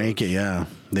Never the pros. make it. Yeah,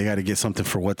 they got to get something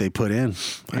for what they put in.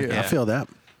 I Yeah. feel that.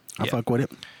 I Yeah. fuck with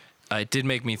it. It did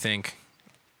make me think.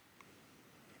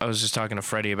 I was just talking to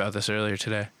Freddie about this earlier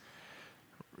today.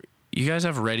 You guys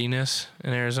have readiness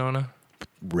in Arizona?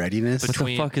 Readiness. What the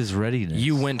between- fuck is readiness?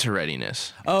 You went to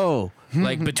readiness. Oh,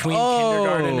 Like between Oh.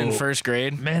 kindergarten and first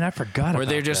grade? man, I forgot Where about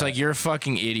they're just that. like, you're a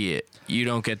fucking idiot. You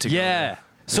don't get to go. Yeah.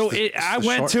 So I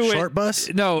went short, to it. short bus.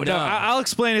 No, No. I'll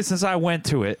explain it since I went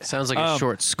to it. Sounds like a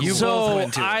short school. you both So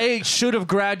went to it. I should have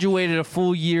graduated a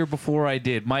full year before I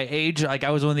did. My age, like I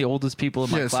was one of the oldest people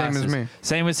in my Yeah, same classes. as me.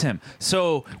 Same as him.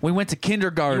 So we went to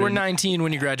kindergarten. You were 19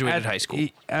 when you graduated high school.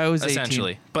 I was 18.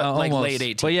 Essentially. But, like, almost. late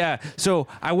 18. But yeah, so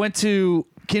I went to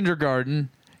kindergarten,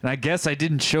 and I guess I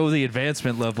didn't show the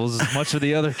advancement levels as much of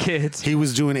the other kids. He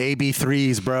was doing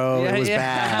AB3s, bro. Yeah, it was yeah.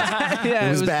 bad. Yeah,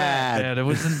 It was bad. man. It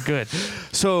wasn't good.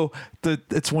 So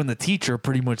it's when the teacher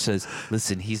pretty much says,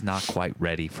 "Listen, he's not quite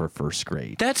ready for first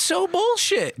grade." That's so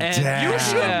bullshit. And you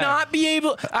should Damn. not be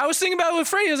able. I was thinking about it with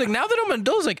Freddie. I was like, now that I'm an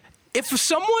adult, I was like, if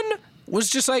someone was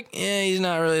just like, he's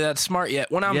not really that smart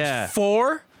yet. When I'm Yeah.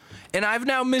 4 and I've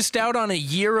now missed out on a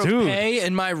year of Dude. pay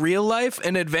in my real life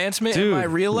and advancement in my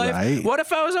Dude. real life. Right. What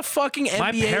if I was a fucking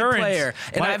NBA parents- player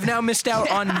and my- I've now missed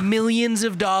out on millions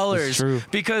of dollars That's true.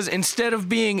 because instead of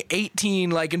being 18,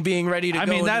 like, and being ready to I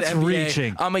go mean, into that's the NBA,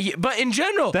 reaching. but in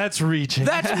general, That's reaching.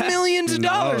 that's millions of No,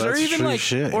 dollars, or that's even true like,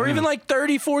 shit, or yeah. even like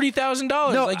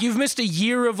 $30,000-$40,000. No, Like you've missed a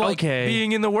year of like Okay.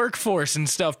 being in the workforce and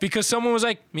stuff because someone was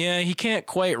like, yeah, he can't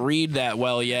quite read that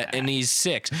well yet, and he's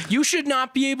 6. You should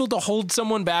not be able to hold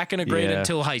someone back in a grade Yeah.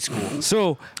 until high school.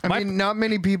 So I mean, not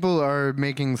many people are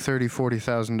making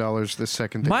 $30,000-$40,000 the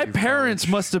second. my parents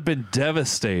must have been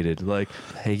devastated. Like,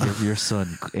 hey, your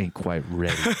son ain't quite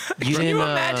ready. You Can didn't. you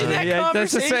imagine that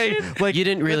that's to say, conversation? like, You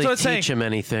didn't really that's what I'm teach saying. him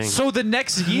anything. So the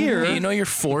next year, Hey, you know your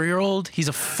 4-year-old? He's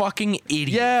a fucking idiot.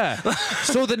 yeah.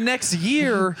 So the next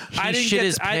year, I he didn't shit get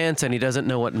his pants and he doesn't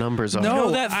know what numbers are. No. You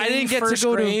know that I thing didn't get to first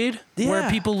go to- grade where Yeah.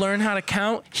 people learn how to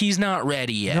count? He's not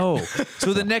ready yet. No.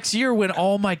 So the next year, when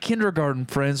all my kindergarten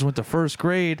friends went to first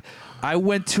grade, I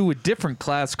went to a different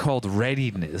class called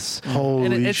readiness. Holy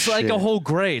and it's like a shit. whole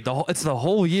grade. It's the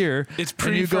whole year. It's And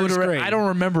pretty you go first to grade. I don't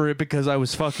remember it because I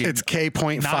was fucking. It's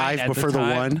K.5 9 at before the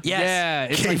time. 1. Yes. Yeah.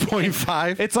 It's like,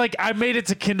 K.5. it's like I made it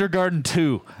to kindergarten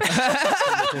 2.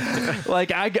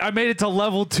 Like I made it to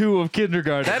level 2 of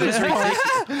kindergarten. That is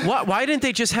ridiculous. Why didn't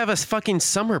they just have a fucking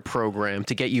summer program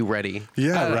to get you ready?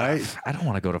 Yeah, right. I don't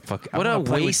want to go to fuck. I What a wanna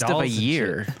play with waste of a dolls and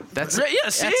year. shit. That's Yeah,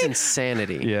 see? that's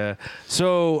insanity. Yeah.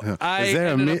 So I Is there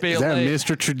a, ended mi- up being is there a like,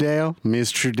 Mr. Trudell?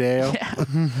 Miss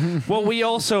Trudell? well, we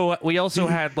also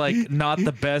had like not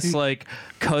the best like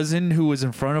cousin who was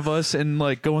in front of us and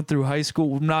like going through high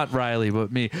school. Not Riley,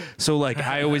 but me. So like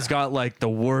I always got like the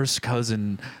worst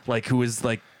cousin, like who was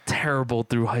like terrible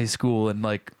through high school and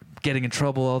like getting in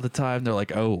trouble all the time. They're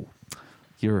like, oh,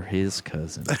 you're his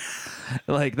cousin.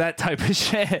 Like that type of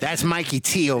shit. That's Mikey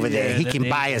T over there. Yeah, He that can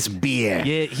name- buy us beer.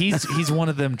 Yeah, he's one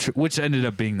of them, which ended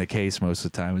up being the case most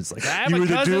of the time. It's like, I have You a were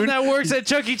the cousin dude? that works at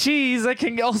Chuck E. Cheese that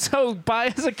can also buy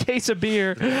us a case of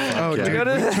beer. Oh, dude,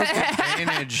 gotta- we took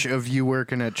advantage of you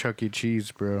working at Chuck E. Cheese,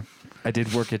 bro. I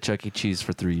did work at Chuck E. Cheese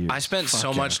for 3 years. I spent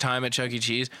so much time at Chuck E.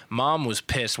 Cheese. Mom was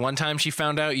pissed. One time she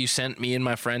found out you sent me and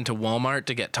my friend to Walmart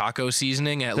to get taco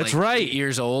seasoning at That's like right. 8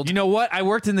 years old. You know what? I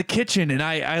worked in the kitchen, and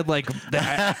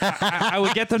I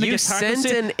would get them to You get taco sent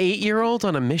seasoning. an 8-year-old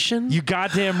on a mission? You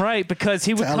goddamn right, because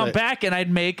he would Tell come it. back and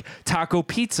I'd make taco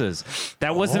pizzas.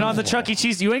 That wasn't on the Chuck E.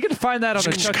 Cheese. You ain't gonna find that on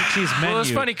the Chuck E. Cheese menu. Well,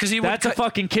 it's funny 'cause he would That's a cut-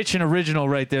 fucking kitchen original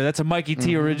right there. That's a Mikey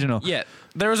T original. yeah,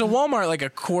 there was a Walmart like a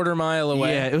quarter mile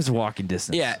away. Yeah, it was walking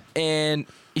distance. Yeah, and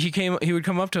he would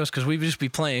come up to us because we'd just be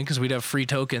playing because we'd have free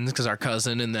tokens because our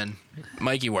cousin and then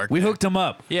Mikey worked. We there. hooked him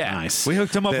up. Yeah, Nice. We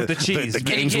hooked him up with the cheese. The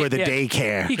games were the yeah.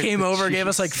 daycare. He came over, gave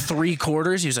us like 3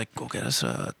 quarters. He was like, "Go get us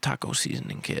a taco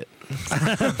seasoning kit."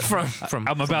 from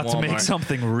I'm about to make Walmart.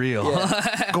 something real.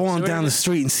 Go on down the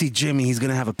street and see Jimmy. He's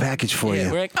gonna have a package for Yeah,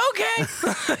 you. we're like,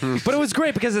 okay. But it was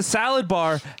great because the salad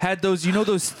bar had those, you know,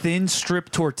 those thin strip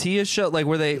tortilla shell, like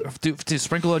where they do to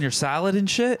sprinkle on your salad and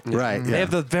shit. Right, They yeah.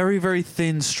 have the very, very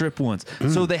thin strip ones.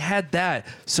 So they had that.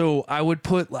 So I would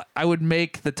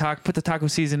make put the taco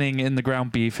seasoning in the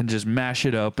ground beef and just mash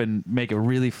it up and make it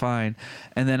really fine.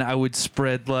 And then I would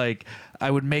spread I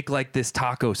would make like this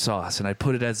taco sauce and I'd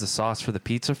put it as the sauce for the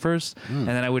pizza first. And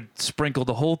then I would sprinkle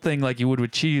the whole thing like you would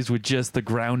with cheese with just the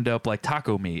ground up like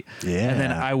taco meat. Yeah. And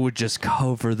then I would just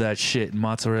cover that shit in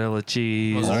mozzarella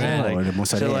cheese. Mozzarella. and, Oh, the shit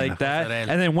mozzarella. like that.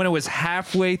 Mozzarella. And then when it was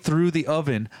halfway through the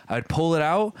oven, I'd pull it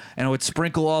out and I would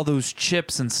sprinkle all those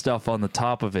chips and stuff on the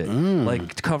top of it,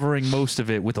 like covering most of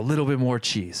it with a little bit more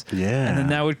cheese. Yeah. And then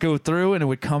that would go through and it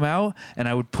would come out and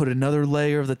I would put another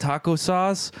layer of the taco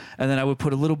sauce and then I would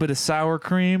put a little bit of sour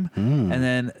cream. And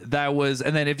then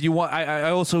if you want, I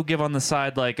also give on the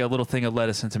side like a little thing of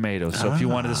lettuce and tomatoes. So if you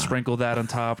wanted to sprinkle that on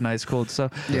top, nice cold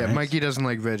stuff. Yeah, Mikey doesn't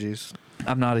like veggies.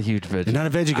 I'm not a huge veggie. You're not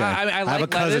a veggie guy. I have like a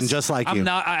cousin lettuce. just like you.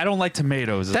 I don't like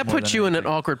tomatoes. That more puts than you in an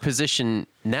anything. awkward position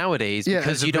nowadays Yeah,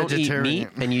 because as a you don't eat meat vegetarian.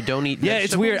 and you don't eat Yeah,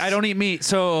 it's weird. I don't eat meat,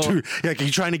 so Yeah, you're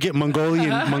trying to get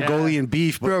Mongolian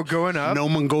beef, but Bro, growing up, no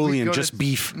we'd Mongolian, go just to-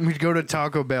 beef. We'd go to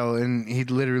Taco Bell, and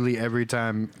he'd literally every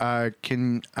time,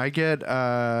 can I get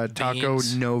taco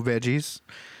Beans. no veggies?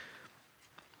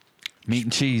 meat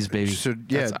and cheese, baby. So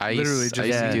yeah, I literally used just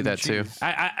to meat do and that too. cheese.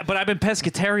 But I've been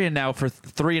pescatarian now for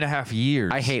 3.5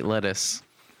 years. I hate lettuce.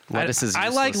 Lettuce is I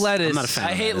like useless. lettuce. I'm not a fan.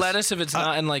 I hate lettuce if it's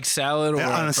not in like salad or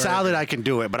On a salad, I can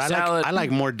do it, but Salad. I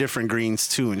like more different greens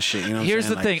too and shit. You know. What Here's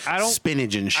I'm the saying? thing, I don't-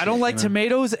 spinach and shit. I don't like you know?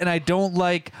 tomatoes, and I don't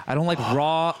like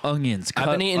raw onions. I've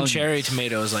cut been eating onions. cherry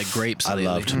tomatoes like grapes I lately.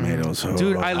 love tomatoes. Oh.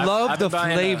 Dude, I love I've the been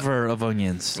buying flavor of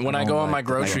onions. When I go on my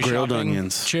grocery grilled shopping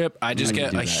onions. trip, I just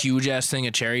get do a that. huge ass thing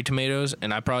of cherry tomatoes,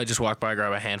 and I probably just walk by,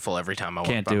 grab a handful every time I walk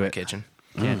Can't by do my it. kitchen.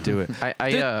 Can't do it.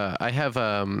 I have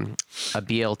a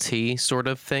BLT sort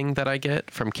of thing that I get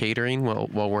from catering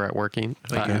while we're at working.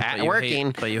 But you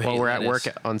hate While we're at lettuce.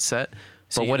 work on set.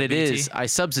 So But you what have it BT? is, I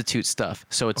substitute stuff.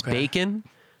 So it's bacon,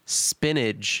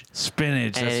 spinach,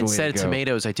 Spinach. and That's the way instead to of go.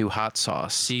 tomatoes, I do hot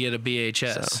sauce. So you get a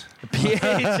BHS.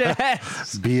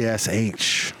 PHS.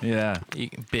 BSH. Yeah.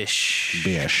 Bish.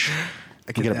 Bish.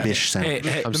 I can get a bish sandwich.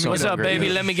 Hey, I'm so what's up, hungry. baby?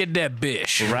 Let me get that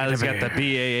bish. Riley's got the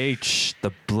BAH,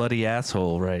 the bloody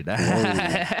asshole, right?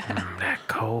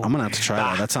 I'm gonna have to try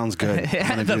that. That sounds good. I'm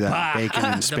gonna do that. Bacon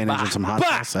and spinach and some hot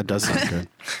sauce. That does sound good.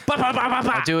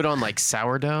 I'll do it on like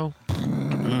sourdough.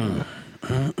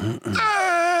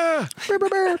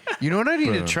 You know what I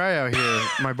need to try out here?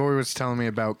 My boy was telling me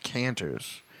about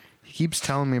Cantor's. He keeps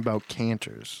telling me about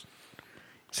Cantor's.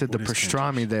 He said the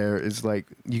pastrami there is like,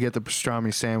 you get the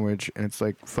pastrami sandwich and it's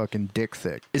like fucking dick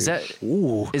thick. Is dude.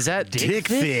 that Dick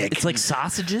thick. It's like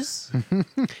sausages.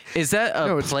 Is that a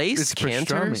No, place?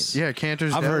 Cantor's? pastrami. Yeah,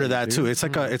 Cantor's. I've heard of Deli, that dude. too. It's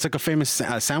like a famous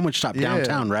sandwich shop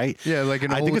downtown, right? Yeah, like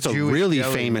an I think old it's a Jewish really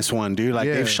deli. famous one, dude. Like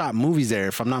Yeah. they've shot movies there,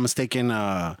 if I'm not mistaken.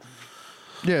 Yeah,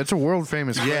 it's a world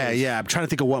famous. Yeah, place. yeah. I'm trying to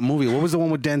think of what movie. What was the one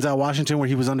with Denzel Washington where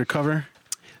he was undercover?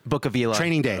 Book of Eli.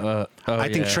 Training Day. I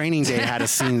think yeah. Training Day had a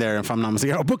scene there, if I'm not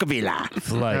mistaken. Oh, Book of Eli.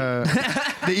 Like,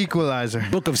 The Equalizer.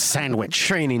 Book of Sandwich.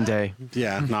 Training Day.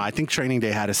 Yeah, no, I think Training Day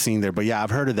had a scene there, but yeah,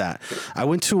 I've heard of that. I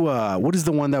went to what is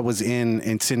the one that was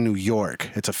it's in New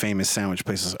York. It's a famous sandwich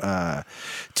place.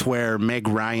 It's where Meg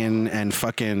Ryan and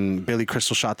fucking Billy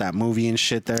Crystal shot that movie and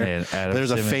shit there. And Adam There's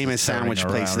a Simmons famous is turning sandwich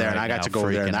place around there, and right I got now, to go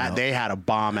there. And freaking out. they had a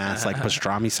bomb ass like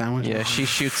pastrami sandwich. Yeah, she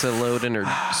shoots a load in her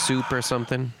soup or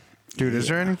something. Dude, is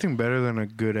there anything better than a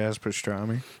good ass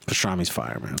pastrami? Pastrami's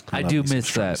fire, man. I love do me some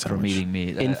miss pastrami that from sandwich. eating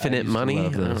meat. Infinite money? I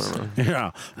Those. don't know.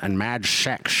 Yeah, and mad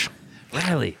sex.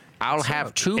 Riley, I'll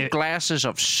have 2 glasses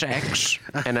of sex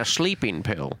and a sleeping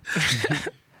pill.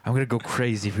 I'm gonna go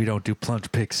crazy if we don't do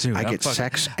plunge picks soon. I I'm get fucking-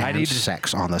 sex I and need to,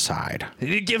 sex on the side. I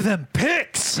need to give them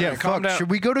picks. Yeah, calm fuck. down.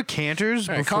 Should we go to Cantor's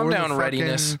All right, before calm the down, fucking-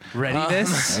 readiness.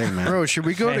 Readiness. Hey, man. Bro, should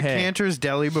we go to Hey, hey. Cantor's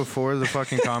Deli before the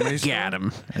fucking comedy store? Got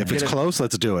him. If it's close,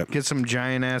 let's do it. Get some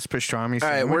giant ass pastrami. All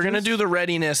right, we're gonna sandwiches? do the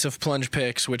readiness of plunge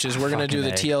picks, which is we're gonna do the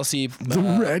Fucking A. TLC pitch of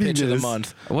the readiness.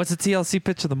 month. What's the TLC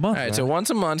pitch of the month? All right, so Riley? once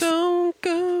a month. Don't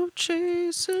go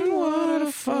chasing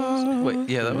waterfalls. Wait,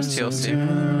 yeah, that was TLC.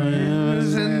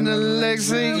 in the legs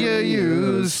that you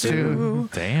used to.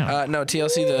 Damn. No,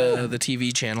 TLC, the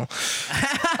TV channel.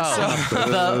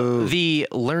 The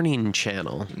Learning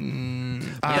Channel.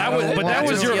 that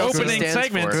was your TLC opening stands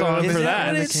segment for. song Is for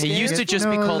that that. what It used to just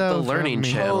be No called the love Learning from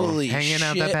me. Channel. Holy Hanging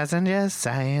out shit. the passenger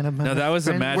side of my No, that was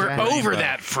the friend magic Jack. We're Over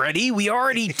that, Freddie. We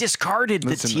already discarded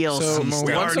the TLC so stuff. We Once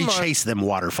a already month. chased them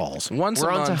waterfalls. Once We're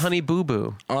a on to month Honey Boo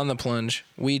Boo. on the plunge,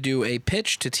 we do a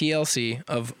pitch to TLC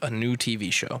of a new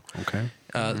TV show. Okay.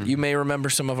 You may remember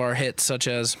some of our hits, such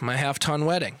as My Half Ton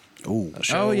Wedding. Ooh. A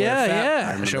show Oh, where yeah,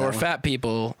 fat, yeah. A show where fat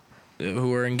people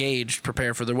who are engaged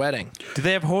prepare for their wedding. Do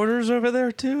they have hoarders over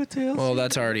there too at TLC? Well,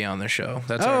 that's already on their show.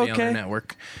 That's Oh, already on their okay.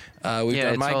 network. We've Yeah, got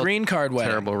it's My all Green Card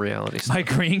Wedding. Terrible reality stuff. My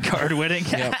green card wedding.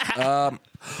 Yep.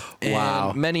 And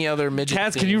Wow. many other midget.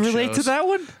 Kaz, can you themed relate to shows. that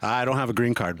one? I don't have a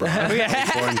green card, bro. I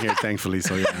was born here, thankfully,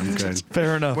 so yeah, I'm good.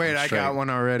 Fair enough. Wait, I got one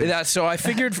already. Yeah, so I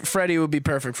figured Freddie would be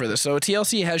perfect for this. So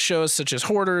TLC has shows such as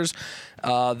Hoarders,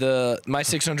 the My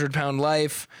 600-Pound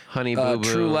Life, Honey Boo Boo.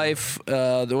 True Life.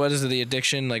 What is it? The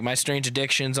Addiction, like My Strange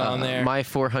Addictions on there. My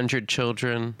 400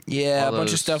 Children. Yeah, all a bunch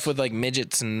of those. stuff with like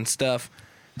midgets and stuff.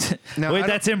 Now, Wait,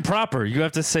 that's improper. You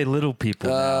have to say little people.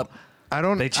 now. I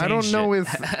don't They changed know it.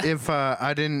 if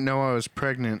I didn't know I was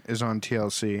pregnant is on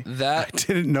TLC. That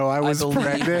Didn't know I was believe it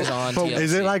pregnant. was on But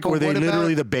is it TLC. like But where they what about-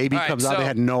 literally the baby All right, comes out? They so-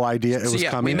 had no idea it so was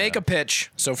yeah, coming. we make a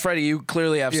pitch. So Freddie, you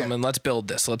clearly have Yeah. something. Let's build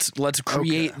this. Let's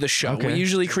create the show. Okay. We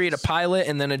usually create a pilot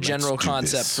and then a general do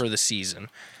concept this. for the season.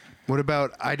 What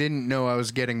about I didn't know I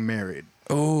was getting married?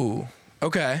 Oh,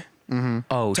 okay.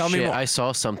 Oh, Tell me shit. more. I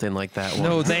saw something like that one.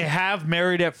 No, they have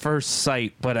Married at First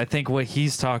Sight, but I think what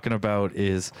he's talking about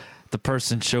is the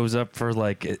person shows up for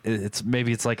like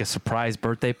it's like a surprise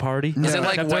birthday party. Is it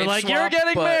like They're wife like, swap, you're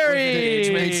getting but with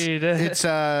married. It's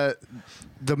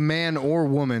the man or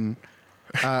woman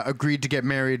agreed to get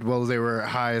married while they were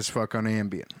high as fuck on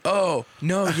Ambien. Oh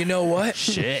no! You know what?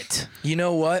 Shit. You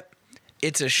know what?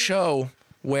 It's a show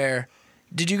where.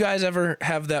 Did you guys ever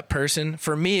have that person?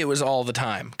 For me, it was all the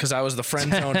time because I was the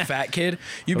friend zone fat kid.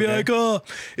 You'd be like, "Oh,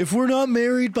 if we're not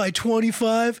married by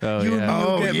 25, Oh, you and yeah. me will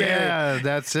Oh get married." yeah,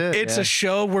 that's it. It's a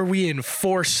show where we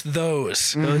enforce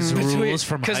those. Those rules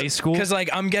from high school. Because like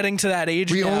I'm getting to that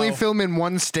age we now. only film in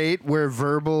one state where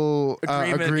verbal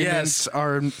Agreement, agreements yes.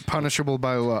 are punishable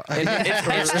by law. And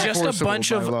it's just a Enforceable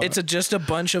bunch by of law. just a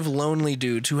bunch of lonely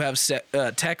dudes who have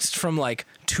text from like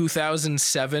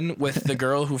 2007 with the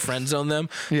girl who friend zoned them.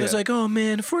 Yeah. It's like, oh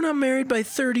man, if we're not married by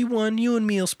 31, you and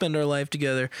me will spend our life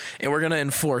together, and we're gonna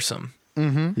enforce them.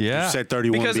 Yeah. Said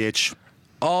 31, Because- bitch.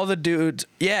 All the dudes,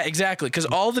 yeah, exactly. Because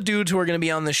all the dudes who are gonna be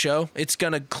on the show, it's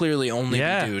gonna clearly only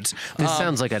Yeah. be dudes. This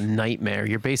sounds like a nightmare.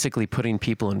 You're basically putting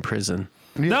people in prison.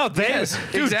 No, they Yes,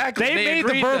 dude, exactly. They They made the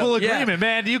agreed, verbal though. Yeah. agreement,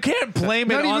 man. You can't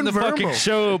blame it Not on even the fucking verbal.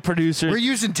 show producers. We're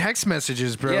using text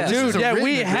messages, bro. Yeah. This is Dude, a yeah,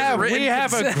 written we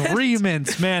have consent.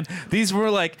 agreements, man. These were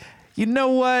like, you know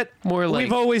what? More like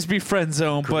we've always been friend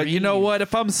zone, but you know what?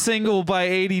 If I'm single by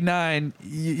 89,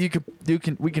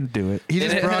 we can do it. He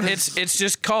just brought It's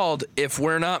just called If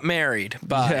We're Not Married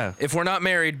by Yeah. If We're Not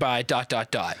Married by ...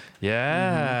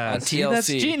 Yeah, On See, that's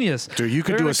TLC. genius. Dude, you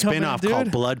could They're do a gonna come in, spin-off dude.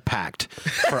 called Blood Pact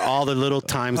for all the little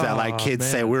times that like kids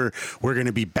say we're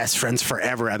gonna be best friends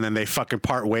forever, and then they fucking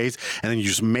part ways, and then you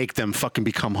just make them fucking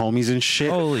become homies and shit.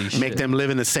 Holy Make shit. them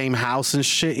live in the same house and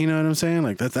shit. You know what I'm saying?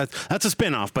 Like that's a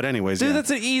spin-off. But anyways, Dude, yeah.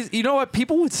 that's an easy. You know what?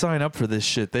 People would sign up for this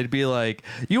shit. They'd be like,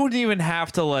 you wouldn't even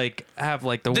have to like have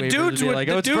like the waivers dudes to be would- like,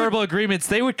 the oh, it's dude- verbal agreements.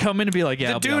 They would come in and be like, yeah,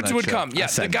 The I'll be on dudes that would show. come. Yeah,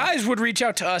 the guys would reach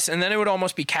out to us, and then it would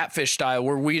almost be catfish style,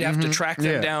 where we'd have to track them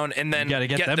Yeah. down and then You gotta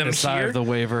get them to sign here. the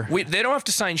waiver. They don't have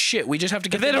to sign shit. We just have to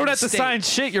get If they them don't to have to state. sign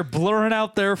shit, you're blurring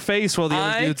out their face while the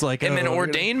other dude's like, am an oh,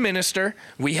 ordained minister.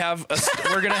 We're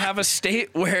gonna have a state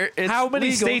where it's How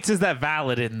many legal. states is that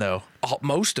valid in, though?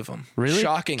 Most of them. Really?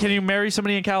 Shocking. Can you marry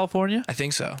somebody in California? I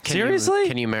think so. Seriously?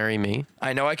 Can you marry me?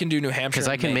 I know I can do New Hampshire. Because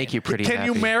I can and make Maine. you pretty Can happy.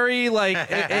 you marry like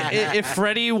if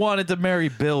Freddie wanted to marry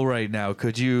Bill right now?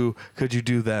 Could you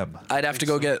do them? I'd have to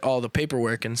go get all the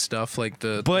paperwork and stuff, like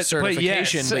the But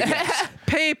certification. yes. But yes.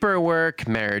 Paperwork.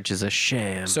 Marriage is a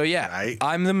sham. So yeah, Right.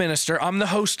 I'm the minister. I'm the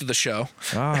host of the show,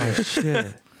 Oh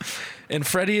shit! and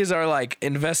Freddie is our like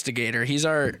investigator. He's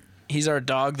our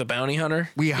dog, the bounty hunter.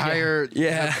 We hire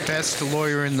Yeah. the best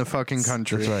lawyer in the fucking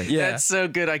country. That's right. Yeah. That's so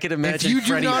good. I could imagine you do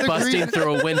Freddie not busting agree-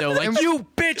 through a window like, You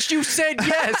bitch! You said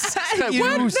yes.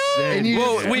 You said And you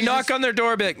Well, just- we you knock on their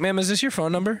door, be like, "Ma'am, is this your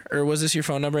phone number, or was this your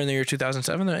phone number in the year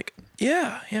 2007?" They're like,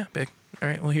 "Yeah, big. All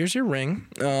right, well, here's your ring."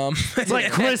 It's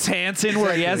like Chris Hansen,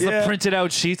 where he has the printed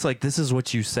out sheets. Like, this is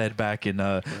what you said back in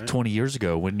 20 years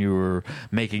ago when you were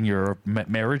making your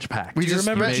marriage pact. We just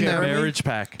remember threatened your them. marriage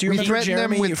pact. Do you We remember threatened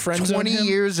Jeremy? them You with friend zoned 20 him?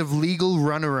 years of legal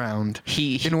runaround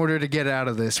He- in order to get out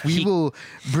of this. We will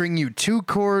bring you to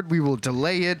court. We will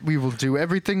delay it. We will do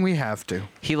everything we have to.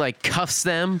 he like cuffs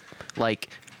them, like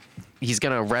he's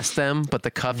gonna arrest them, but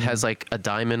the cuff has like a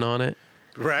diamond on it.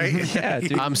 right. Yeah,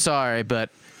 dude. I'm sorry, but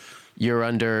you're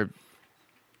under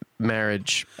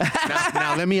marriage.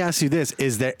 Now let me ask you this: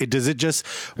 does it just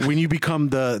when you become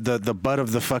the butt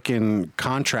of the fucking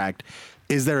contract?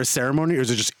 Is there a ceremony, or is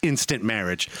it just instant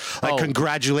marriage? Like, Oh.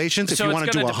 congratulations! If So you it's want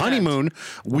to do gonna a depend. honeymoon,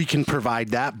 we can provide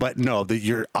that. But no, that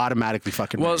you're automatically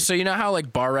fucking. Well, married. so you know how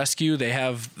like bar rescue, they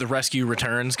have the rescue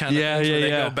returns kind of Yeah, things, where yeah, they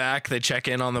yeah. go back, they check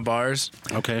in on the bars.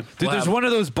 okay. Dude, We'll there's have- one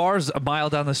of those bars a mile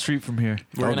down the street from here.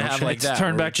 We're gonna no have shit. like It's that. turn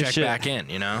where we back to check shit. back in.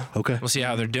 You know. Okay. We'll see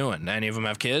how they're doing. Any of them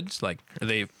have kids? Like, are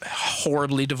they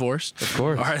horribly divorced? Of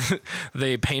course. Are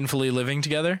they painfully living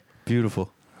together?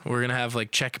 Beautiful. We're gonna have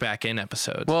like check back in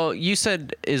episodes. Well, you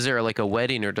said, is there like a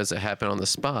wedding or does it happen on the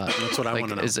spot? That's what I Like,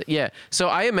 wanna know. Is it, yeah. So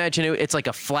I imagine it's like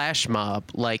a flash mob.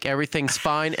 Like everything's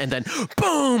fine, and then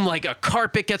boom, like a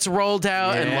carpet gets rolled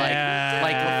out, and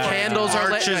like candles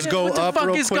are lit. Arches go what the up fuck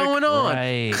real is quick. going on?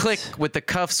 Right. Click with the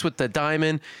cuffs with the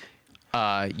diamond.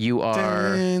 You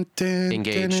are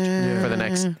engaged for the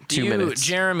next 2 minutes.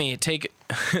 Jeremy, take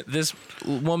this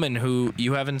woman who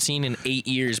you haven't seen in 8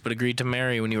 years but agreed to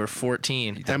marry when you were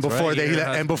 14. And before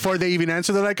they even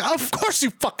answer, they're like, "Of course you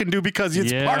fucking do, because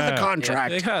it's part of the Yeah.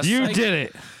 contract." Because, You like, did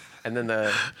it. And then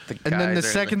the And then the guys are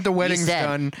second the wedding's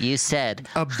done, You said.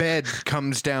 a bed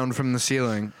comes down from the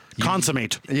ceiling.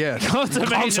 Consummate. Yeah.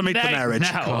 Consummate the marriage.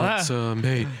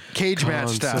 Cage match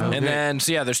style. And then,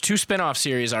 so yeah, there's 2 spin-off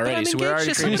series already. So we're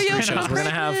already creating somebody shows.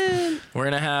 else. We're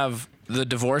gonna have the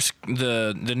divorce,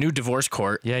 the new divorce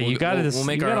court. Yeah, you We'll- gotta We'll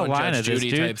make you our gotta own line Judge it, this,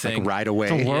 Judy dude. type thing. Right away.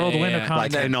 It's a whirlwind of Yeah.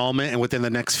 Like content. annulment, and within the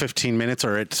next 15 minutes,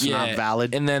 or it's not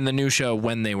valid. And then the new show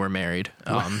when they were married.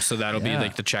 So that'll be Yeah.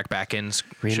 like the check back ins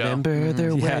show. Remember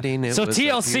their wedding. It So was a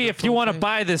TLC, if you beautiful want to day.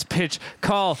 buy this pitch,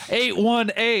 call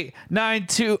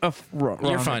 818-92.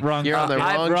 You're fine. Wrong. You're on the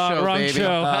wrong show, wrong baby.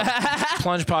 show.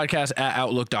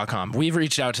 plungepodcast@outlook.com. We've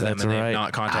reached out to them That's and they've right.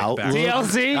 not contacted back.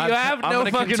 TLC, you have no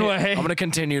gonna fucking way. I'm gonna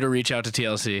continue to reach out to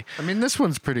TLC. I mean, this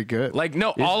one's pretty good. Like,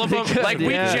 no, all of them. pretty good, Like,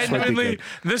 yeah. we genuinely,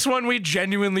 this one we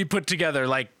genuinely put together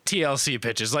like TLC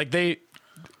pitches. Like,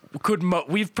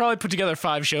 we've probably put together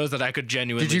 5 shows that I could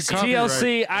genuinely Did you see.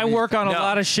 TLC, I work on a No.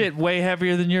 lot of shit way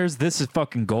heavier than yours. This is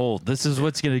fucking gold. This is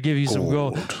what's going to give you some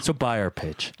gold. So buy our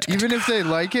pitch. Even if they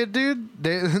like it, dude,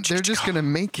 they're just gonna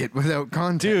make it without Dude,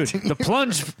 content. the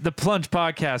plunge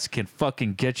podcast can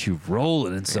fucking get you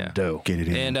rolling in some dough. Get it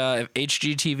in. And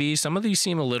HGTV, some of these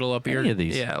seem a little up your. Any of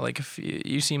these? Yeah, like if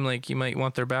you seem like you might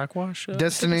want their backwash.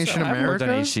 Destination I've worked on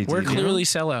America. HGTV. We're clearly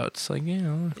sellouts. Like,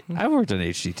 I worked on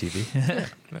HGTV.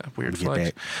 weird Get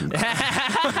flex.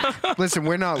 that. Listen,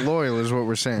 we're not loyal, is what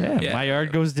we're saying. Yeah, Yeah. my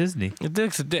yard goes Disney. A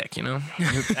dick's a dick, you know?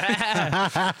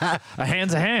 A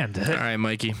hand's a hand. All right,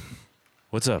 Mikey.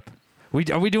 What's up?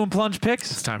 Are we doing plunge It's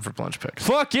picks? time for plunge picks.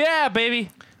 Fuck yeah, baby.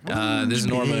 This is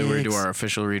normally where we do our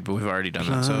official read, but we've already done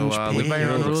that. So live by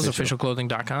your own rules,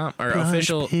 officialclothing.com or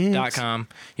official.com.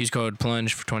 Use code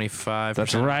plunge for 25%.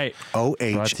 That's right.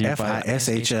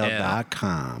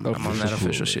 OHFISHL.com. I'm on that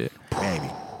official shit. Baby.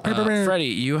 Freddie,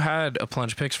 you had a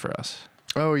plunge picks for us.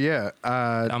 Oh yeah.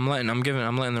 I'm letting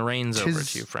the reins over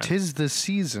to you, friend. Tis the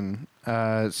season.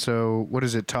 So what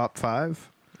is it? Top 5?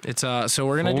 It's so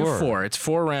we're gonna do 4. 4. It's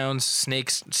 4 rounds,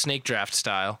 snake draft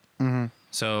style. Mm-hmm.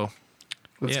 So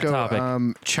Let's Yeah. go.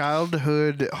 Topic.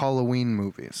 Childhood Halloween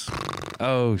movies.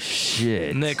 Oh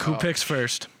shit. Nick, who picks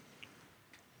first?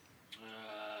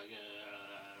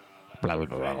 Blah, blah,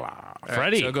 blah, blah. All right,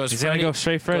 Freddie. so it goes He's Freddie, gonna go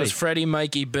straight Freddie. Goes Freddie,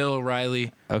 Mikey, Bill,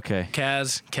 Riley, Okay.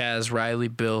 Kaz, Riley,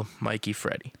 Bill, Mikey,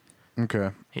 Freddie.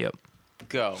 Okay. Yep.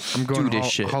 Go. I'm going Do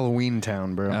this shit. Halloween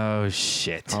Town, bro. Oh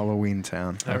shit. Halloween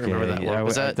Town. I remember that one.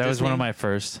 Was that was one Disney? of my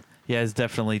first. Yeah, it's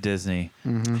definitely Disney.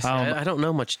 I don't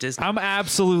know much Disney. I'm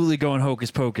absolutely going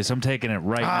Hocus Pocus. I'm taking it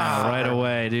right now, right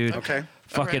away, dude. Okay.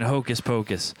 Fucking Hocus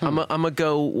Pocus. I'm gonna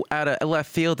go out of left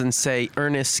field and say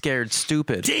Ernest Scared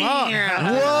Stupid.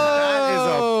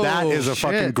 That is a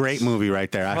fucking shit. great movie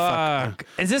right there. Fuck.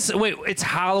 Is this wait? It's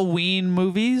Halloween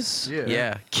movies.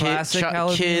 Yeah, Classic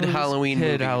Halloween kid movies? Halloween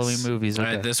Kid movies. Halloween movies. All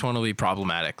Okay. right, this one will be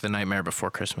problematic. The Nightmare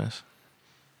Before Christmas.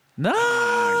 No,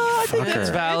 I think that's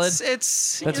fucker. valid.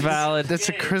 It's valid. That's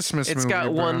a Christmas It's movie. got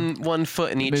bro. one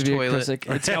foot in each Maybe a toilet. classic.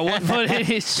 It's got one foot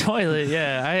in each toilet.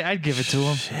 Yeah, I'd give it to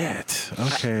him. Shit.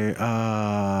 Okay.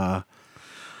 I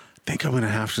think I'm gonna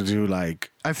have to do like.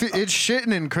 I feel it's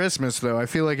shitting in Christmas though. I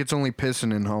feel like it's only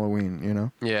pissing in Halloween. You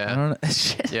know. I Yeah. don't know.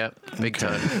 Shit. Yep. Big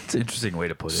time. It's an interesting way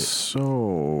to put it.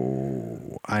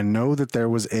 So I know that there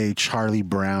was a Charlie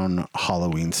Brown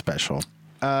Halloween special.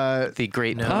 The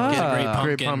Great No, Pumpkin. Great Pumpkin.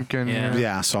 Great Pumpkin, Yeah.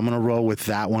 Yeah, so I'm gonna roll with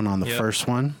that one on the Yep. first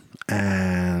one,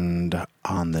 and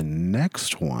on the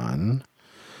next one,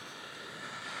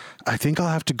 I think I'll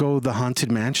have to go the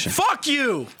Haunted Mansion. Fuck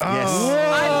you! Yes.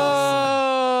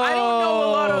 I don't know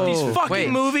a lot of these fucking Wait.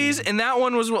 movies, and that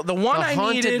one was the one The I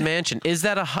Haunted needed. Mansion. Is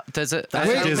that a does it? That's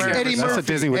Wait, a Disney. Eddie That's a Murphy.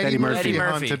 Disney with Eddie Murphy. Eddie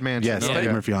Murphy. Haunted Mansion. Yes, Okay. Eddie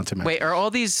Murphy Haunted Mansion. Wait, are all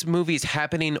these movies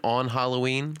happening on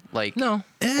Halloween? Like No.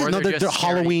 or no, they're just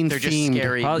scary? Halloween They're just themed.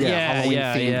 scary. Oh, yeah, Halloween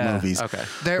yeah, themed yeah. movies. Okay.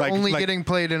 They're Like- only like- getting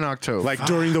played in October. Like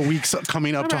during the weeks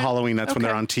coming up to Halloween, that's when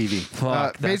they're on TV.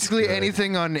 Fuck. that's basically good.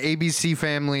 anything on ABC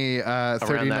Family.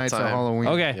 30 that Nights of time. Halloween.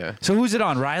 Okay. Yeah. So who's it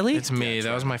on? Riley? It's me.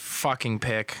 That was my fucking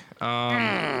pick.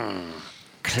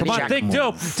 Come on, think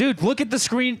dope. Dude, look at the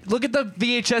screen. Look at the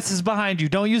VHSs behind you.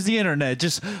 Don't use the internet.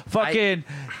 Just fucking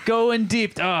go in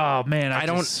deep. Oh, man. I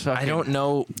don't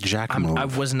know. Jack I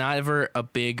move. was not ever a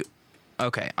big.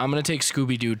 Okay, I'm gonna take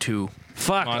Scooby Doo 2.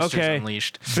 Fuck, Monsters okay.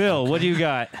 Unleashed. Bill, what do you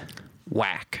got?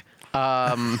 Whack.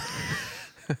 I'm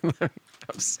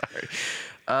sorry.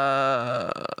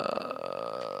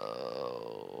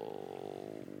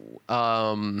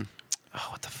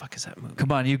 What the fuck is that movie?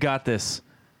 Come on, you got this.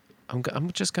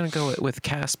 I'm just gonna go with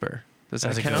Casper. Does that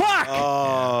That's a count? good Fuck!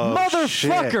 Oh, Motherfucker!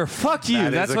 shit. Fuck you. That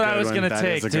is That's a what I good was one. gonna That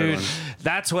take, is a good dude. one.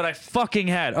 That's what I fucking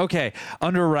had. Okay,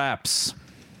 under wraps.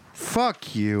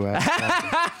 Fuck you. Yeah,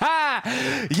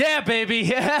 baby.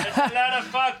 Yeah. A lot of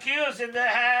fuck yous in the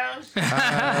house.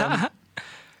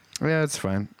 Yeah, it's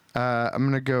fine. I'm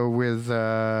gonna go with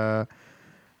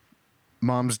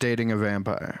Mom's Dating a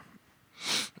Vampire.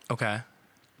 Okay.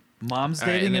 Mom's All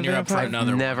right, dating and a then you're up for vampire.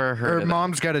 another one. Never heard Or of that.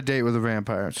 Mom's Got a Date with a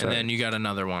Vampire. And Sorry. then you got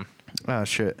another one. Oh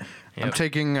shit. I'm Yep.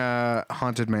 taking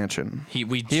Haunted Mansion. He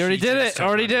already did it.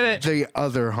 Already did it. The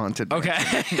other Haunted. Okay.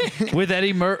 With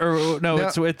Eddie Murphy. No,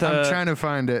 it's with. I'm trying to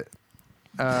find it.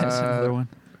 That's another one.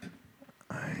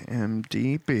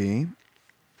 IMDb.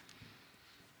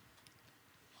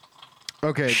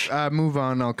 Okay, move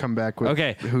on. I'll come back with.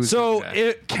 Okay. Who's So,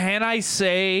 Okay. can I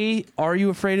say, Are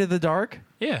You Afraid of the Dark?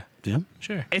 Yeah. Yeah.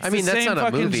 Sure. It's I mean, the that's same not a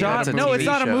fucking movie, genre. that's a No, it's TV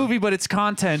not a show. movie, but it's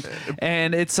content,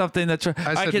 and it's something that's.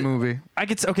 I said could, movie. I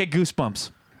could. Okay,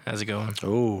 Goosebumps. How's it going?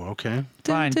 Oh, okay.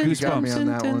 Fine, You got me Goosebumps. on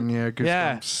that one. Yeah, Goosebumps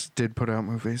Yeah. did put out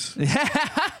movies.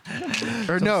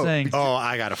 Or I'm no. saying. Oh,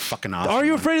 I got a fucking awesome. Are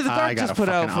You one. Afraid of the I Dark? got Just a put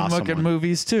out fucking from awesome fucking one.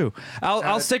 movies too.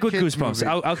 I'll stick with kids Goosebumps. movie.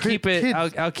 I'll keep it.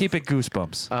 Kids. I'll keep it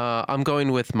Goosebumps. I'm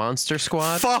going with Monster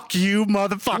Squad. Fuck you,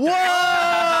 motherfucker. Whoa!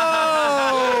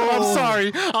 I'm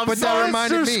sorry. I'm But that sorry.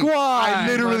 reminded me. Squad. I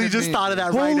literally reminded just me. thought of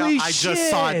that right now. Holy I just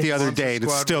saw it the other Monster day. And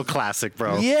it's Squad still was- classic,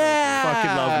 bro. Yeah,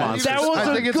 Fucking love Monster That Squad. was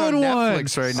I a think it's good on one.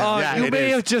 Netflix right now. Yeah, you it may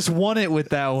is. have just won it with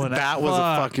that one. That was a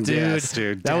Fuck, fucking- dude. yes,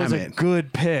 dude. That was Damn a it.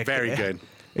 good pick. Very good.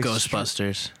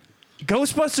 Ghostbusters.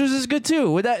 Ghostbusters is good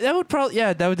too. That would probably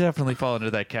that would definitely fall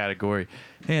into that category,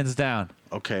 hands down.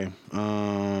 Okay.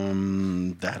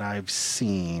 That I've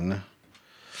seen.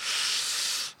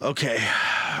 Okay.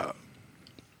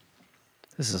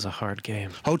 This is a hard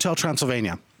game. Hotel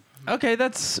Transylvania. Okay,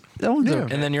 that one's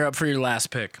okay. And then you're up for your last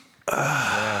pick.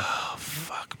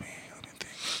 Fuck me. Let me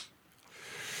think.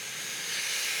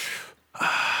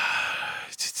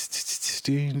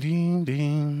 Ding, ding,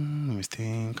 ding. Let me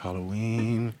think.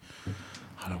 Halloween.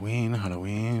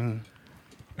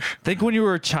 Think when you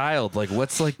were a child, like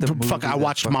what's like the movie Fuck, I that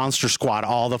watched fuck- Monster Squad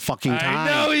all the fucking time.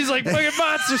 I know he's like fucking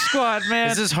Monster Squad, man.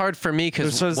 This is hard for me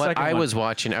because This was the what second I one. was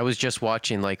watching, I was just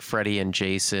watching like Freddy and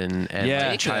Jason and Yeah.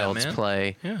 like, Child's man.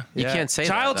 Play. Yeah. You can't say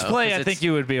Child's that, though, Play. 'cause I think it's-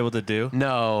 you would be able to do.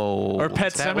 No. Or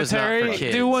Pet that was not for Cemetery.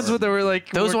 kids. Do ones where they were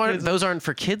like Those more aren't kids. those aren't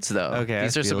for kids though. Okay,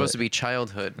 These I are feel supposed it. to be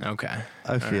childhood. Okay.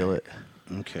 I feel it.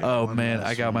 Okay. Oh one man, last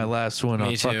I got my one. last one on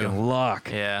Me too. fucking lock.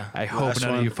 Yeah. I hope Last none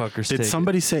of one. you fuckers Did take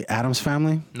somebody say Adam's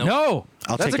Family? Nope. No,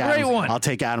 I'll that's take a great Addams. one. I'll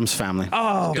take Adam's Family.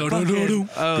 Oh, Do, do, fucking- do, do.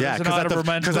 oh, Yeah, there's an because honorable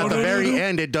mention. at the very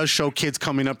end, it does show kids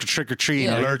coming up to trick or treat,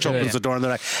 and Yeah, Lurch yeah. opens the door, and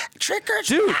they're like, trick or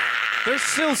treat. Dude, there's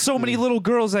still so many little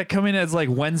girls that come in as like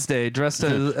Wednesday, dressed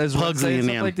as Pugsy Wednesday. in And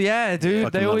them. stuff like yeah, dude,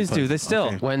 Fucking they love always do. Pugsy. They still.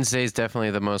 Okay. Wednesday's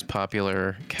definitely the most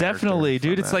popular character Definitely,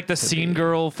 dude. from It's that like the to scene be.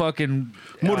 girl fucking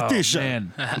Morticia. Oh,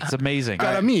 man, it's amazing.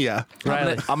 Cara mia.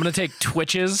 Riley. I'm gonna take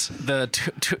Twitches, the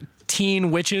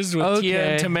teen witches with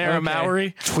Tia and Tamara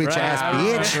Mowry. Twitch ass I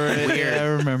bitch. remember it. Yeah, I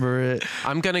remember it.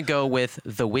 I'm gonna go with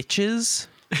The Witches.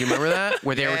 Do you remember that?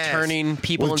 Where they were Yes. turning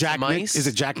people With into Jack Nick? mice? Is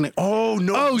it Jack Nick? Oh,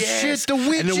 no. Oh, yes. shit, the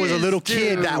And there was a little witches,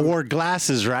 kid that dude. wore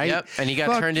glasses, right? Yep. And he got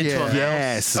Fuck turned into a yeah. mouse.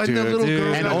 Yes, And dude. the little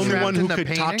girl and got only trapped one in who the could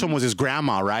talk to painting? him was his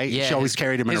grandma, right? Yeah, She always his-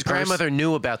 carried him in his her purse. grandmother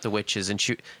knew about the witches,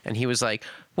 and he was like,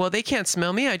 "Well, they can't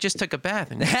smell me. I just took a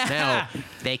bath, and now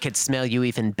they could smell you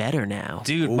even better now."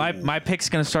 Dude, my pick's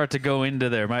gonna start to go into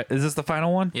there. Is this the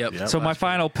final one? Yep. So my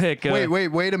final pick.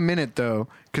 Wait a minute though,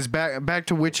 because back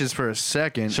to witches for a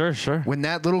second. Sure. When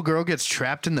that little girl gets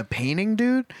trapped in the painting,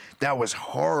 dude, that was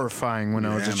horrifying when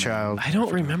I was a child. I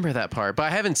don't remember that part, but I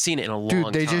haven't seen it in a long time.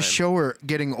 Dude, they just show her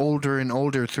getting older and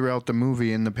older throughout the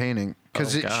movie in the painting.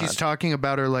 Because Oh, God. she's talking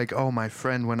about her like, oh, my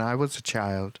friend, when I was a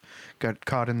child, got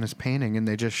caught in this painting. And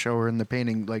they just show her in the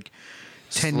painting like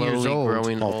 10 years Slowly old.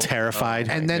 growing all old. terrified.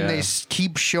 And then they Yeah.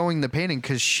 keep showing the painting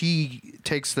because she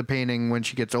takes the painting when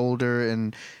she gets older.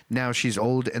 And now she's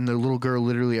old. And the little girl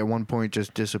literally at one point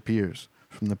just disappears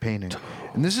from the painting.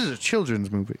 And this is a children's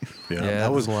movie. Yeah, Yeah,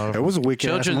 that was it was a wicked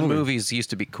ass Children's movie. movies used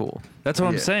to be cool. That's what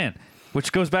I'm Yeah. saying.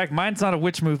 Which goes back. Mine's not a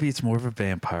witch movie. It's more of a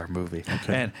vampire movie.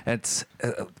 And it's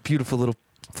a beautiful little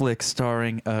flick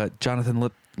starring Jonathan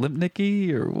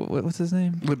Lipnicki, or what's his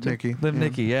name? Lipnicki.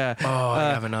 Lipnicki, yeah. Oh, I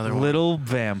have another one. Little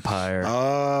Vampire.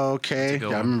 Oh, okay. good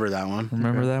Yeah, I one. remember that one.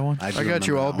 Remember that one? do I got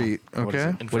you remember all that one. beat. What is Okay.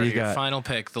 it? And What do for you your got? final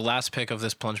pick, the last pick of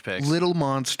this plunge picks. Little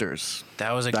Monsters.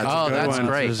 That was a That's good a good that's one.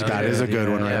 great. That is a good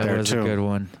one right Yeah, there that was too. a good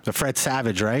one. The Fred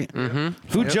Savage, right?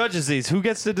 Who judges these? Who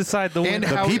gets to decide the And winner?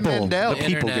 The Howie people. Mandel. The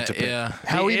people get Internet, to pick. yeah.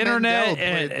 Howie the internet Mandel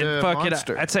and, played the fuck it.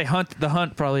 monster. I'd say The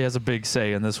Hunt probably has a big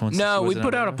say in this one. since No, he we wasn't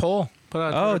put on out a the- poll. Put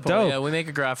out a Oh, Twitter poll. dope. Yeah, we make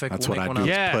a graphic. That's we'll what make I one do. up.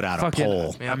 Yeah, Put out a fucking-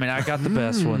 poll. I mean, I got the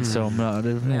best one, so I'm not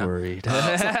even worried.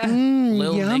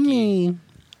 Lil Nicky.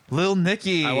 Lil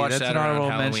Nicky. I watched that's that an around honorable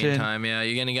Halloween mention. time. Yeah,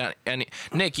 you got any?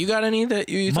 Nick, you got any that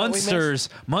you thought we missed?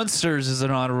 Munsters is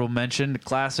an honorable mention.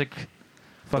 Classic.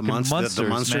 Fucking Munsters,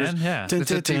 man. Yeah. It's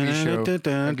a TV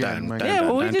show. Again, Mike. Yeah,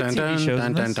 well, we did TV shows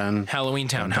in this. Halloween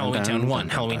Town, Halloween Town 1,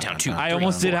 Halloween Town 2. I 3.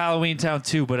 almost did Halloween Town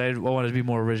 2, but I wanted to be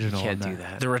more original. Can't on do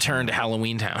that. The Return to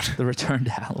Halloween Town. The Return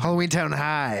to Halloween. Halloween Town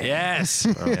High. Yes.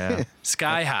 Yeah.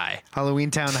 Sky High.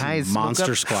 Halloween Town High.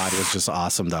 Monster Squad was just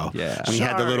awesome, though. Yeah. When he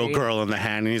had the little Sorry. girl in the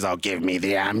hand, and he's all, "Give me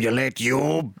the amulet,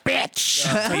 you bitch."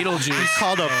 Beetlejuice. He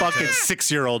called a fucking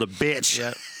 6-year-old a bitch.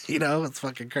 You know, it's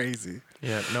fucking crazy.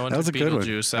 Yeah, no one That was a took good one.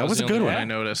 Beetlejuice. That was a the good only one. I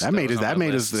noticed. That made was us. on That my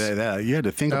made us. list. You had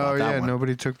to think Oh about that yeah, one.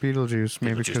 nobody took Beetlejuice.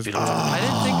 Maybe because I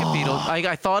didn't think of Beetlejuice.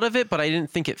 I thought of it, but I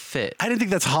didn't think it fit. I didn't think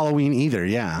that's Halloween either.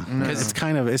 Yeah, because it's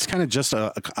kind of just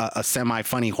a semi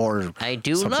funny horror. I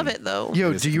do something. love it though.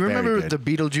 Yo, It's do you very remember good. the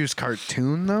Beetlejuice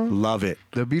cartoon though? Love it.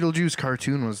 The Beetlejuice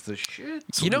cartoon was the shit.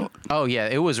 You know? Oh yeah,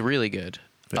 it was really good.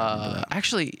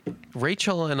 Actually,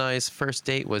 Rachel and I's first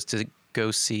date was to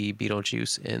go see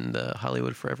Beetlejuice in the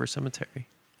Hollywood Forever Cemetery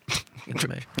in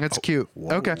May. That's cute.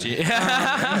 Okay.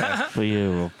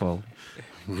 Beautiful.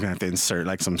 We're gonna have to insert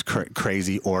like some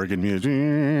crazy organ music.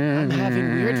 I'm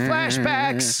having weird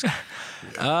flashbacks.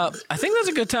 I think that's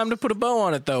a good time to put a bow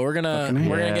on it, though. We're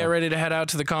gonna get ready to head out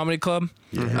to the comedy club.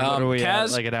 What are we Kaz,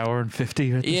 at, like an hour and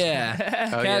 50? Or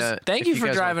Kaz, thank If you you for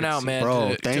guys driving want out, to man,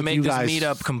 Bro, to make this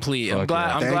meetup complete. I'm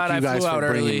glad I flew out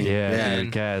early. Yeah,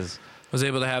 Kaz. Was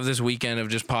able to have this weekend of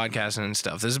just podcasting and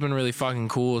stuff. This has been really fucking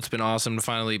cool. It's been awesome to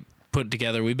finally put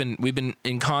together. We've been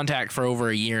in contact for over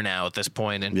a year now at this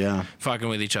point, and fucking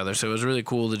with each other. So it was really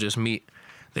cool to just meet.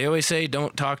 They always say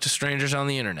don't talk to strangers on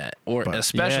the internet, or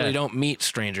especially don't meet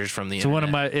strangers from the internet. So one of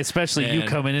my, especially you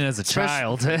coming in as a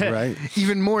child, Right?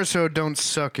 Even more so, don't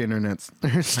suck internet.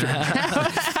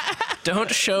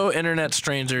 Don't show internet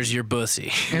strangers your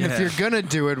bussy. And if you're gonna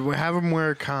do it, have them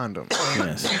wear a condom.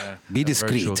 Yes. Be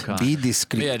discreet. Virtual Be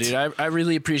discreet. Yeah, dude, I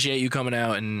really appreciate you coming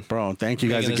out and Bro, thank you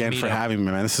guys making this again for meetup. having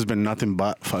me, man. This has been nothing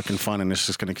but fucking fun, and it's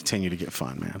just going to continue to get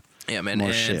fun, man. Yeah, man. More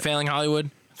And shit. Failing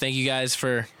Hollywood, thank you guys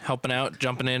for helping out,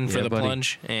 jumping in for the buddy.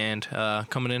 plunge, and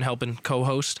coming in, helping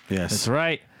co-host. Yes. That's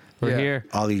right. We're Yeah. here.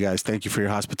 All of you guys, thank you for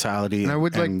your hospitality. And I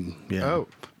would like-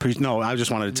 no, I just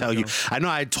wanted to tell you. I know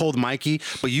I told Mikey,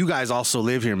 but you guys also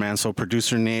live here, man. So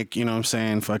producer Nick, you know what I'm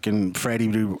saying? Fucking Freddie,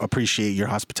 we appreciate your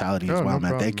hospitality as Oh, well, no man.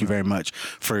 problem, Thank you very much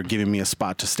for giving me a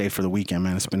spot to stay for the weekend,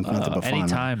 man. It's been nothing but fun.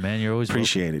 Anytime, man. You're always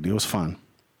Appreciate it. It was fun.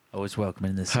 always welcome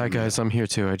in this. Hi guys, I'm here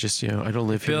too. I just I don't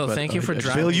live here. Bill, but, thank you for I just-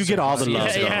 driving. Bill, you get all the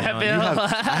love. Yeah, though. Bill.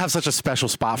 I have such a special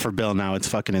spot for Bill now. It's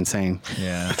fucking insane.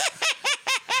 Yeah.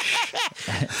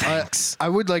 I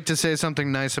would like to say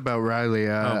something nice about Riley.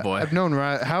 Oh, boy. I've known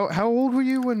Riley. How old were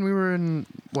you when we were in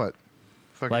what?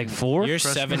 Fucking- Like 4? You're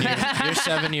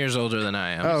 7 years older than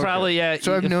I am. Oh, okay. Probably, yeah.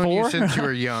 So I've known 4? you since you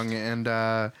were young,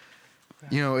 and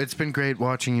it's been great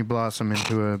watching you blossom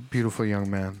into a beautiful young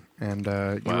man. And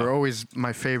you Wow. were always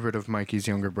my favorite of Mikey's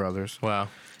younger brothers. Wow.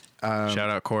 Shout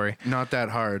out Corey. Not that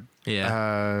hard.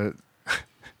 Yeah.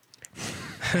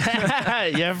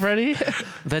 Yeah, Freddie?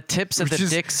 The tips of the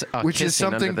dicks are which is kissing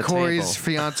under something the Corey's table.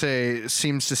 fiance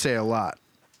seems to say a lot.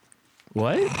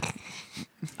 What?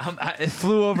 It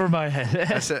flew over my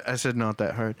head. I said not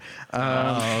that hard.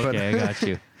 Oh, okay, I got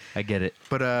you. I get it.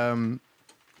 But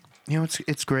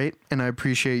it's great, and I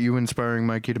appreciate you inspiring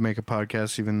Mikey to make a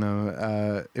podcast, even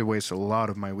though it wastes a lot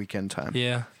of my weekend time.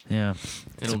 Yeah. Yeah.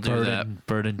 It'll It's a do that.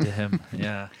 burden to him.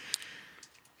 Yeah.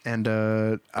 And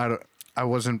I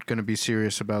wasn't gonna be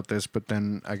serious about this, but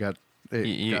then I got.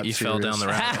 You fell down the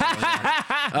rabbit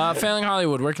hole. Failing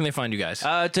Hollywood, where can they find you guys?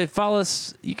 To follow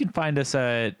us, you can find us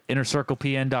at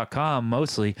innercirclepn.com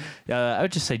mostly. I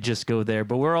would just say just go there.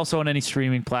 But we're also on any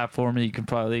streaming platform that you can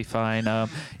probably find.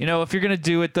 If you're going to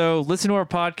do it, though, listen to our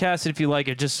podcast. And if you like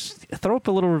it, just throw up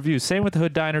a little review. Same with the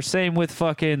Hood Diner. Same with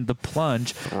fucking The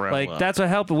Plunge. That's what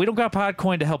helped. We don't got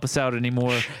Podcoin to help us out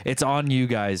anymore. It's on you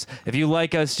guys. If you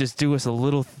like us, just do us a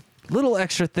little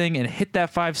extra thing and hit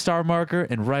that 5-star marker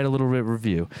and write a little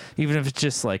review, even if it's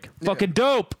just like fucking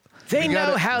dope. They We know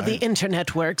gotta- how the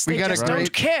internet works. We They got a just don't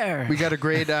great- care. We got a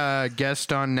great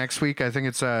guest on next week. I think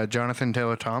it's Jonathan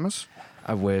Taylor Thomas.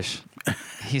 I wish.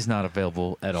 He's not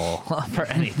available at all for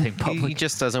anything He public.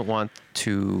 just doesn't want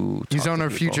to. He's talk on to our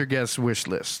people. future guest wish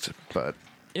list, but.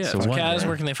 Yeah. So one Kaz, day.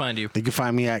 where can they find you? You can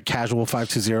find me at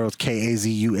KaZual520. It's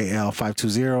KaZual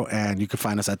 520. And you can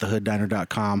find us at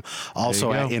thehooddiner.com.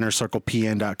 Also There at you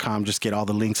innercirclepn.com. Just get all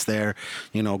the links there.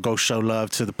 Go show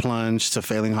love to The Plunge, to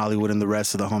Failing Hollywood, and the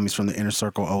rest of the homies from the Inner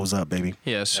Circle. O's up, baby.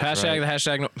 Yes. Hashtag the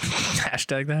hashtag no.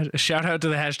 Hashtag that. Shout out to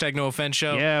the hashtag no offense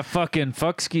show. Yeah, fucking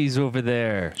fuck skis over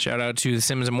there. Shout out to the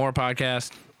Simmons and More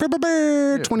podcast.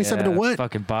 27 to Yeah, what?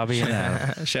 Fucking Bobby and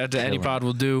Adam. Shout out to Any Pod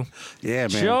Will Do. Yeah, man.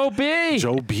 Joe B.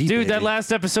 Joe B, Dude, that baby.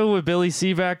 last episode with Billy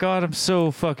C back on, I'm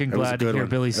so fucking It was a glad to good hear one.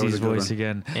 Billy It was C's a good voice one.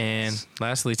 again. And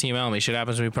lastly, Team Almy. Shit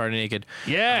happens when we party naked.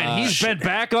 Yeah, and he's been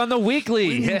back on the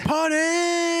weekly. Party!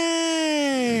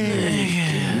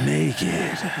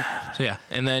 Naked. So yeah,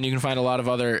 and then you can find a lot of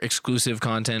other exclusive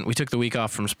content. We took the week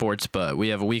off from sports, but we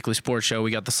have a weekly sports show.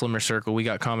 We got the Slimmer Circle. We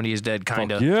got Comedy is Dead,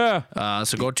 kind of. Yeah.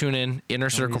 So go tune in. Inner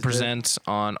Circle Presents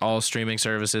on all streaming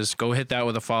services. Go hit that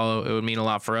with a follow. It would mean a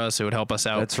lot for us. It would help us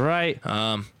out. That's right.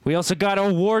 We also got a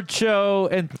award show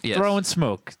and Yes. throwing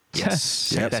smoke.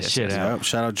 Yes. Check that shit out. Yep.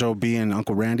 Shout out Joe B and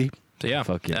Uncle Randy. So yeah,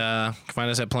 Fuck yeah. Find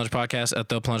us at Plunge Podcast, at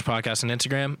the Plunge Podcast on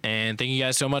Instagram. And thank you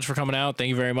guys so much for coming out. Thank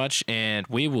you very much. And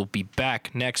we will be back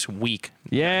next week.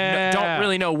 Yeah. Don't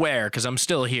really know where because I'm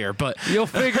still here, but You'll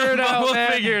figure it out, we'll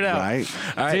man. figure it out. Right?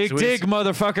 All right, Dig, sweet. dig,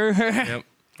 motherfucker. Yep.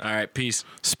 All right, peace.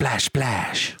 Splash,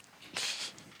 splash.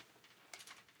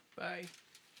 Bye.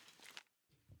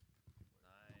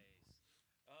 Nice.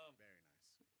 Very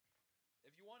nice.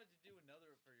 If you wanted to do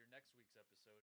another for your next week's episode.